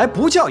本来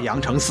不叫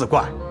阳城4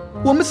怪。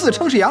我们自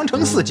称是阳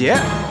城4杰，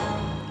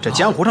这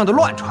江湖上的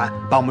乱传，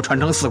把我们传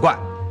成4怪。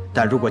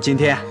但如果今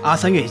天阿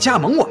三愿意加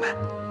盟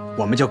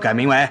我们就改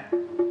名为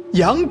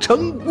阳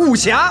城5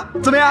侠，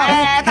怎么样？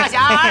大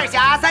侠、2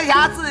侠、3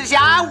侠、4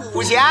侠、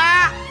5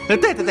侠。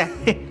对，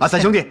阿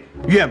三兄弟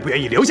愿不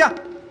愿意留下？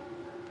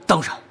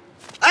当然。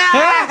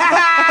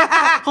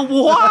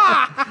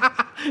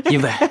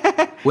因为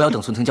我要等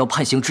孙腾蛟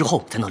判刑之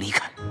后才能离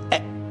开。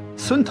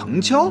孙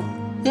腾蛟？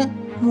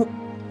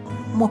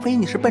莫非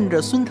你是奔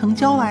着孙腾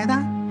蛟来的？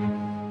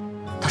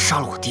他杀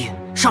了我爹，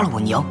杀了我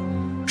娘，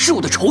是我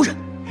的仇人。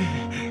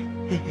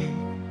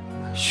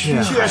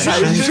血海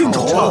深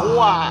仇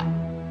啊！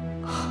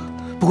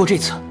不过这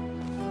次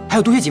还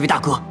要多谢几位大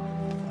哥，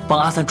帮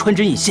阿三穿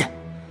针引线，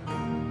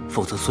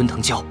否则孙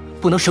腾蛟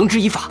不能绳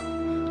之以法。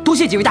多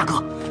谢几位大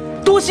哥，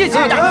多谢几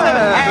位大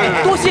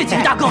哥，多谢几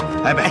位大哥。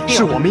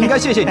是我们应该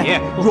谢谢你，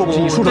若不是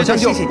你出手相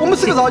救，我们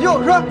4个早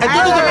就是吧？对，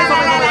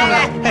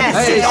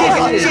谢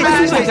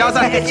谢阿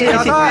三，谢谢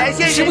阿三，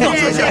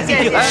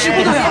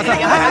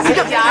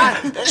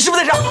师傅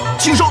在上，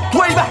请受徒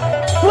儿一拜。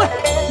喂，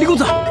李公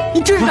子，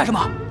你这是干什么？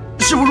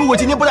师傅如果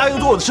今天不答应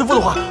做我的师傅的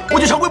话，我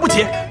就长跪不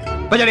起。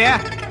白小林，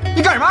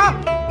你干什么？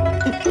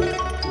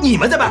你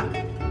们在拜，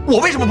我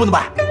为什么不能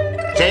拜？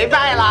谁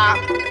拜了？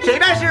谁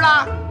拜师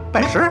了？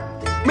拜师？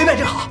没拜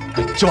真好。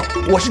师傅，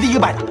我是第一个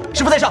拜的。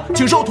师傅在上，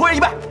请受徒儿一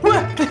拜。喂，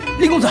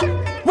林公子，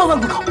万万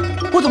不可！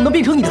我怎么能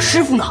变成你的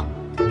师傅呢？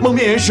蒙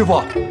面人师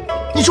傅，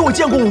你是我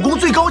见过武功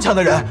最高强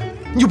的人，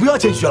你就不要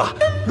谦虚了。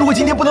如果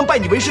今天不能拜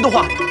你为师的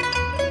话，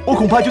我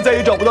恐怕就再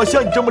也找不到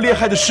像你这么厉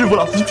害的师傅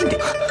了。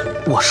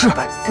我是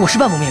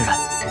扮蒙面人，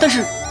但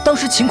是当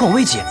时情况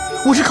危急，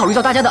我是考虑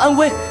到大家的安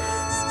危，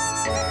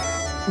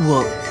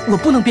我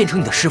不能变成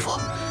你的师傅，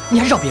你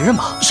还是找别人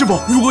吧。师傅，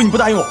如果你不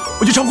答应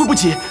我就长跪不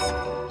起。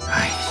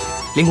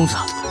林公子，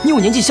你我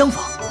年纪相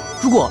仿，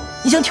如果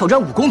你想挑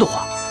战武功的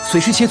话，随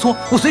时切磋，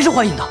我随时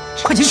欢迎的。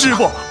快请师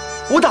傅，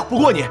我打不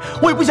过你，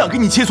我也不想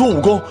跟你切磋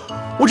武功，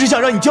我只想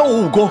让你教我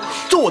武功，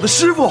做我的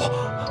师傅。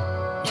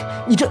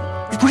你这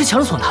不是强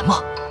人所难吗？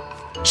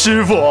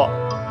师傅，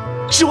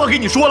实话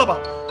跟你说了吧，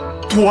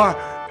徒儿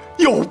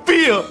有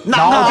病，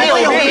脑子有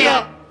病，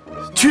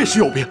确实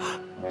有病。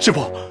师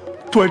傅，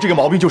徒儿这个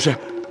毛病就是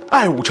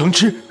爱武成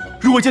痴，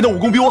如果见到武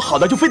功比我好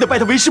的，就非得拜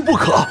他为师不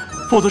可。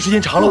否则时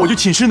间长了，我就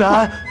寝食难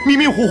安，迷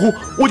迷糊糊，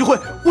我就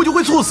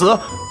会猝死。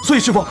所以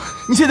师傅，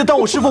你现在当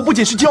我师傅，不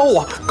仅是教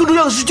我，更重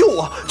要的是救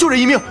我，救人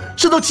一命，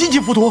升到7级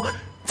浮屠。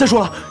再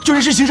说了，救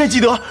人是行善积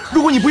德，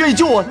如果你不愿意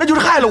救我，那就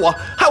是害了我，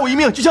害我一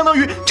命，就相当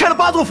于拆了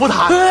8座佛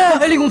塔。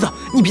李公子，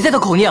你别再造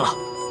口孽了，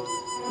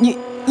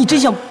你真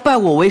想拜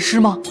我为师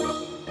吗？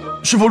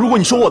师傅，如果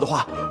你收我的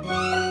话，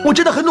我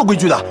真的很懂规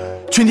矩的，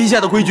全天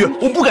下的规矩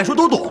我不敢说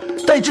都懂，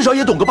但至少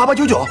也懂个88、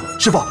99。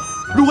师傅，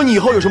如果你以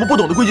后有什么不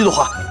懂的规矩的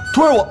话，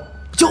徒儿我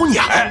教你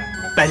啊！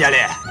白家林，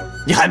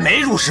你还没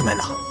入师门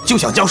呢，就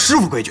想教师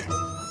傅规矩，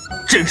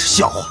真是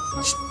笑话！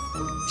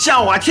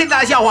笑话，天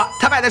大笑话！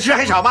他拜的师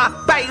还少吗？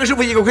拜一个师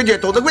傅一个规矩，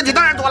懂的规矩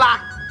当然多了。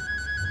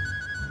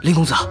林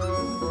公子，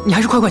你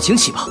还是快请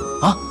起吧！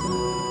啊，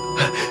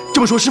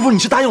这么说，师傅你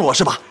是答应了我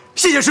是吧？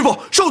谢谢师傅，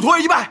受徒儿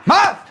一拜。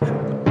慢，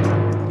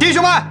弟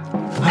兄们，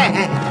拜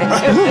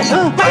师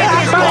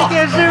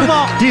傅！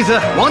弟子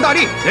王大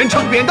力，人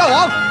称扁担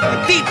王；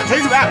弟子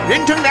陈水，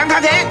人称梁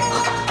康田；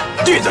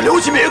弟子刘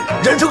其明，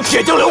人称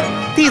铁江流；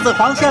弟子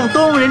黄向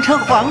东，人称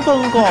黄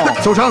公公。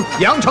俗称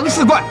阳城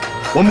4怪，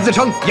我们自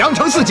称阳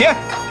城4杰，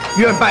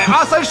愿拜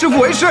阿三师傅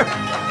为师，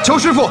求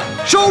师傅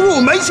收入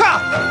门下。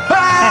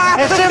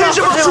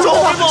师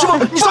傅，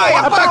你上来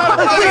呀！拜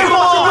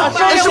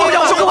师傅，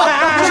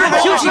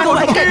听起各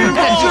位，快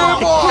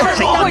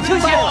听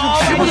起！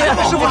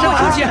师傅，快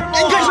听起！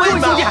你干什么，兄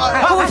弟？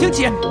快听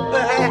起！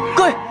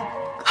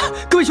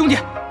各位兄弟，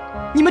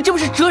你们这不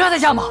是折杀在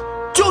下吗？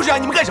就是啊，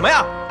你们干什么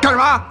呀？干什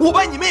么？我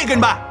拜你们也跟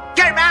着拜，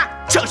干什么呀？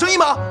抢生意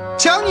吗？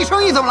抢你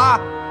生意怎么了？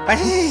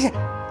行，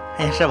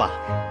师傅，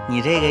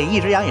你这个一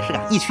只羊也是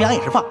赶，一群羊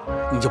也是放，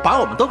你就把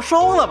我们都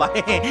收了吧。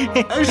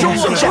收我！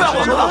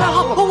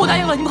好，我答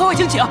应了，你们快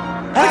请起啊！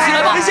快起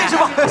来吧！谢师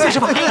傅，谢师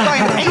傅。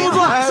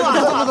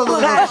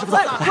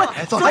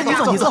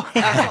坐。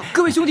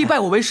各位兄弟拜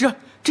我为师，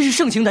真是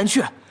盛情难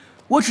却，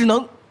我只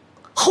能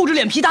厚着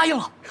脸皮答应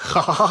了。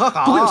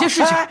好。不过有些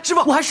事情，师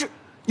傅，我还是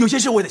有些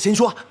事我也得先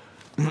说。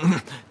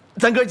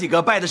咱哥几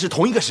个拜的是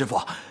同一个师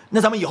傅，那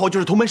咱们以后就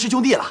是同门师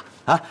兄弟了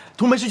啊！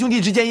同门师兄弟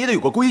之间也得有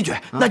个规矩，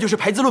那就是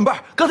排资论辈儿。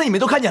刚才你们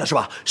都看见了是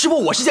吧？师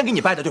傅，我是先给你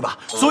拜的，对吧？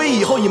所以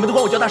以后你们都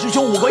管我叫大师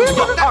兄，我管你们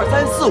叫2、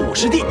3、4、5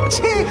师弟。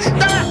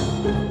当然，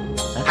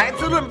排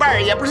资论辈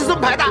儿也不是这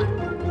么排的。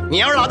你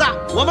要是老大，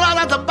我们老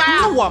大怎么办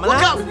啊？我们呢？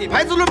我告诉你，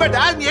排资论辈儿得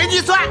按年纪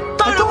算。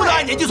当然不能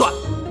按年纪算。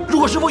如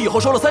果师傅以后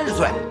收了30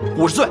岁、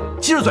50岁、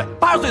70岁、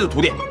80岁的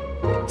徒弟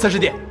，3师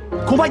弟，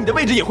恐怕你的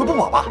位置也会不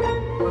保吧？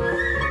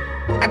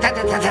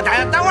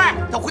等会儿，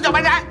都胡搅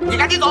蛮缠，你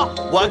赶紧走，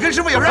我跟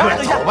师傅有事。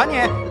走吧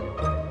你。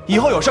以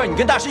后有事你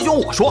跟大师兄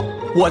我说，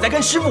我再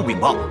跟师傅禀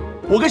报。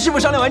我跟师傅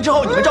商量完之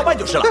后，你们照办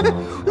就是了。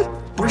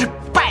不是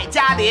拜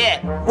家里，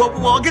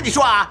我跟你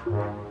说啊，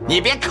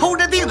你别抠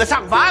着腚子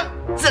上房，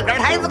自个儿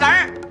抬自个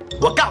儿。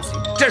我告诉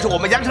你，这是我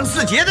们阳城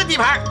4杰的地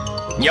盘，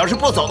你要是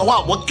不走的话，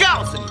我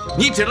告诉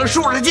你，你只能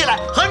竖着进来，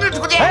横着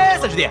出去。哎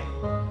，3师弟，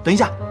等一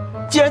下。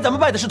既然咱们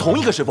拜的是同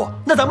一个师傅，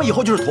那咱们以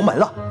后就是同门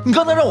了。你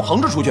刚才让我横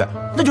着出去，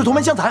那就同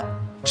门相残。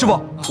师傅，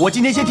我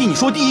今天先替你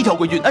说第1条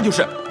规矩，那就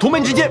是同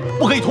门之间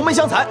不可以同门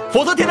相残，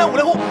否则天打5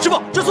连轰。师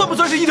傅，这算不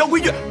算是1条规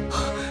矩？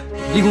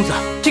李公子，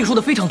这个说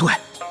的非常对。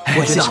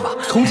我觉得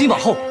从今往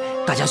后，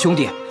大家兄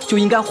弟就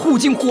应该互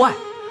敬互爱，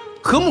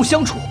和睦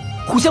相处，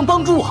互相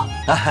帮助啊！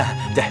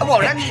对，我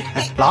让你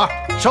老二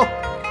收。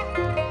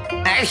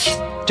哎，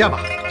这样吧，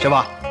师傅，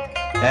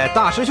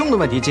大师兄的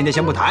问题今天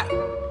先不谈。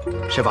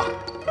师傅。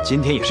今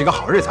天也是个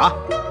好日子啊，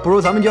不如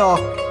咱们就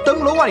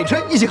登楼万里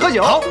春，一起喝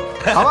酒，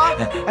好吧？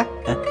哎，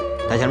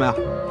带钱了没有？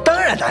当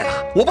然带了，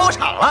我包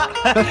场了。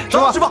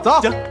师傅，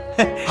走。行，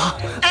好，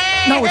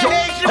那我就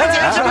师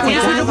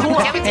傅，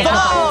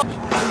走。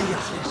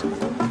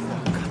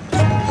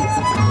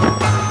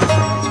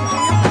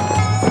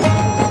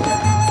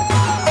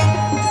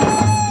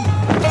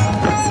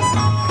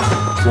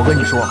我跟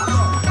你说，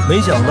没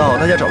想到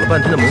大家找了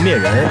半天的蒙面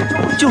人，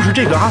就是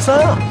这个阿三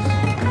啊。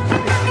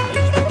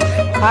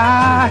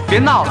哎，别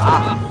闹了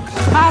啊！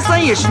阿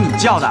三也是你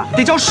叫的，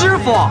得叫师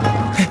傅。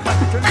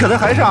可他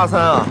还是阿三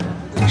啊，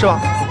是吧？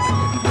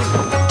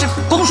这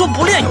光说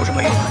不练有什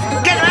么用？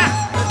干什么？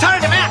吵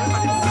什么呀？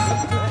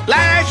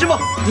来，师傅，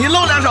你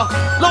露两手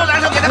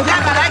给他们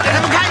看看，来，给他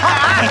们看一看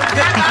啊！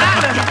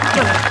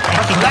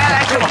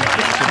来，师傅，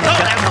露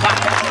2手吧。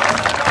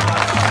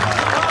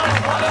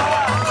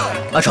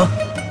阿成，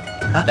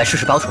来试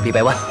试把手臂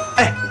掰弯。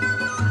哎。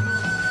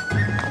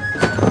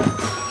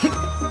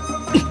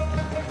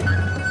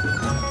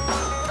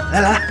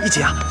来，一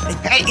起啊！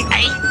哎呀！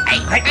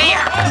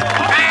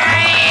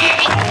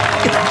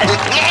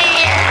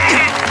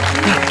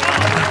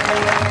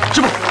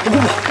师傅，我功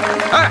夫。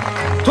哎，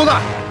徒子，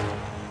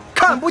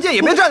看不见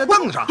也别站在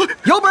凳子上，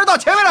有本事到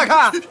前面来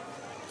看。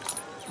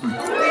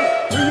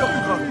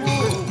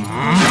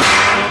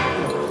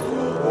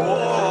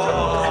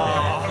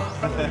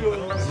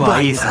不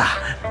好意思啊。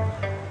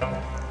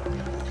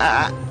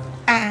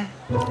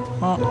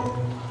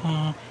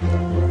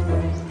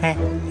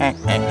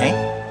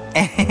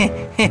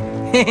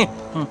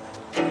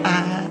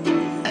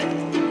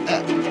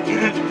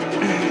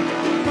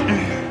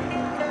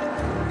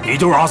你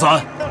就是阿三？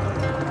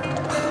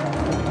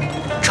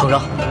承认。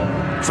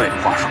废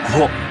话少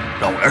说，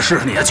让我来试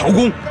试你的巧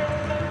功。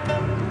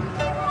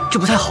这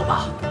不太好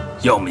吧？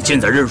要么你现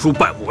在认输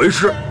拜我为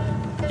师，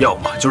要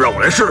么就让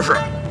我来试试。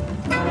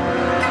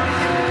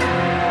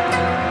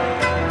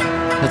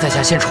那在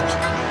下献丑。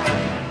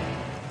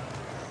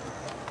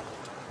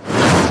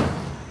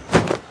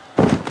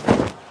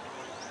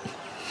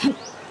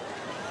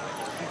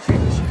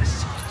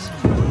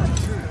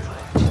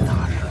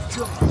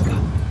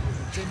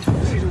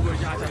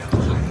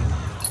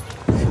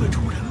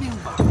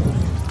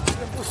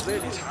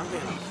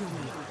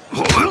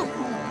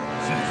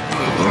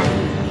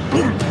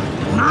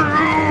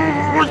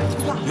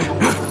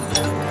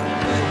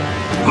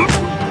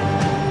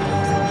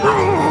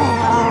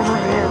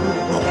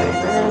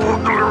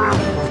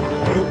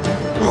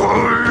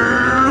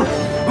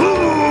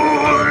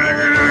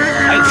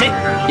还有谁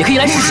也可以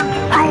来试试？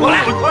过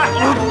来，过来！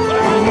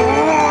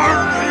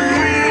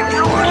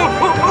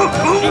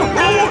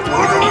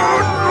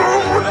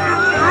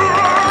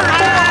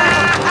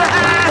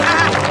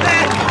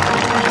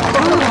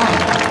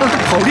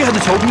好厉害的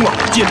乔功啊，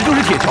简直就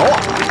是铁桥啊！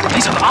没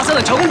想到阿三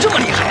的乔功这么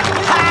厉害呀！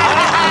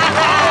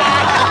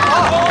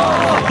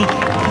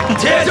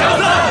铁桥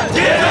三，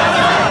铁桥三，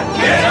铁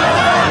桥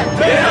三，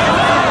铁桥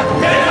三，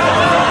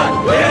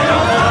铁桥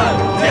三，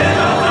铁桥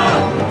三，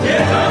铁桥三，铁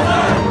桥三，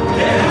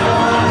铁桥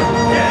三，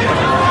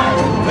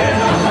铁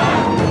桥三，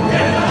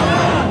铁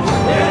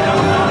桥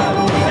三，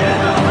铁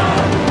桥三，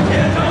铁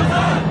桥三，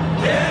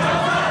铁桥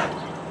三。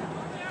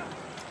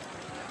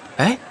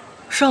哎，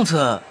上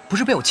次不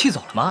是被我气走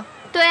了吗？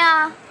对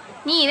啊，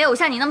你以为我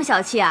像你那么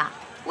小气啊？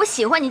我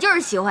喜欢你就是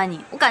喜欢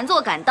你，我敢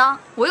做敢当，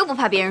我又不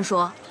怕别人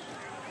说。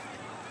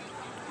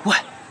喂，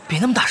别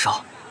那么大声，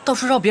到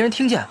时候让别人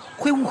听见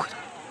会误会的。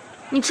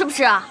你吃不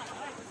吃啊？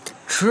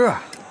吃。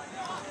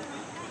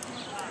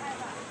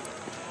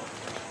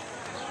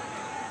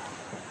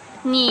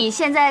你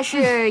现在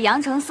是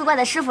阳城4怪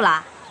的师傅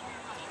啦？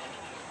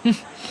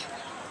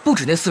不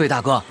止那4位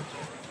大哥，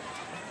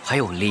还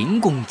有林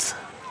公子。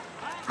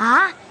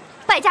啊，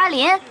败家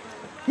林？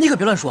你可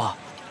别乱说啊，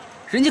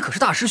人家可是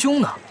大师兄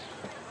呢。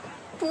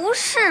不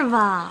是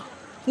吧？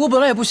我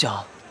本来也不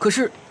想，可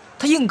是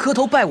他硬磕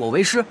头拜我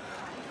为师，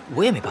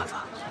我也没办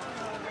法。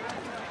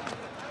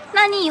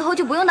那你以后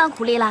就不用当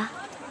苦力啦？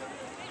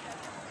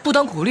不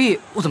当苦力，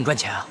我怎么赚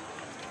钱啊？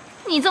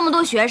你这么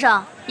多学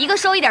生，一个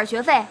收一点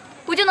学费，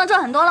不就能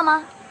赚很多了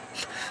吗？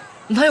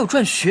哪有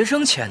赚学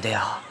生钱的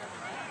呀？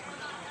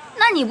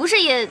那你不是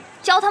也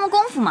教他们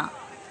功夫吗？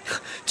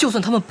就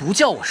算他们不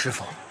叫我师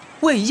傅，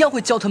我也一样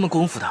会教他们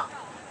功夫的，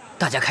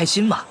大家开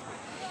心嘛。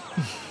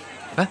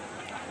哎，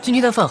今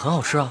天的饭很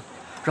好吃啊，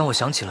让我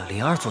想起了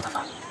灵儿做的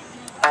饭。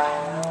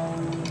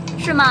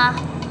是吗？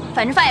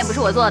反正饭也不是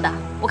我做的，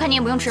我看你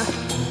也不用吃。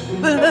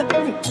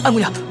安姑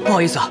娘，不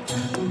好意思啊，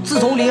自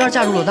从灵儿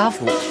嫁入了拉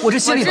府，我这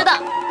心里……我知道，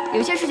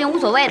有些事情无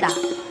所谓的，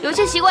有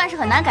些习惯是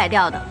很难改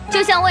掉的，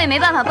就像我也没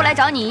办法不来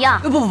找你一样。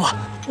不，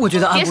我觉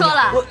得安姑娘……别说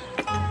了，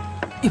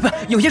不，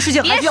有些事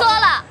情别说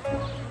了。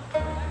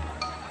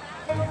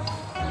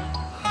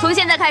从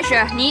现在开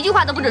始，你一句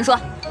话都不准说。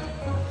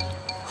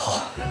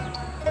好。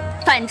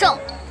反正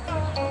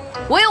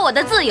我有我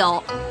的自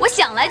由，我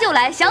想来就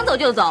来，想走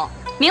就走，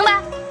明白？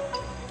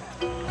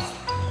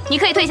你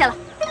可以退下了。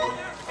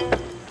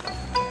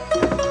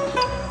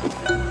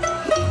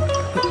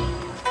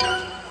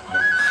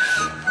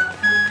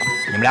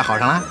你们俩好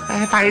上了？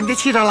哎，把人家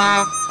气着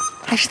啦，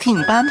还是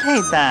挺般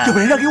配的。要不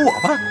然让给我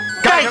吧。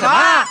干什么？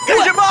干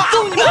什么？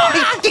揍你们！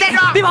站住！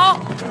别跑！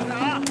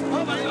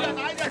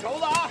拿一点绸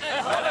子啊！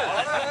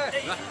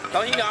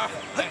当心点儿。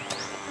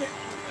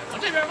往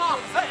这边放。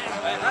哎，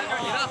这是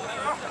你的。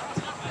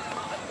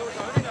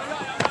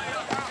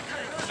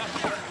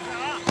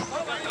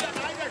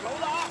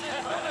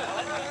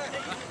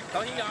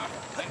当心点儿。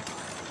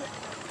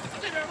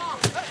这边放。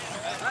哎，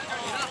这是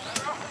你的。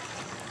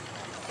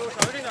都小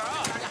心点啊！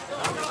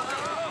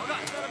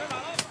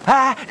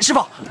哎，师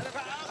傅。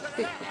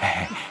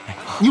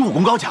你武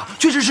功高强，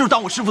确实是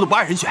当我师傅的不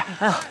二人选。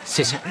哎呀，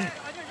谢谢。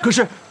可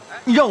是，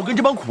你让我跟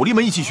这帮苦力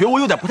们一起学，我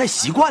有点不太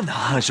习惯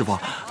呢，师傅。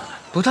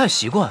不太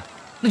习惯，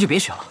那就别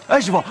学了。哎，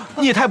师傅，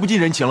你也太不近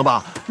人情了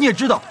吧？你也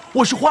知道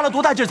我是花了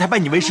多大劲才拜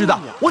你为师的，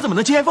我怎么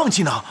能轻言放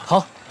弃呢？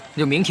好，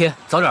那就明天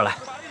早点来。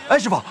哎，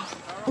师傅，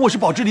我是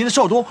宝芝林的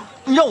少东，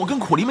你让我跟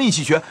苦力们一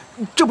起学，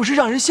这不是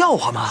让人笑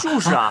话吗？就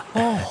是啊。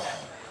哦，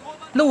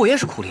那我也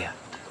是苦力，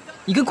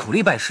你跟苦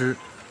力拜师。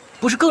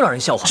不是更让人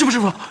笑话？师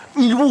傅，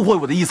你误会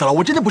我的意思了，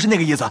我真的不是那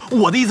个意思。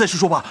我的意思是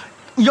说吧，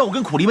你让我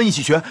跟苦力们一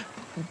起学，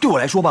对我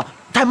来说吧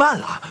太慢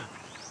了。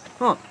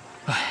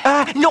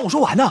哎，你让我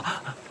说完呢。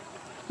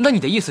那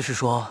你的意思是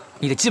说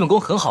你的基本功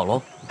很好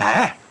喽？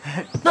哎，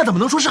那怎么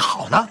能说是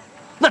好呢？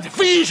那得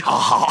非常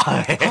好，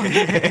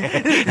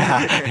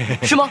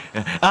是吗？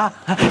啊！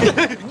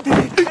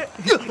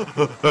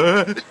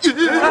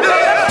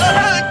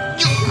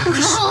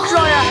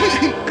少爷，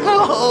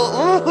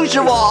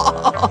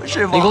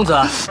师傅，林公子，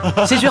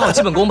先学好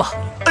基本功吧。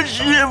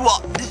师傅，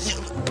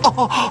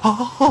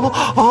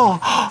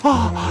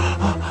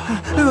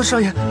哎呦，少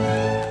爷，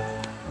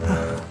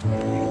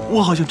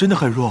我好像真的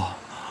很弱。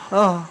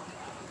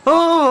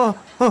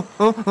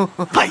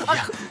哎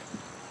呀！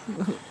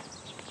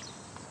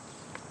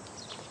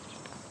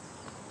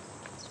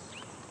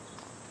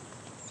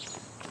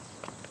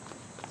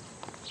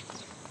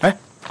哎，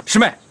师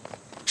妹，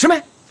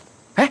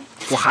哎，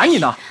我喊你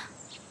呢，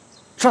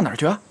上哪儿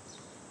去啊？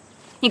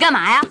你干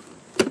嘛呀？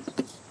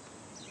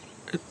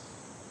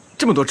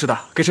这么多吃的，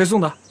给谁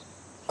送的？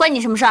关你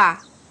什么事儿？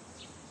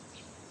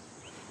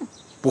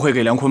不会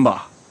给梁坤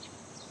吧？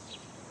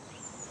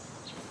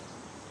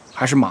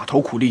还是码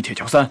头苦力铁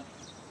桥三？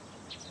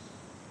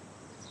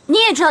你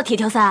也知道铁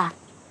桥三？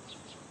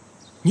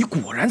你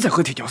果然在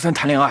和铁桥三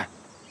谈恋爱？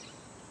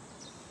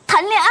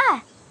谈恋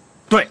爱？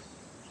对。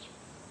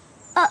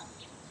哎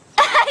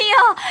呦，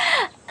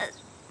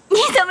你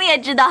怎么也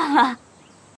知道了？